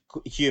any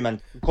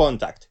human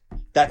contact.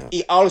 That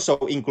it also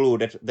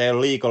included their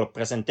legal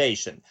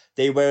presentation.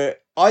 They were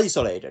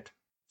isolated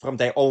from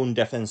their own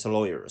defense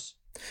lawyers.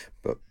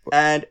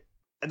 And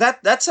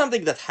that's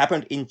something that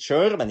happened in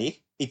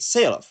Germany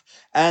itself.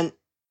 And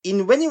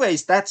in many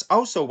ways, that's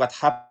also what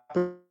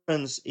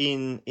happens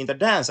in the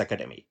dance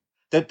academy.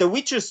 That the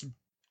witches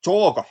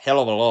talk a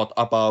hell of a lot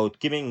about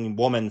giving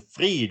women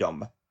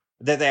freedom.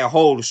 That their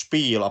whole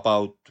spiel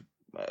about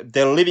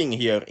their living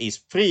here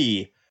is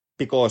free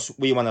because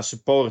we want to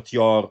support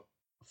your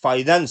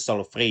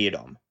financial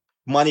freedom.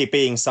 Money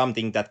being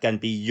something that can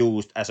be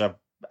used as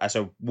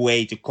a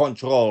way to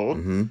control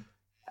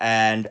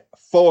and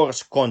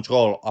force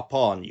control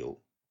upon you.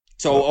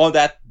 So on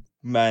that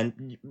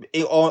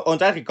on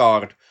that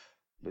regard,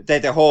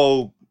 that the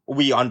whole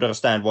we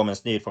understand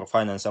women's need for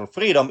financial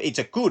freedom, it's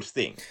a good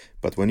thing.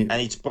 But when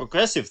and it's a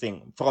progressive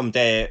thing from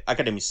the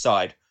academic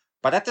side.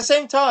 But at the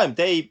same time,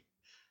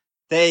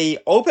 they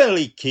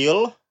openly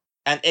kill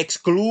and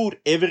exclude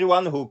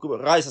everyone who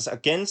rises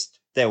against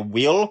their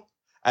will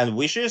and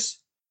wishes.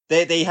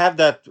 They have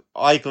that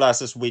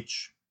eyeglasses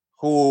witch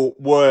who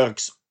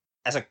works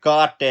as a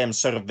goddamn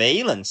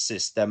surveillance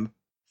system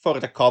for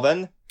the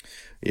coven.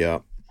 Yeah.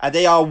 And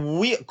they are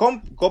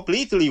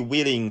completely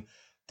willing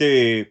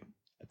to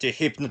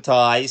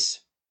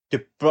hypnotize,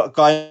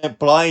 to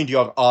blind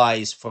your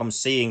eyes from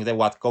seeing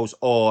what goes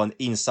on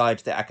inside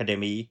the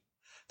academy.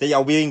 They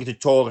are willing to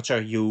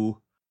torture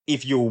you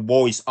if you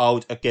voice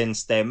out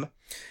against them.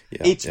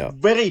 It's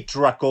very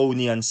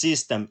draconian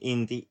system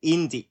in the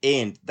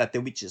end that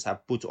the witches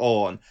have put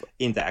on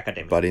in the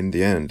academy. But in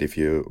the end, if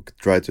you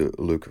try to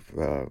look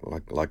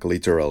like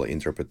literal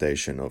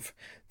interpretation of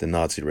the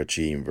Nazi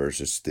regime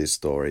versus this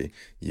story,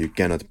 you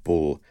cannot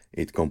pull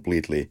it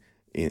completely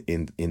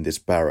in this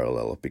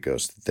parallel,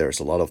 because there's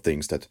a lot of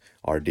things that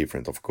are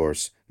different. Of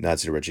course,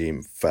 Nazi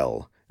regime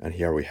fell, and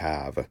here we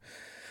have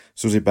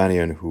Susie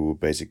Bannion, who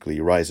basically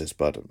rises,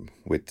 but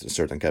with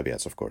certain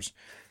caveats, of course.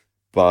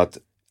 But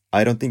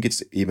I don't think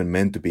it's even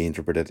meant to be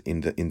interpreted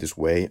in this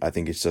way. I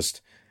think it's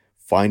just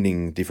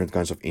finding different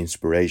kinds of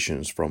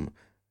inspirations from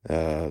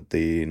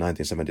the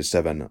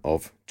 1977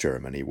 of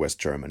Germany, West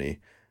Germany,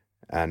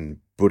 and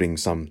putting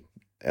some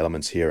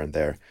elements here and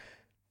there.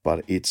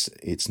 But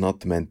it's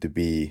not meant to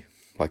be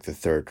like the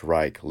Third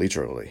Reich,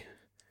 literally,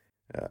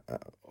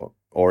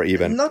 or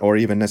even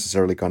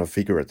necessarily kind of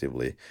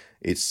figuratively.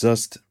 It's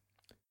just.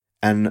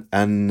 And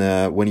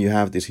when you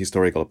have these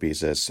historical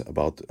pieces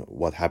about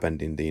what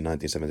happened in the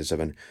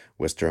 1977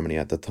 West Germany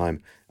at the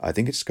time, I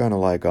think it's kind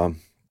of like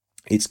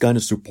it's kind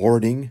of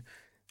supporting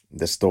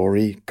the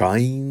story,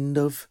 kind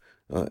of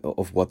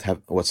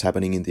what's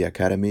happening in the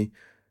academy.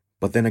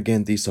 But then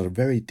again, these are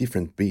very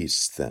different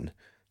beasts. Then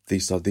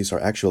these are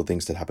actual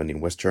things that happened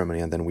in West Germany,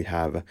 and then we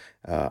have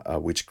a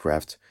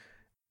witchcraft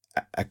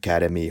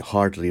academy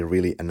hardly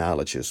really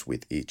analogous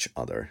with each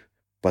other.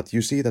 But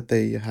you see that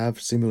they have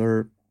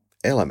similar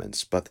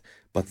elements, but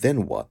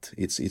then what?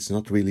 It's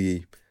not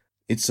really.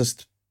 It's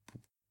just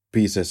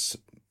pieces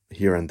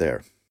here and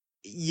there.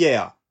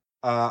 Yeah,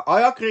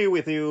 I agree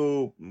with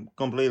you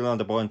completely on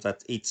the point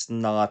that it's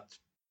not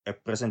a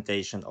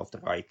presentation of the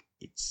Reich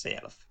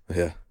itself.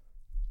 Yeah.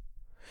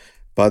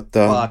 But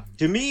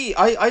to me,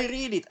 I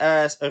read it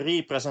as a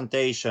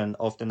representation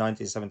of the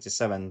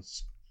 1977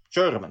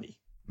 Germany.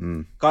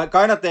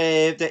 Kind of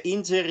the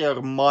interior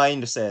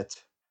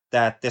mindset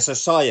that the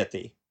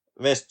society,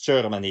 West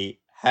Germany,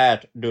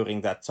 had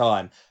during that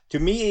time. To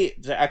me,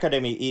 the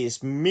academy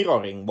is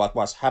mirroring what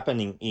was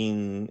happening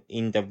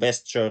in the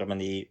West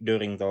Germany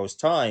during those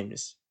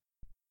times.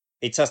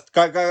 It's just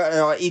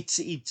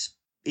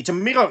it's a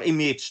mirror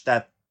image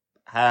that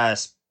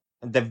has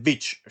the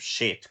witch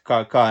shit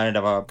kind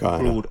of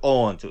glued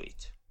onto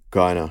it.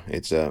 Kinda.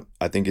 It's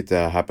I think it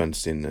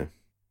happens in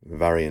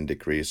varying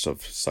degrees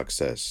of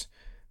success.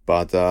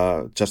 But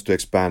just to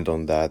expand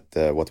on that,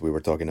 what we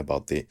were talking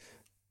about, the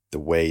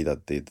way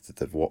that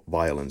the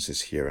violence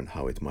is here and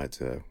how it might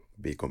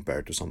be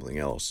compared to something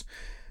else.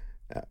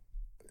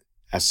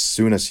 As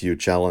soon as you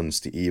challenge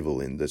the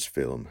evil in this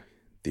film,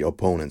 the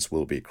opponents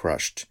will be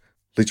crushed,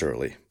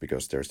 literally,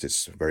 because there's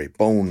this very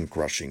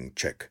bone-crushing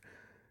check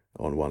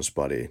on one's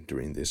body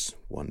during this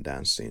one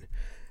dance scene.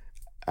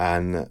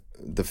 And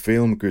the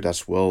film could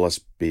as well as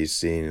be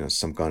seen as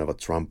some kind of a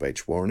Trump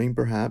age warning,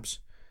 perhaps.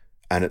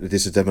 And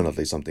this is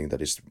definitely something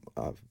that is,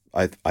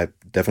 I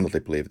definitely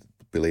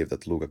believe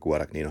that Luca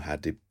Guadagnino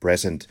had the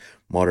present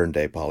modern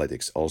day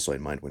politics also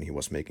in mind when he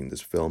was making this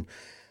film.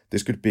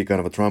 This could be kind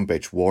of a Trump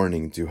age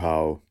warning to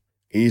how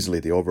easily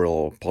the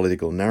overall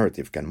political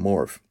narrative can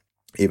morph,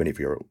 even if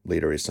your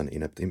leader is an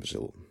inept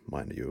imbecile,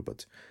 mind you.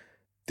 But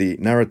the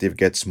narrative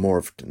gets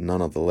morphed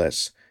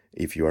nonetheless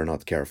if you are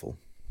not careful.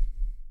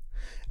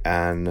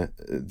 And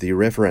the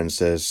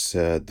references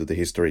to the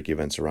historic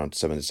events around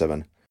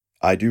 77,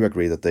 I do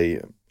agree that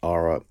they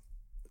are a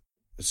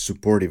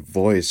supportive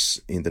voice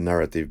in the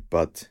narrative,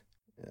 but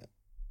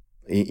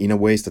in a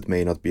ways that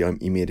may not be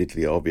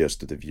immediately obvious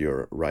to the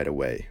viewer right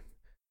away.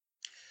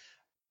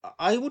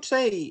 I would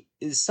say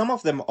some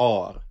of them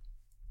are,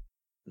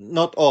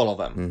 not all of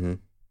them.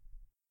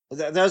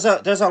 Mm-hmm.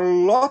 There's a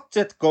lot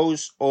that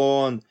goes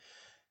on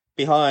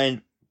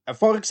behind.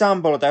 For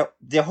example,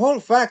 the whole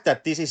fact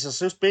that this is a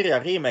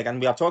Suspiria remake and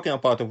we are talking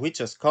about a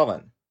Witch's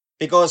Coven,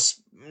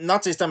 because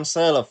Nazis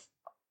themselves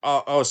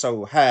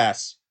also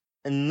has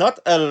not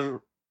a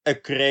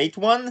great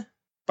one,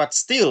 but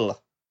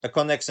still a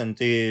connection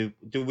to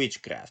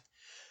witchcraft.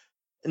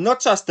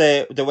 Not just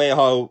the way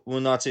how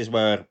Nazis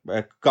were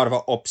kind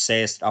of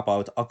obsessed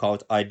about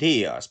occult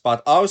ideas,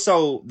 but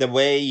also the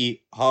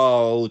way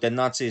how the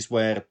Nazis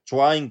were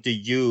trying to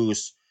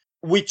use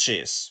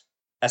witches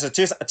as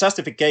a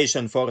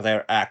justification for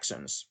their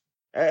actions.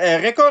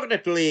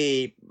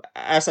 Recordedly,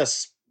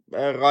 SS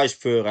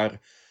Reichsführer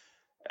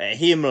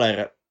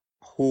Himmler,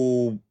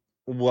 who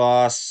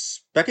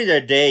was back in the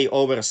day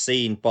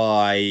overseen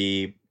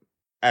by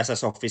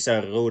SS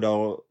officer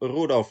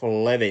Rudolf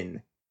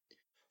Levin,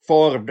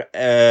 formed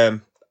a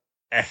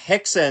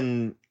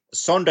Hexen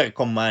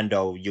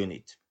Sonderkommando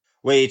unit,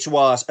 which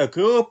was a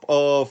group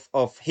of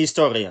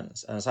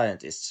historians and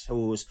scientists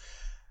whose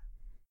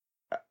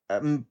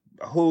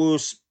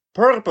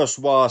purpose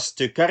was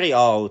to carry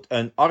out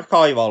an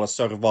archival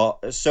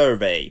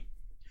survey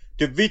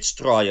to witch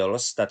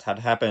trials that had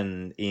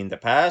happened in the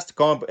past,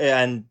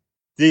 and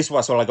this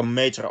was like a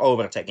major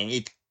overtaking.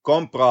 It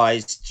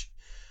comprised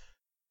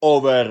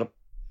over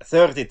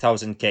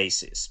 30,000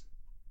 cases,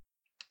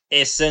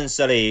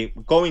 essentially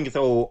going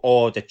through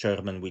all the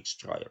German witch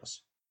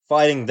trials,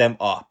 filing them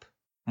up,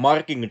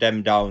 marking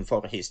them down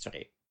for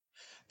history.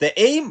 The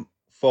aim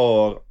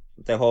for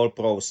the whole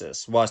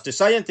process was to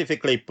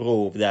scientifically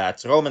prove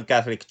that Roman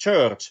Catholic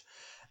Church,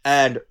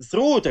 and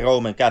through the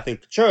Roman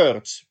Catholic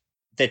Church,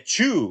 the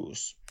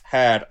Jews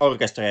had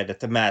orchestrated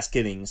the mass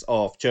killings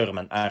of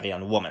German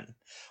Aryan women,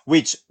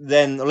 which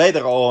then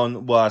later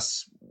on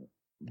was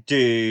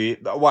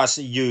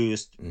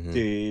used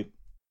to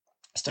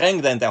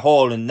strengthen the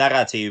whole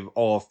narrative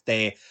of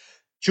the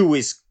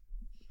Jewish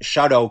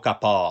shadow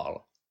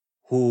cabal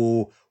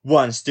who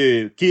wants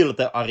to kill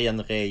the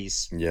Aryan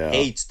race,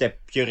 hates the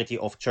purity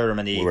of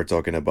Germany. We were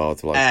talking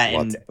about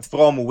and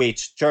from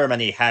which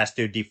Germany has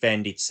to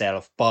defend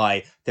itself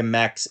by the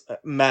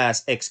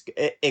mass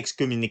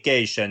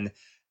excommunication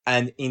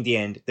and in the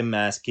end the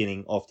mass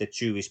killing of the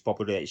Jewish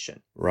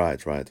population.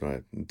 Right.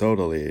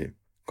 Totally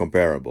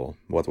comparable.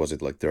 What was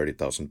it, like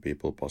 30,000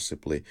 people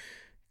possibly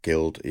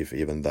killed, if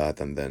even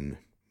that, and then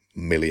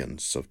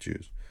millions of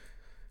Jews.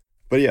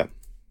 But yeah,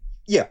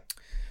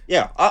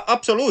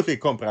 absolutely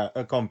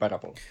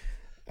comparable.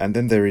 And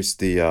then there is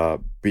the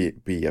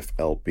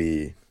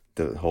PFLP,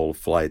 the whole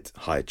flight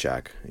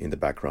hijack in the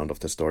background of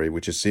the story,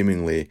 which is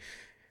seemingly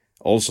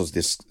also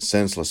this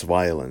senseless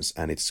violence,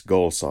 and its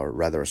goals are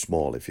rather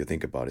small if you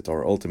think about it,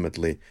 or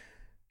ultimately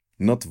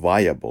not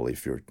viable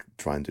if you're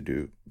trying to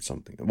do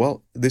something.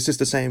 Well, this is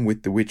the same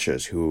with the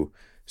witches, who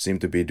seem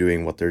to be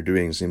doing what they're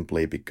doing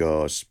simply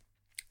because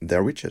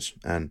they're witches,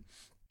 and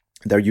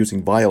they're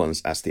using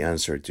violence as the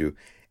answer to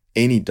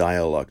any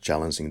dialogue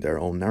challenging their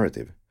own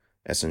narrative.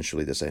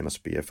 Essentially the same as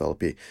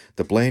PFLP.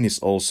 The plane is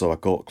also a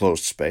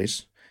closed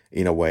space,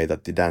 in a way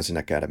that the Dancing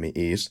Academy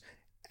is,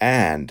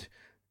 and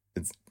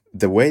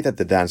the way that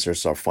the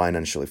dancers are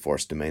financially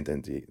forced to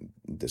maintain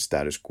the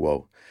status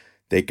quo.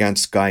 They can't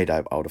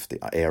skydive out of the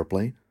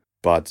airplane,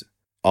 but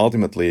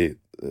ultimately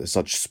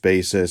such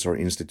spaces or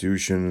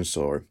institutions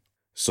or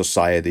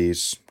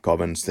societies,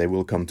 covens, they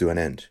will come to an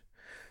end.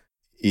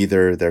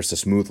 Either there's a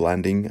smooth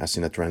landing, as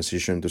in a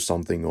transition to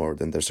something, or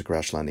then there's a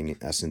crash landing,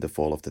 as in the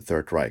fall of the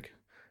Third Reich.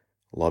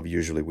 Love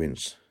usually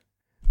wins.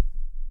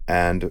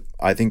 And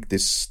I think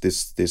this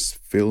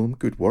film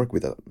could work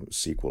with a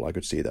sequel. I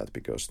could see that,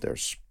 because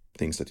there's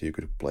things that you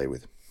could play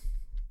with.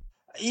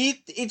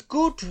 It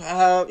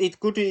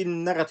could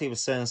in narrative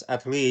sense,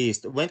 at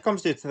least. When it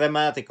comes to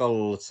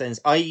thematical sense,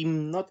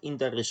 I'm not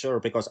entirely sure,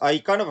 because I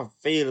kind of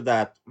feel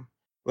that,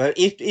 well,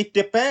 it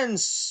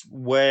depends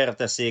where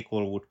the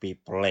sequel would be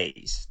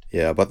placed.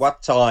 Yeah, but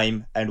what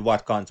time and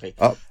what country.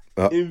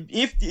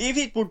 If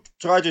it would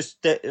try to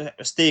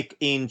stick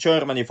in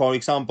Germany, for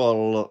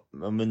example,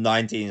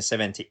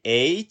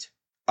 1978,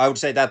 I would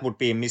say that would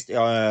be a missed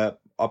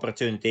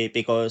opportunity,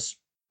 because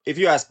if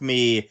you ask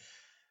me,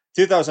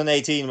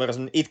 2018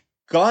 version, it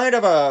kind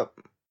of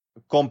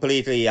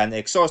completely and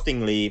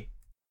exhaustingly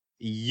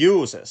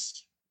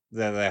uses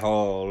the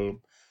whole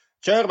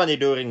Germany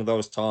during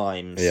those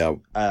times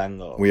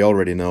angle. We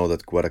already know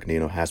that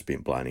Guadagnino has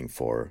been planning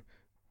for,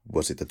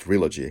 was it a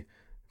trilogy?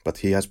 But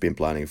he has been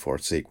planning for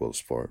sequels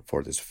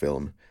for this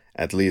film.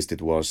 At least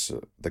it was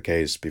the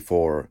case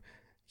before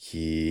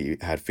he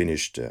had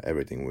finished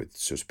everything with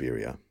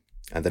Suspiria.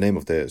 And the name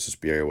of the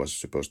Suspiria was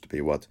supposed to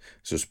be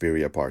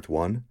Suspiria Part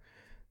 1,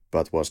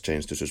 but was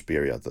changed to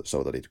Suspiria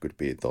so that it could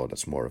be thought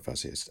as more of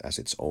as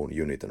its own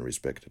unit and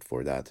respected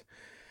for that.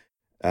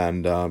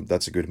 And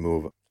that's a good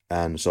move.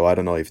 And so I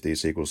don't know if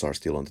these sequels are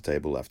still on the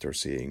table after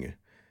seeing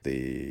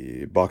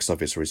the box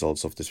office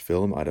results of this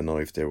film. I don't know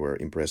if they were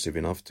impressive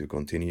enough to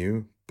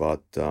continue,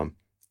 but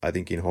I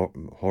think in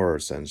horror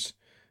sense,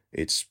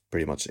 it's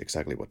pretty much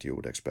exactly what you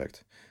would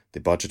expect. The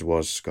budget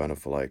was kind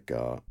of like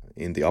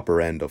in the upper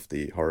end of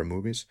the horror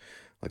movies,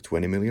 like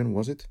 20 million,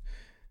 was it?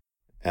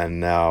 And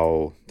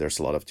now there's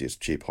a lot of these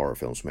cheap horror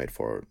films made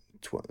for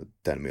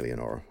 10 million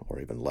or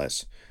even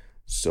less.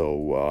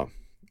 So,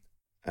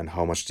 and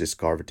how much this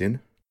carved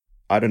in?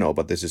 I don't know,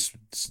 but this is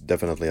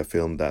definitely a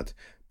film that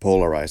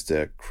polarized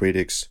the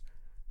critics.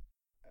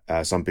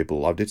 Some people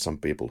loved it, some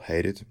people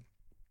hated it.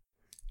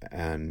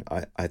 And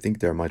I think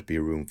there might be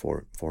room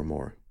for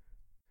more.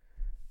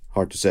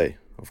 Hard to say,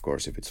 of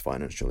course, if it's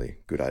financially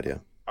good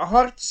idea.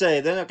 Hard to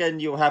say. Then again,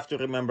 you have to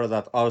remember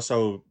that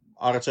also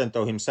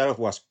Argento himself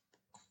was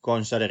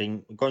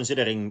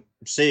considering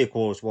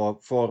sequels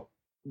for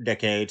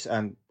decades,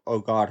 and oh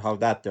god, how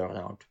that turned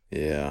out.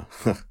 Yeah.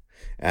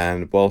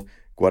 And well,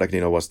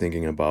 Guadagnino was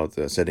thinking about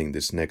setting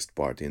this next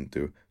part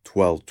into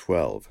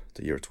 1212,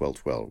 the year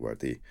 1212, where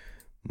the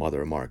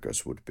Mother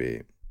Marcus would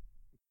be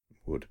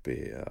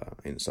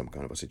in some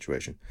kind of a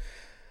situation.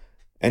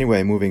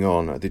 Anyway, moving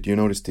on. Did you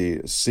notice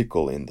the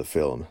sickle in the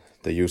film?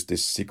 They used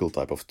this sickle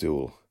type of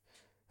tool,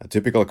 a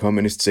typical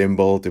communist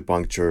symbol to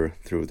puncture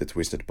through the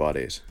twisted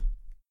bodies.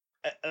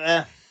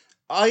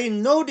 I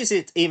noticed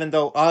it, even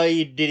though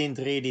I didn't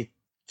read it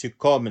to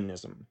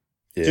communism.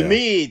 Yeah. To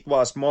me, it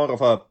was more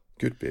of a...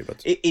 Could be,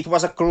 but... It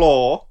was a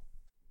claw.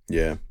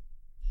 Yeah.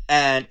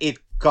 And it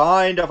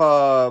kind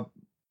of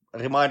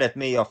reminded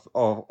me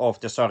of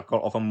the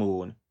circle of a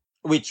moon,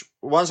 which,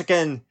 once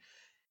again,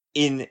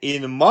 in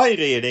my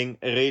reading,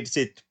 reads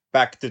it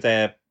back to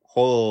the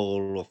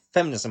whole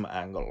feminism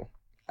angle.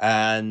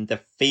 and the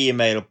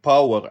female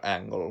power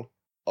angle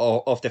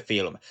of the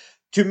film.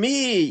 To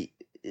me,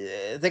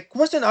 the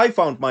question I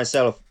found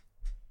myself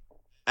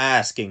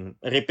asking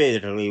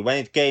repeatedly when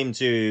it came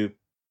to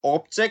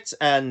objects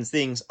and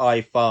things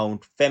I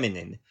found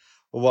feminine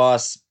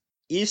was,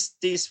 is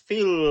this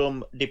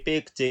film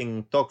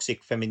depicting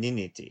toxic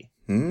femininity?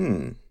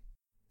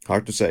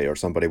 Hard to say, or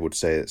somebody would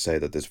say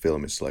that this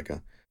film is like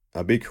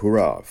a big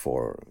hurrah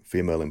for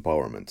female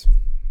empowerment.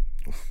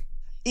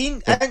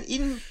 In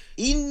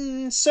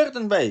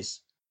certain ways,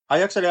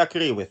 I actually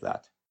agree with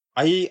that.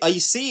 I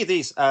see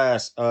this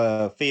as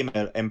a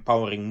female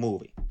empowering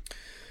movie.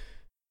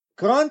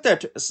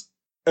 Granted,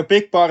 a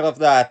big part of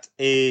that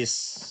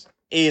is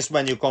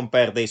when you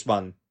compare this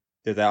one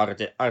to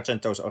the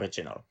Argento's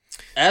original.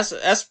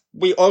 As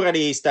we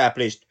already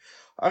established,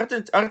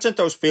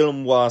 Argento's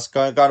film was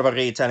kind of a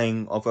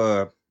retelling of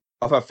a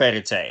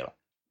fairy tale,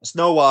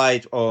 Snow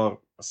White or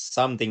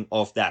something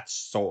of that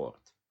sort.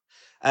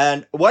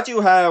 And what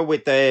you have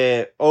with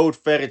the old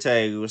fairy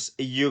tales,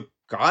 you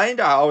kind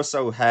of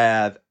also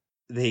have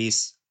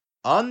these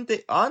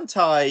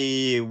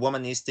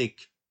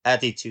anti-womanistic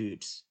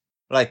attitudes.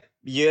 Like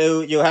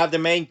you have the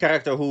main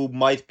character who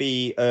might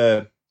be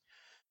a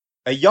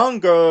young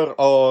girl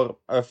or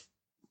a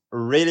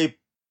really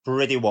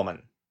pretty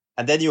woman,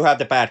 and then you have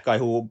the bad guy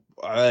who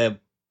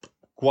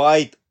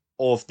quite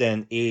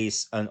often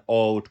is an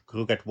old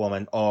crooked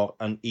woman or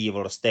an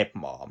evil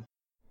stepmom.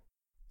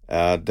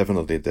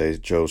 Definitely, they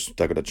chose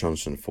Dakota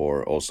Johnson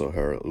for also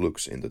her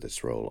looks into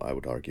this role, I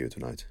would argue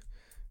tonight.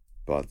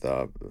 But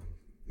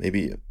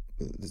maybe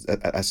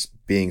as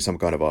being some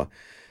kind of a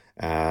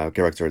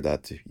character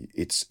that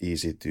it's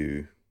easy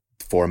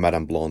for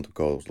Madame Blonde to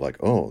go like,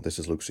 oh, this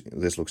looks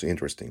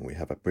interesting. We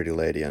have a pretty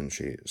lady and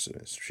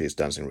she's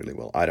dancing really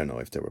well. I don't know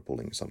if they were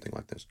pulling something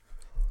like this.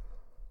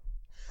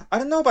 I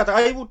don't know, but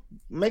I would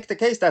make the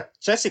case that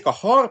Jessica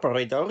Harper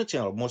in the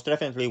original most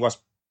definitely was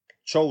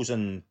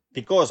chosen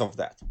because of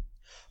that.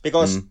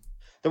 Because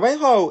the way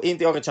how in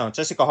the original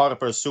Jessica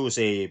Harper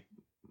Susie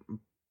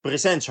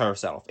presents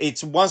herself,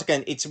 it's once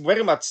again, it's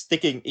very much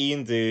sticking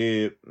in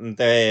the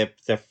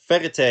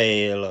fairy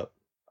tale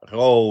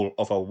role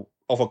of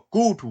a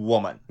good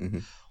woman,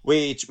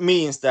 which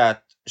means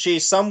that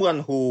she's someone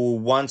who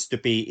wants to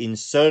be in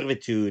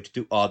servitude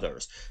to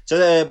others.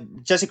 So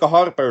Jessica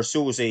Harper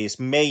Susie's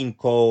main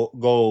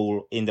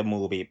goal in the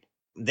movie,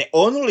 the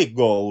only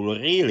goal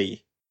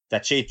really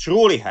that she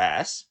truly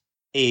has,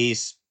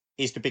 is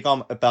to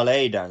become a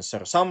ballet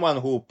dancer, someone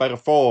who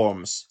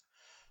performs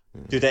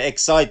to the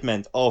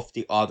excitement of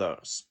the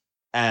others,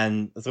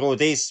 and through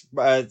this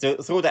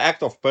through the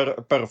act of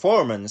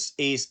performance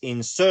is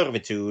in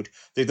servitude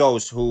to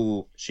those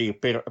who she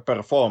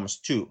performs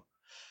to.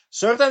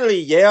 Certainly,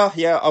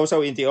 yeah.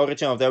 Also, in the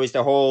original, there is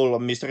the whole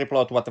mystery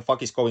plot. What the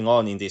fuck is going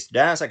on in this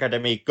dance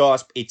academy?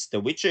 Gasp! It's the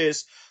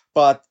witches.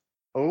 But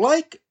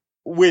like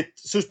with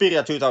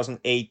Suspiria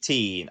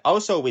 2018,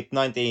 also with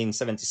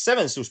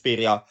 1977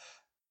 Suspiria,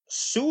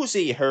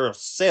 Susie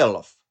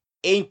herself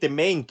ain't the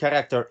main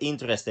character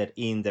interested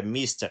in the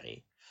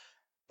mystery.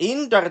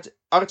 In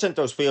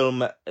Argento's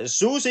film,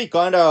 Susie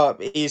kinda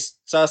is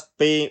just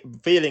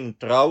feeling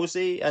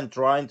drowsy and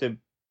trying to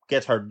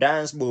get her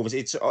dance moves.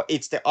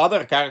 It's the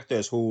other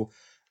characters who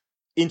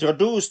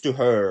introduce to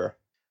her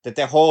that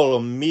the whole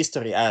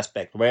mystery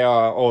aspect, where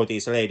are all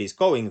these ladies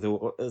going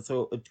to,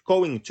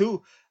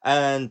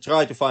 and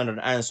try to find an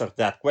answer to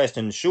that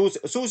question.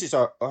 Susie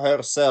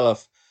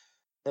herself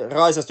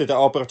rises to the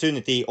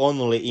opportunity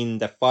only in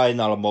the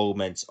final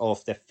moments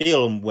of the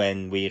film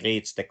when we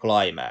reach the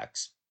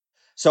climax.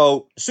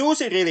 So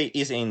Susie really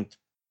isn't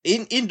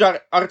in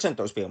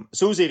Argento's film.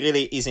 Susie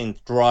really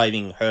isn't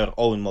driving her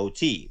own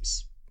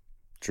motives.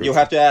 True. You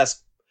have to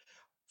ask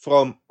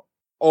from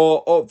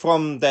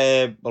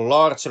the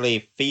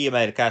largely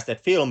female casted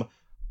film,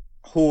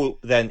 who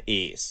then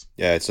is?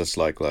 Yeah, it's just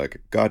like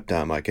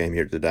goddamn, I came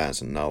here to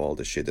dance, and now all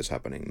this shit is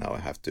happening. Now I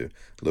have to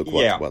look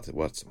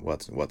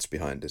what's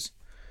behind this.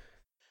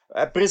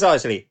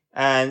 Precisely,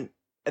 and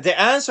the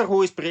answer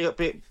who is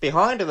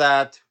behind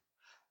that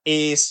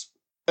is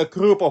a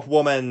group of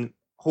women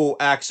who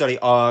actually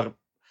are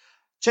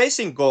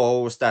chasing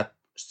goals that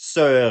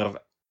serve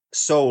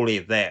solely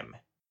them.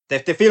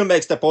 The film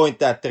makes the point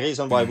that the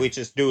reason why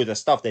witches do the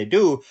stuff they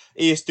do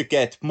is to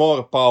get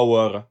more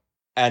power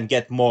and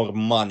get more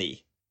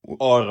money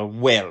or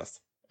wealth,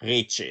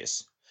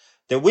 riches.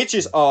 The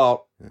witches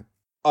are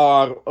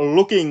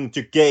looking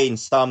to gain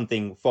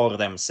something for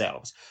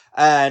themselves.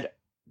 And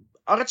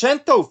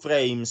Argento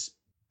frames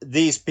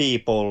these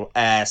people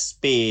as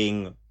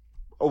being,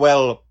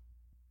 well,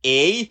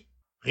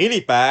 really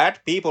bad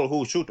people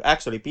who should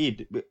actually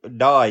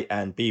die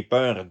and be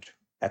burned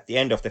at the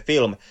end of the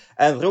film,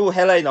 and through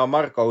Helena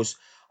Marcos,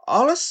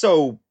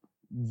 also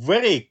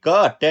very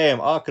goddamn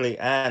ugly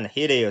and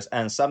hideous,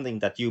 and something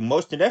that you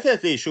most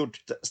definitely should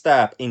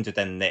stab into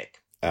the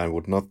neck. And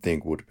would not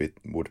think would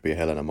be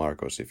Helena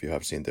Marcos if you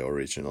have seen the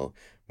original,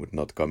 would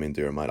not come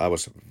into your mind. I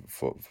was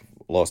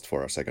lost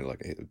for a second,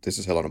 like, this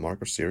is Helena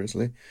Marcos,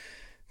 seriously?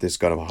 this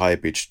kind of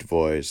high-pitched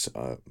voice,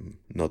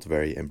 not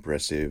very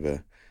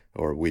impressive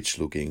or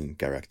witch-looking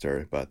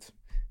character, but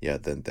yeah,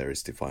 then there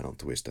is the final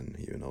twist, and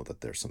you know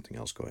that there's something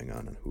else going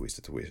on, and who is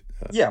the twist?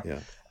 Yeah.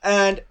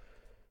 And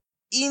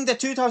in the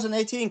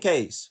 2018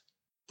 case,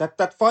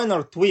 that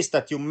final twist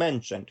that you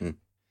mentioned,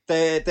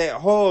 the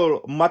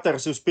whole Mater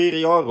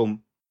Suspiriorum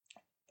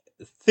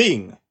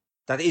thing,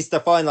 that is the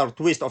final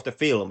twist of the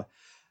film,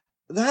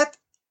 that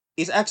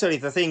is actually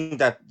the thing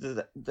that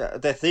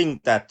the thing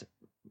that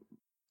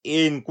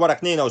in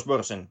Guadagnino's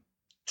version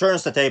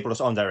turns the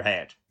tables on their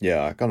head.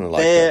 Yeah, I kind of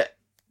like that.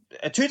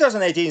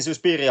 2018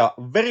 Suspiria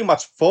very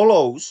much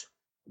follows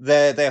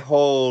the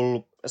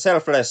whole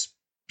selfless,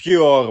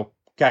 pure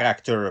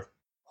character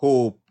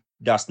who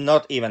does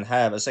not even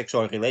have a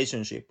sexual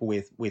relationship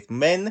with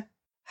men,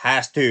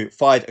 has to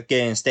fight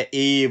against the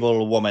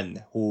evil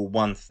woman who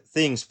wants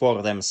things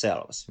for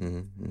themselves.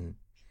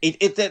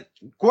 The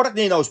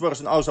Guadagnino's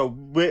version also,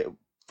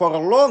 for a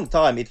long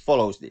time, it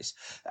follows this.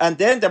 And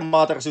then the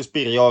Mater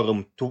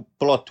Suspiriorum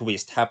plot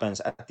twist happens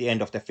at the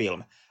end of the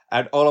film.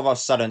 And all of a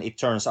sudden, it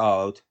turns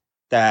out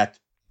that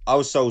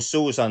also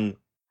Susan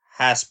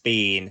has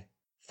been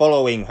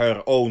following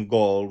her own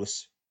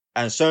goals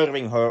and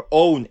serving her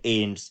own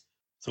ends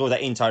through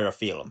the entire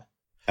film.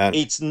 And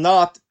it's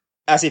not,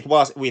 as it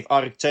was with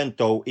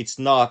Argento, it's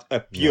not a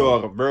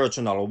pure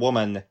virginal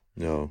woman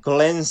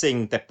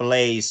cleansing the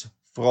place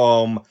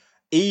from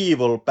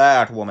evil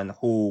bad women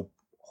who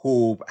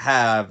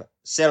have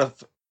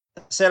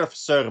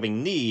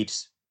self-serving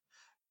needs.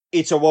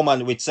 It's a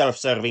woman with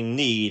self-serving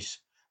needs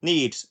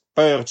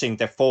purging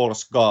the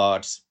false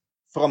gods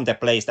from the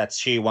place that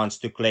she wants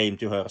to claim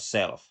to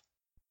herself.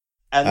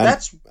 And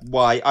that's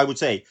why I would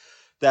say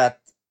that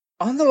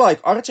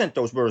unlike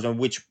Argento's version,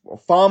 which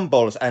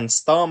fumbles and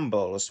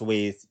stumbles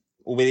with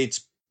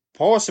its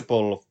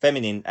possible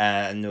feminine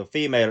and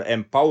female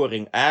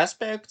empowering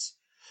aspects,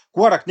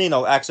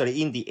 Guadagnino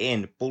actually in the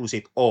end pulls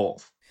it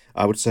off.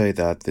 I would say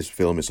that this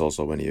film is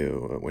also, when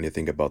you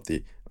think about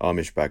the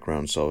Amish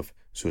backgrounds of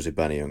Susie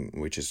Bannion,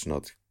 which is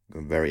not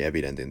very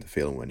evident in the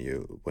film when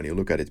you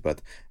look at it, but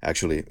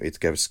actually it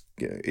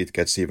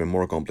gets even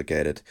more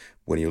complicated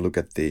when you look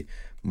at the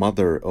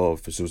mother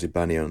of Susie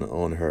Bannion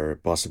on her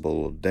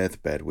possible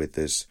deathbed with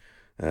this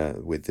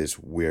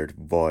weird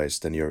voice.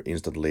 Then you're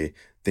instantly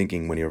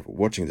thinking, when you're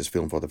watching this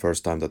film for the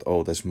first time, that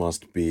this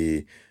must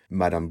be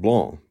Madame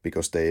Blanc,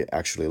 because they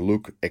actually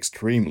look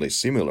extremely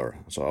similar.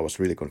 So I was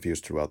really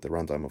confused throughout the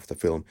runtime of the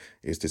film.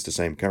 Is this the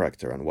same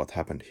character, and what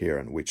happened here,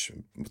 and which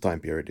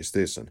time period is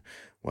this, and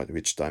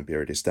which time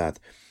period is that?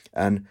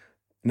 And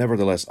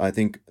nevertheless, I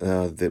think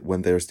that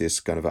when there's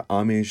this kind of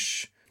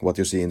Amish, what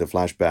you see in the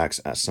flashbacks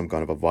as some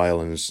kind of a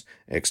violence,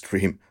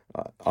 extreme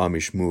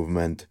Amish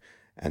movement,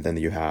 and then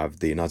you have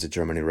the Nazi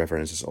Germany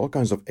references, all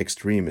kinds of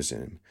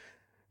extremism,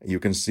 you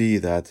can see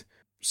that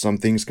some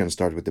things can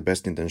start with the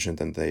best intention,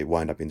 then they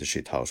wind up in the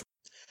shithouse.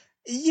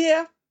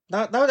 Yeah,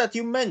 now that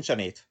you mention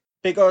it,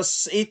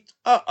 because it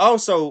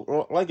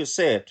also, like you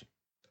said,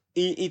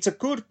 it's a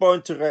good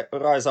point to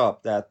rise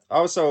up that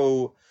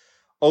also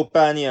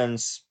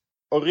O'Banion's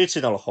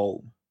original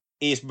home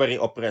is very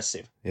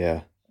oppressive.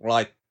 Yeah.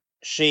 Like,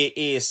 she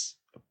is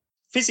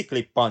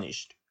physically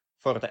punished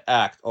for the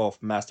act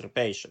of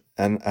masturbation.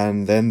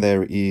 And then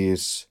there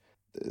is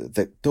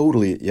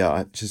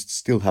I just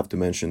still have to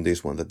mention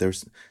this one, that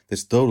there's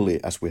this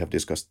totally, as we have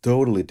discussed,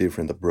 totally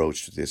different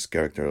approach to this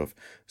character of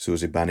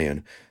Susie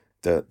Bannion.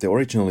 The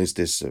original is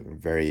this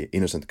very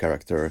innocent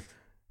character,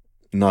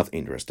 not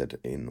interested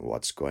in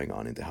what's going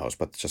on in the house,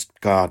 but just,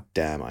 god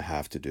damn, I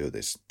have to do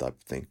this type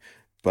of thing.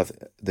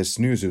 But this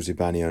new Susie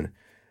Bannion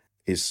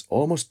is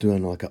almost to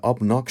an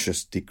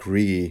obnoxious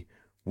degree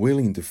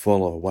willing to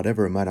follow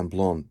whatever Madame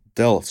Blonde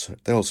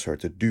tells her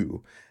to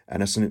do.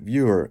 And as a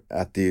viewer,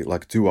 at the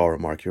 2-hour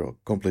mark, you're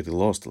completely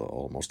lost,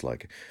 almost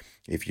like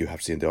if you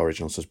have seen the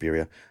original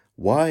Suspiria.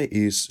 Why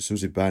is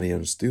Susie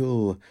Bannion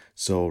still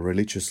so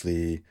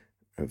religiously,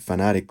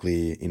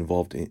 fanatically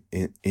involved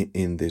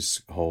in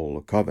this whole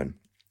coven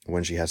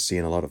when she has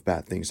seen a lot of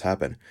bad things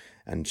happen?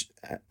 And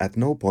at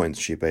no point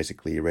she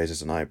basically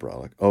raises an eyebrow,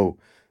 like, oh,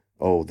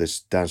 this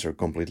dancer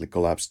completely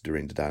collapsed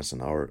during the dance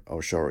and our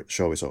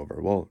show is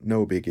over. Well,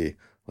 no biggie,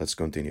 let's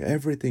continue.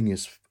 Everything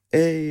is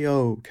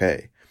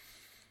A-okay.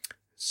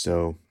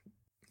 So,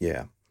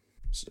 yeah.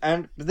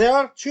 And there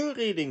are two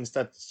readings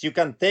that you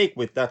can take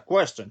with that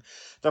question.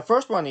 The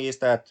first one is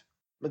that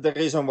the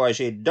reason why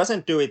she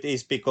doesn't do it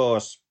is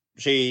because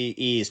she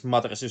is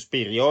Mater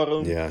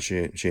Suspiriorum. Yeah,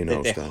 she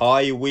knows the that.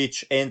 high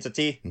witch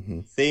entity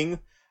thing.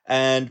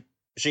 And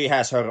she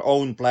has her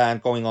own plan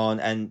going on,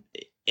 and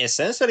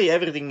essentially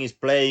everything is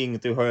playing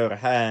to her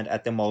hand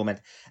at the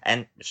moment.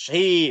 And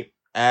she,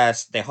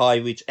 as the high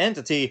witch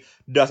entity,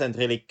 doesn't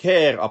really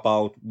care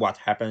about what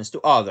happens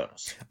to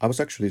others. I was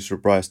actually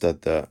surprised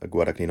that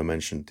Guadagnino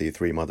mentioned the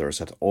three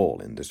mothers at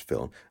all in this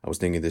film. I was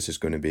thinking this is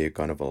going to be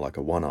kind of like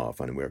a one-off,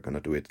 and we're going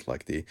to do it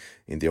like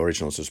in the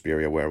original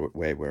Suspiria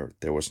where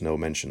there was no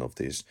mention of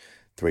these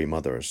three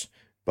mothers.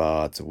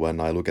 But when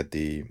I look at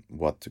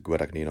what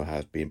Guadagnino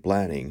has been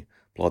planning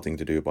plotting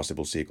to do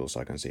possible sequels,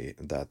 I can see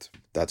that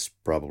that's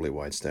probably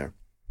why it's there.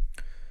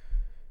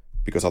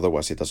 Because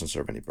otherwise it doesn't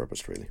serve any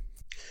purpose, really.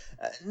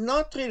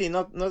 Not really,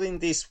 not in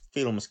this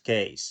film's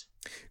case.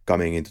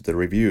 Coming into the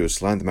reviews,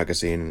 Slant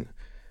Magazine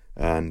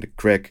and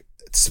Greg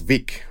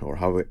Zwick, or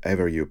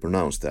however you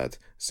pronounce that,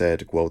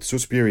 said, quote,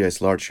 Suspiria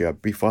is largely a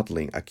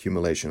befuddling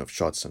accumulation of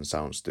shots and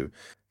sounds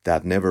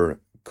that never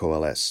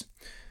coalesce.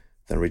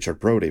 Then Richard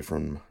Brody,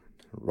 from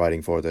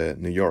writing for the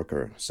New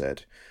Yorker,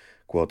 said,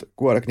 quote,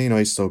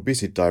 Guadagnino is so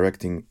busy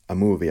directing a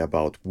movie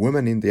about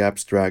women in the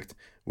abstract,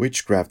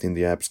 witchcraft in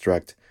the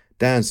abstract,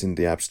 dance in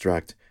the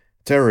abstract,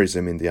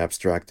 terrorism in the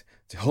abstract,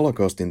 the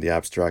Holocaust in the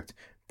abstract,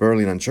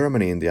 Berlin and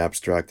Germany in the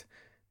abstract,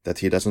 that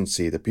he doesn't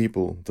see the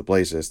people, the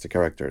places, the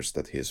characters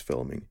that he is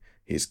filming.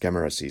 His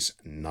camera sees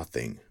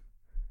nothing.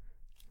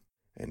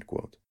 End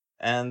quote.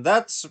 And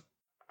that's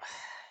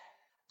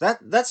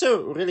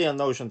really a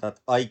notion that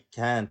I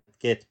can't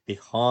get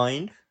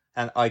behind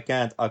and I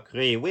can't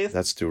agree with.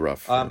 That's too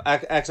rough.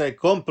 Actually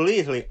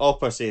completely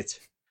opposite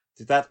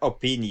to that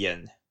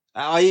opinion.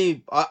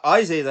 I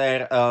see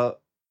there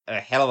a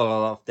hell of a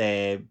lot of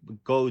the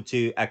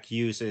go-to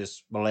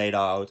accusers laid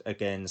out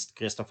against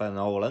Christopher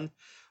Nolan,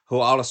 who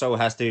also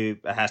has to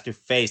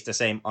face the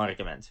same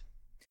argument.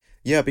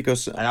 Yeah,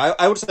 because and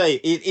I would say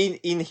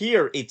in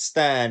here it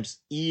stands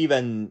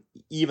even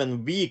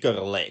weaker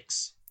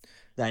legs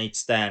than it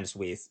stands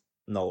with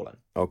Nolan.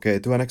 Okay,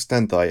 to an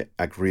extent I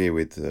agree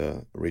with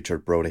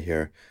Richard Brody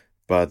here,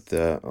 but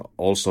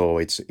also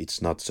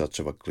it's not such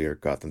of a clear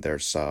cut, and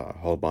there's a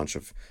whole bunch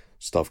of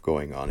stuff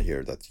going on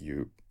here that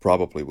you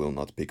probably will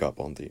not pick up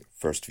on the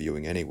first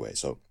viewing anyway.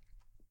 So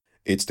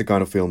it's the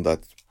kind of film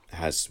that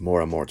has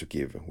more and more to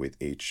give with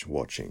each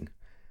watching,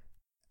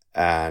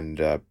 and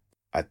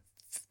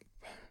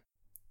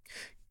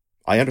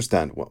I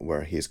understand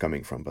where he's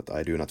coming from, but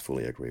I do not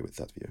fully agree with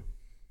that view.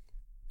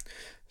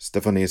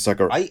 Stephanie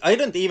Zucker. I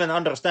don't even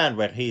understand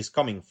where he's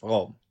coming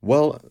from.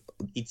 Well,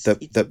 it's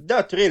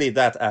not really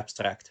that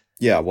abstract.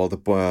 Yeah,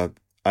 well,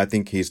 I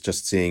think he's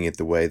just seeing it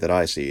the way that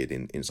I see it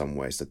in some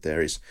ways, that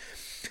there is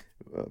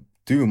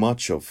too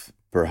much of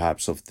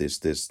perhaps of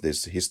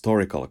this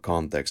historical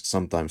context,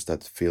 sometimes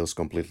that feels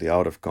completely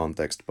out of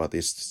context, but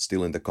is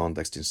still in the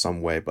context in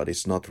some way, but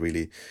it's not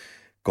really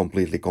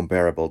completely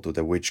comparable to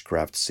the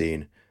witchcraft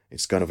scene.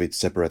 It's kind of its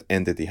separate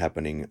entity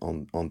happening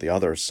on the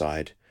other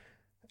side.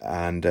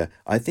 And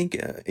I think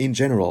in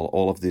general,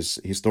 all of this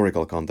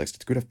historical context,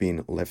 it could have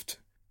been left,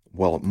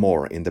 well,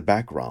 more in the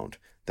background,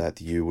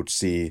 that you would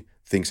see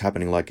things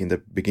happening, like in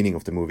the beginning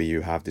of the movie,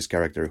 you have this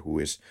character who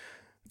is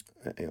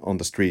on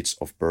the streets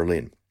of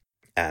Berlin,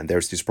 and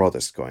there's this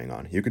protest going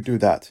on. You could do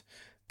that,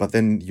 but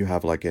then you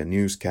have like a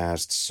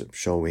newscasts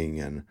showing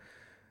and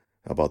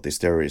about these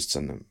terrorists,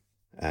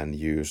 and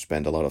you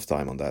spend a lot of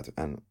time on that,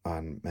 and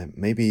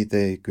maybe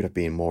they could have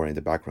been more in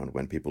the background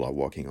when people are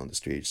walking on the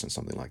streets and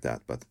something like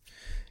that, but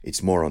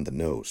it's more on the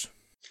nose.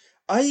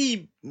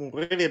 I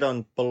really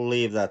don't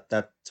believe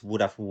that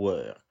would have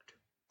worked.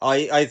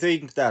 I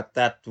think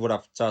that would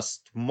have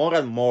just more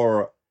and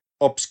more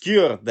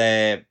obscured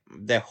the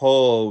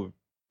whole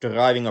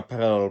driving a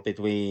parallel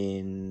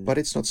between... But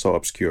it's not so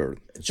obscure.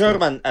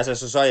 German as a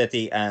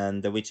society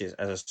and the witches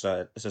as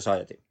a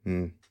society.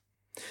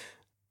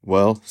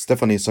 Well,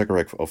 Stephanie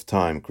Zacharek of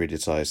Time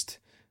criticized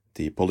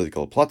the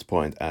political plot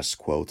point as,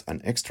 quote,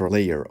 an extra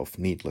layer of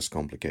needless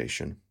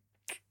complication.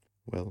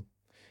 Well,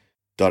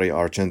 Dario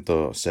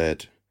Argento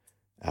said,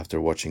 after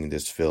watching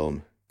this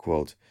film,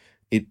 quote,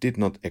 it did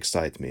not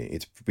excite me.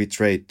 It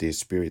betrayed the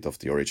spirit of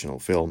the original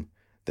film.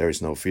 There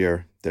is no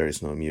fear. There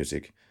is no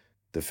music.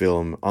 The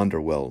film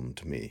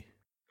underwhelmed me.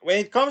 When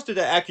it comes to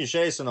the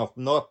accusation of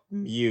not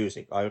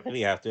music, I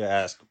really have to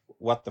ask,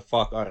 what the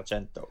fuck,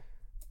 Argento?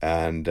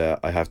 And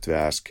I have to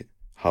ask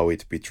how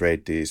it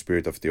betrayed the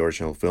spirit of the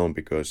original film,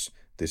 because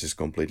this is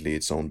completely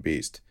its own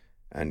beast.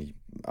 And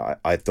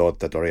I thought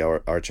that Dario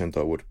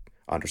Argento would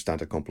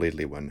understand it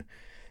completely when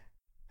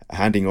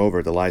handing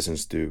over the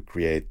license to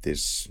create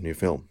this new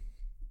film.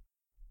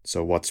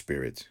 So what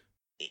spirit?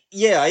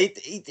 Yeah,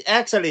 it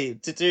actually,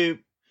 to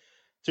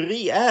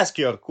re-ask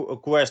your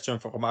question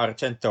from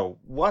Argento,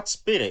 what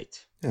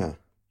spirit? Yeah.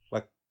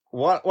 Like,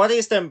 what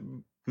is the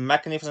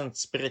magnificent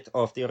spirit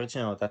of the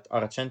original that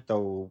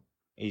Argento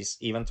is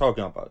even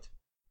talking about?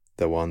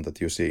 The one that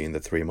you see in the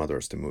Three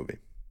Mothers, the movie.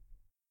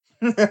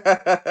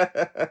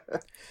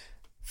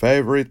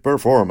 Favorite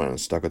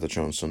performance, Dakota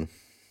Johnson?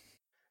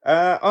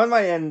 On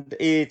my end,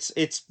 it's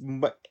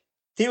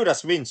Tilda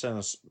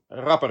Swinton's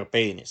rubber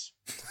penis.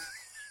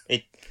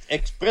 It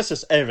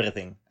expresses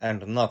everything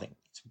and nothing.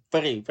 It's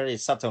very, very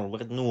subtle,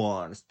 very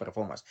nuanced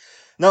performance.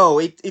 No,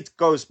 it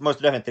goes,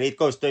 most definitely, it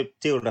goes to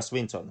Tilda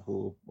Swinton,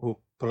 who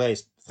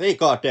plays 3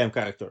 goddamn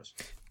characters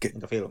in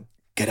the film.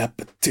 Get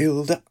up,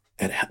 Tilda,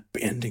 and a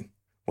happy ending.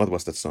 What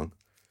was that song?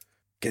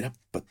 Get up,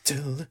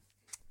 Tilda.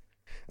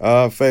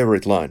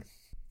 Favorite line?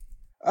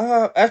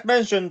 As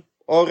mentioned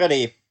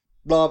already,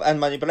 love and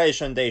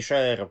manipulation, they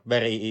share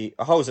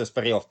houses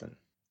very often.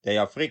 They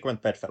are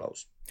frequent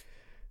bedfellows.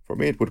 For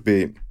me, it would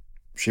be,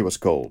 she was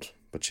cold,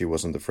 but she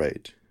wasn't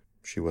afraid.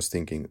 she was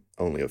thinking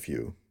only of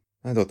you.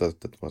 I thought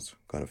that was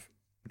kind of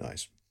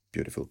nice,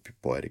 beautiful,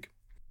 poetic.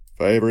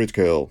 Favorite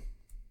kill?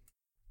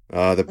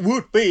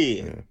 Would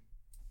be.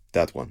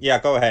 That one. Yeah,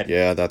 go ahead.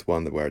 Yeah, that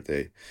one where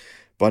the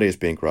body is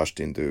being crushed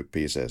into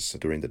pieces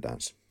during the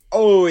dance.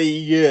 Oh,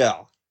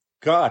 yeah.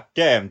 God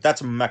damn,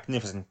 that's a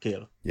magnificent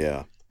kill.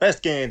 Yeah.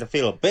 Best kill in the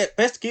film.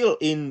 Best kill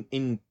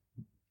in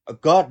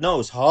God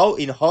knows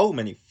how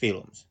many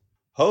films.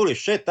 Holy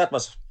shit, that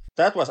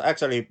was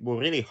actually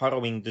really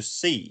harrowing to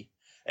see.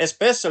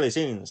 Especially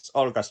since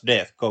Olga's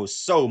death goes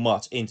so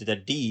much into the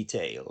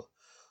detail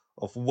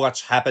of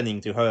what's happening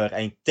to her,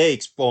 and it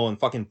takes Spawn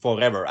fucking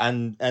forever,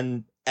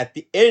 and at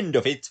the end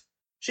of it,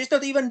 she's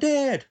not even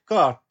dead.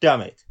 God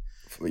damn it.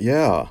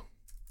 Yeah.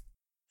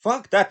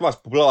 Fuck, that was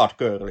blood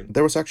curdling.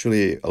 There was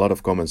actually a lot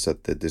of comments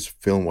that this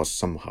film was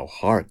somehow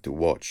hard to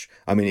watch.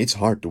 I mean, it's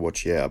hard to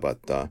watch, yeah,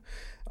 but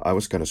I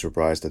was kind of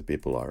surprised that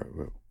people are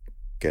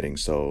getting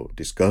so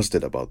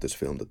disgusted about this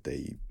film that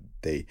they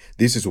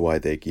this is why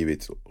they give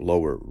it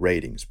lower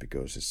ratings,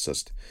 because it's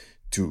just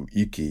too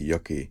icky,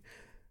 yucky.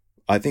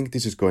 I think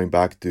this is going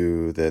back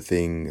to the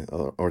thing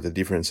or the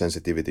different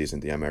sensitivities in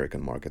the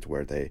American market,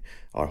 where they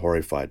are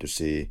horrified to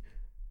see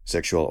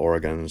sexual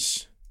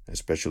organs,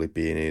 especially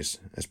penis,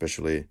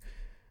 especially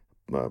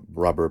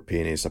rubber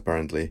penis,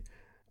 apparently,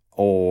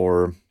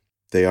 or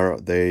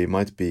they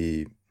might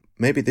be,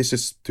 maybe this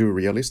is too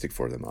realistic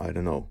for them. I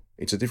don't know.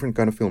 It's a different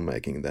kind of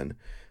filmmaking than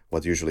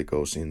what usually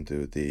goes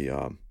into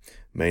the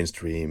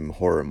mainstream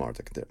horror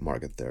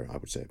market there, I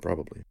would say,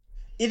 probably.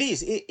 It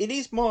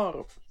is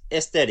more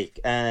aesthetic,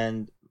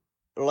 and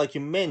like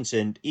you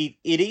mentioned, it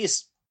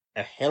is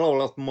a hell of a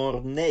lot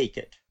more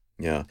naked.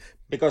 Yeah.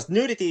 Because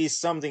nudity is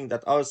something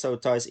that also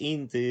ties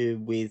into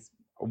with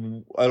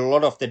a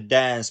lot of the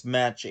dance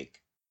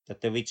magic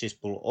that the witches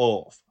pull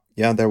off.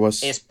 Yeah, there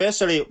was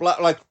especially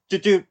like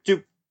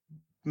to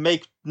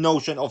make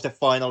notion of the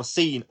final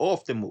scene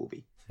of the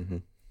movie,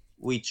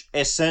 which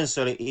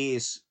essentially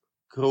is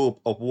group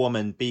of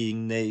women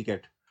being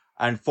naked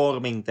and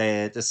forming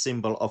the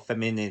symbol of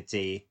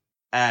femininity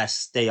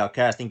as they are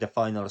casting the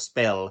final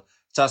spell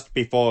just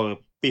before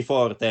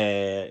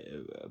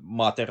the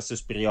Mater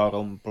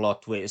Suspiriorum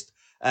plot twist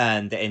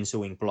and the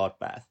ensuing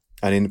bloodbath.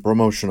 And in the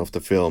promotion of the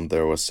film,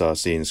 there was a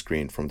scene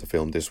screened from the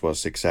film. This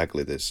was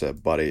exactly this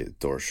body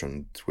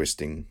torsion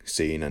twisting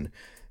scene, and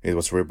it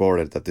was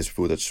reported that this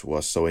footage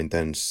was so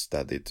intense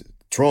that it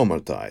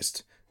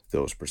traumatized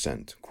those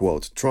present.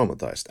 Quote,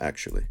 traumatized,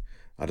 actually.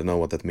 I don't know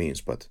what that means,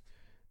 but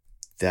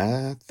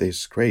that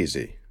is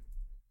crazy.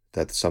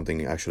 That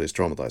something actually is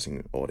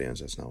traumatizing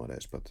audiences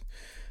nowadays. But,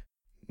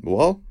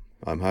 well,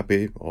 I'm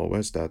happy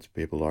always that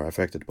people are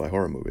affected by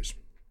horror movies.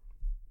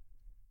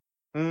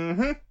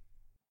 Mm-hmm.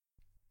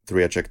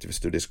 3 adjectives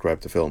to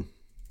describe the film.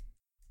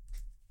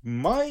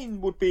 Mine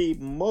would be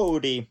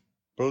moody,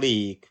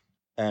 bleak,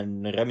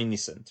 and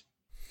reminiscent.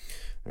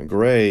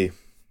 Gray,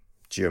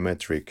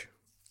 geometric,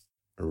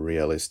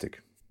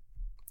 realistic.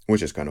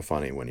 Which is kind of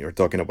funny when you're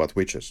talking about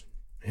witches.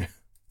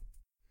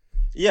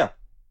 Yeah.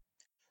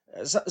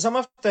 Some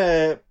of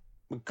the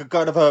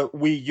kind of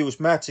we use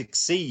magic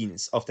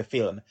scenes of the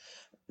film,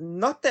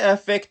 not the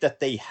effect that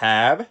they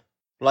have,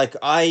 like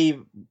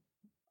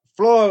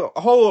floor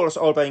holes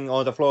opening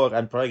on the floor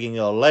and breaking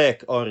your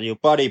leg, or your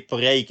body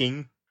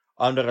breaking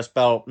under a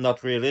spell,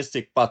 not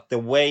realistic, but the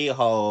way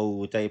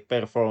how they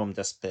perform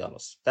the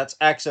spells, that's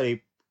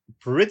actually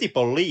pretty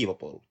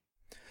believable.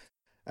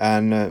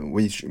 And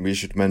we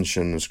should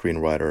mention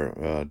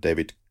screenwriter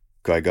David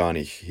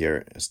Gaigani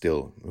here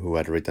still, who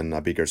had written A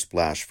Bigger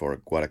Splash for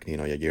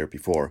Guadagnino a year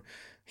before.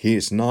 He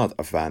is not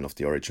a fan of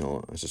the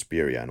original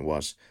Suspiria and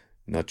was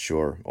not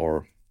sure,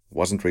 or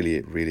wasn't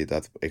really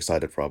that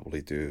excited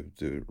probably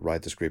to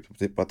write the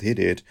script, but he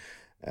did.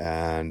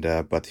 And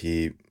but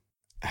he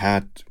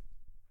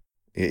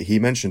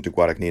mentioned to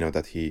Guadagnino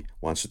that he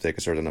wants to take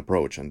a certain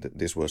approach, and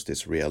this was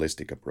this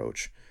realistic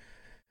approach.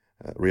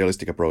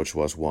 Realistic approach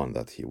was one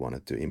that he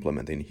wanted to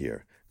implement in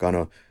here. Kind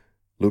of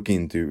look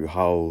into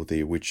how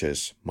the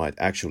witches might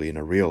actually in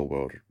a real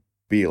world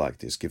be like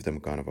this, give them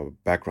kind of a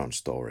background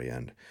story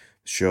and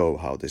show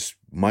how this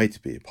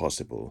might be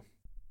possible.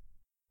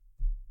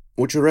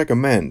 Would you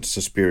recommend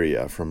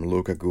Suspiria from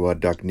Luca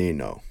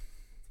Guadagnino?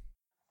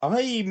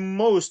 I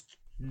most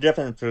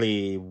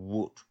definitely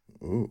would.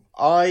 Ooh.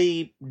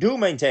 I do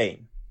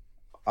maintain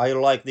I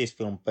like this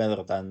film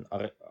better than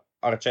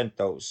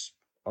Argento's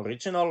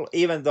original,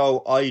 even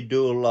though I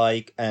do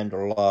like and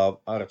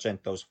love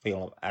Argento's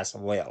film as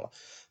well.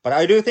 But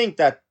I do think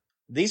that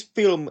this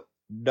film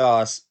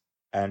does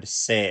and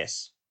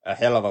says a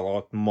hell of a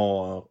lot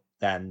more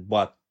than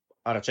what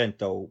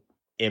Argento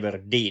ever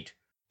did,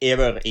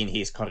 ever in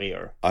his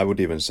career. I would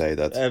even say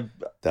that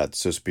that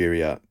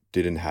Suspiria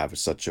didn't have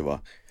such of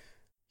a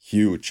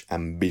huge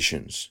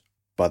ambitions,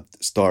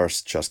 but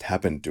stars just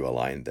happened to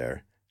align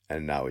there,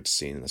 and now it's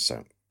seen as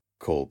a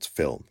cult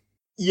film.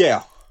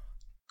 Yeah,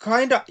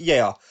 kinda,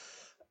 yeah.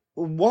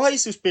 Why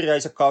Suspiria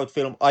is a cult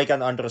film, I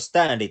can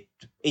understand it,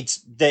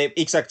 it's the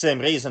exact same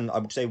reason I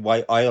would say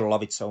why I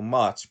love it so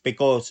much,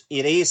 because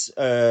it is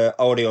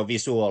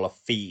audiovisual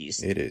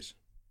feast. It is.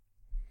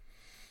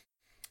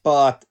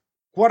 But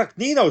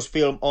Guadagnino's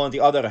film, on the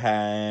other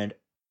hand,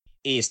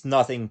 is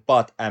nothing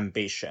but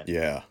ambition.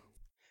 Yeah.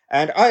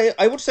 And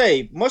I would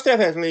say, most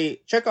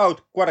definitely, check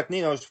out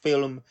Guadagnino's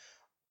film.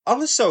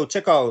 Also,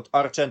 check out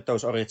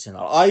Argento's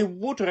original. I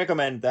would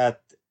recommend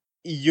that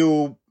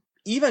you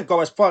even go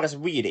as far as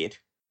we did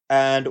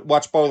and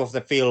watch both of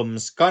the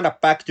films kind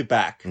of back to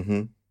back.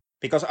 Mm-hmm.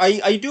 Because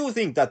I do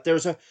think that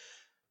there's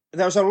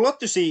a lot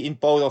to see in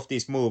both of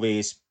these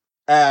movies,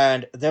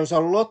 and there's a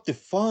lot to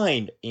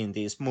find in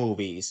these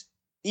movies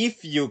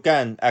if you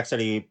can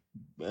actually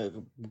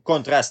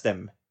contrast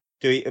them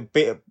to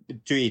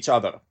each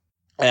other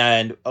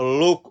and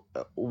look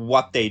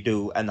what they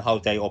do and how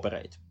they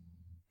operate.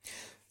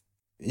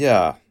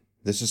 Yeah,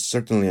 this is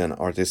certainly an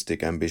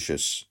artistic,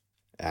 ambitious,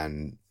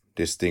 and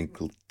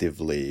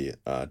distinctively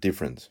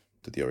different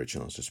to the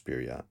original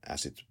Suspiria,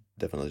 as it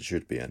definitely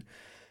should be. And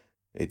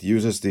it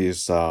uses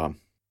these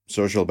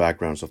social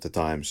backgrounds of the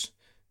times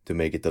to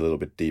make it a little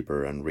bit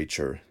deeper and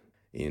richer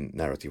in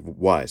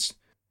narrative-wise.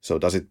 So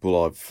does it pull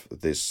off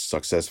this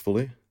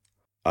successfully?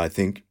 I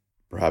think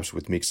perhaps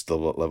with mixed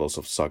levels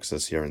of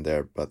success here and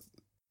there, but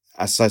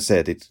as I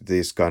said,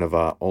 this kind of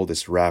all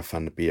this RAF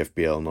and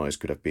PFPL noise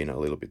could have been a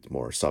little bit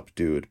more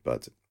subdued,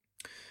 but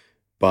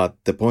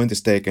the point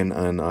is taken,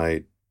 and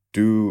I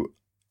do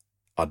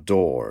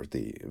adore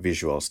the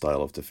visual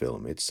style of the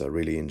film. It's a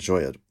really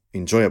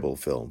enjoyable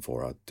film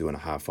for a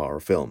 2.5-hour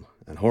film,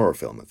 and horror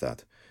film at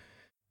that.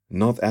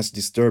 Not as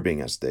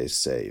disturbing as they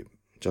say,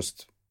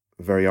 just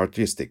very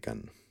artistic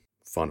and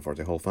fun for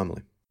the whole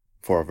family.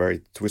 For a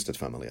very twisted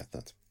family at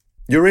that.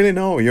 You really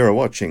know you're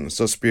watching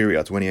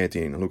Suspiria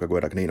 2018, Luca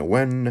Guadagnino,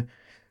 when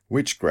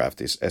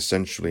witchcraft is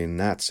essentially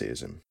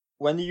Nazism.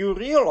 When you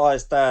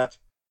realize that,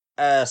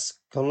 as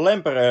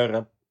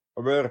Klemperer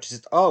words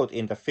it out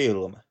in the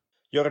film,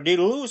 your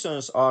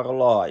delusions are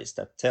lies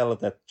that tell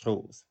the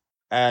truth.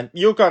 And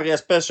Yukari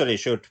especially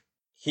should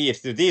heed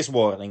to this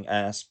warning,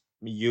 as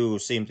you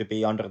seem to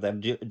be under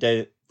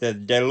the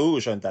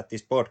delusion that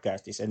this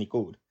podcast is any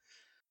good.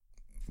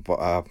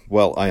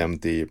 Well, I am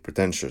the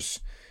pretentious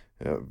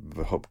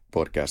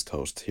podcast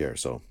host here,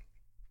 so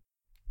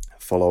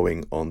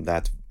following on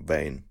that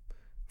vein,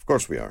 of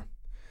course we are.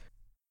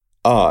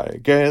 I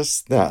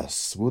guess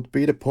that would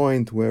be the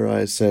point where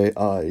I say,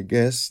 I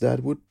guess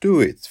that would do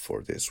it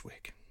for this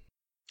week.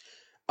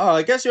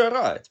 I guess you're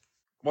right.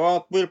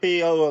 What will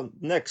be our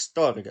next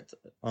target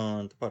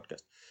on the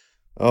podcast?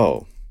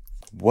 Oh,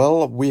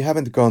 well, we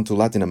haven't gone to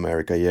Latin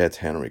America yet,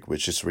 Henrik,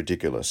 which is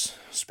ridiculous,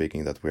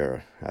 speaking that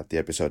we're at the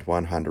episode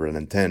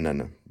 110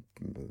 and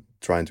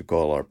trying to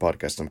call our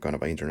podcast some kind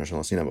of an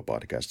international cinema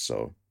podcast.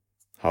 So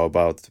how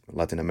about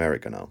Latin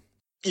America now?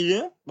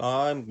 Yeah,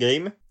 I'm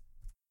game.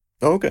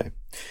 Okay.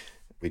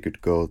 We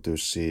could go to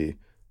see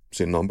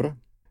Sin Nombre.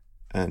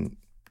 And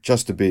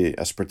just to be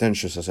as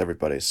pretentious as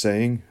everybody is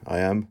saying,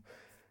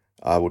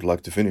 I would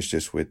like to finish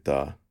this with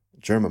a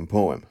German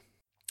poem.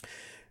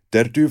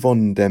 Der du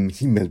von dem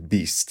Himmel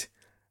bist,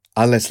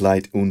 alles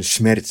Leid und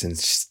Schmerzen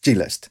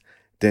stillest,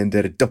 denn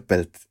der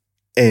doppelt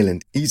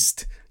elend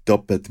ist,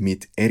 doppelt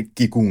mit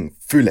Erquickung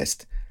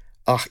füllest.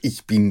 Ach,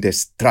 ich bin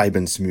des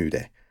Treibens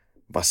müde.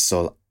 Was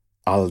soll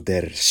all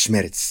der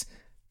Schmerz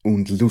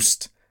und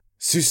Lust?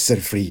 Süßer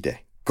Friede,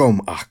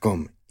 komm, ach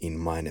komm, in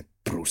meine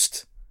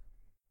Brust.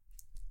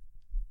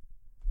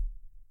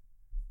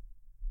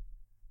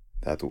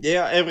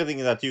 Yeah, everything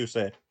that you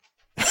said.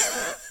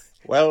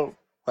 Well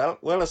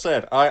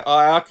said.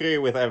 I agree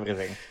with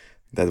everything.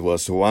 That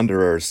was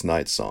Wanderer's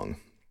Night Song.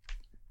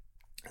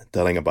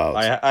 Telling about...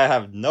 I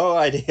have no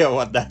idea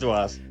what that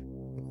was.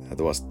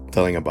 That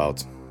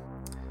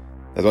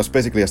was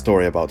basically a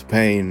story about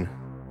pain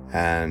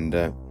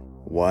and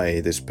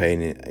why this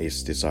pain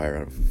is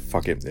desired.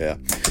 Fuck it, yeah.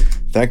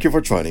 Thank you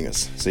for joining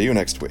us. See you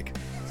next week.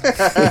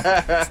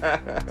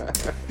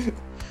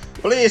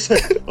 Please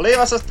leave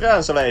us a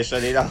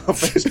translation in our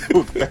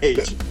Facebook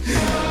page.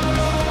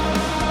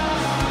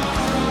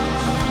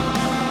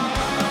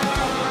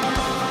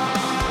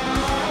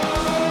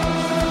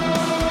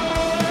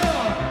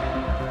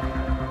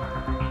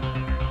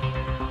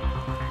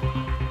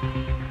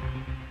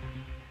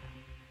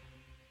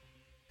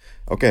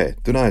 Okay,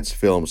 tonight's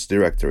film's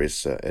director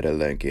is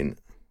edelleenkin...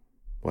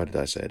 Why did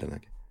I say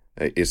edelleenkin?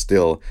 Is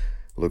still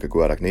Luca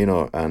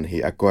Guadagnino, and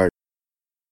he acquired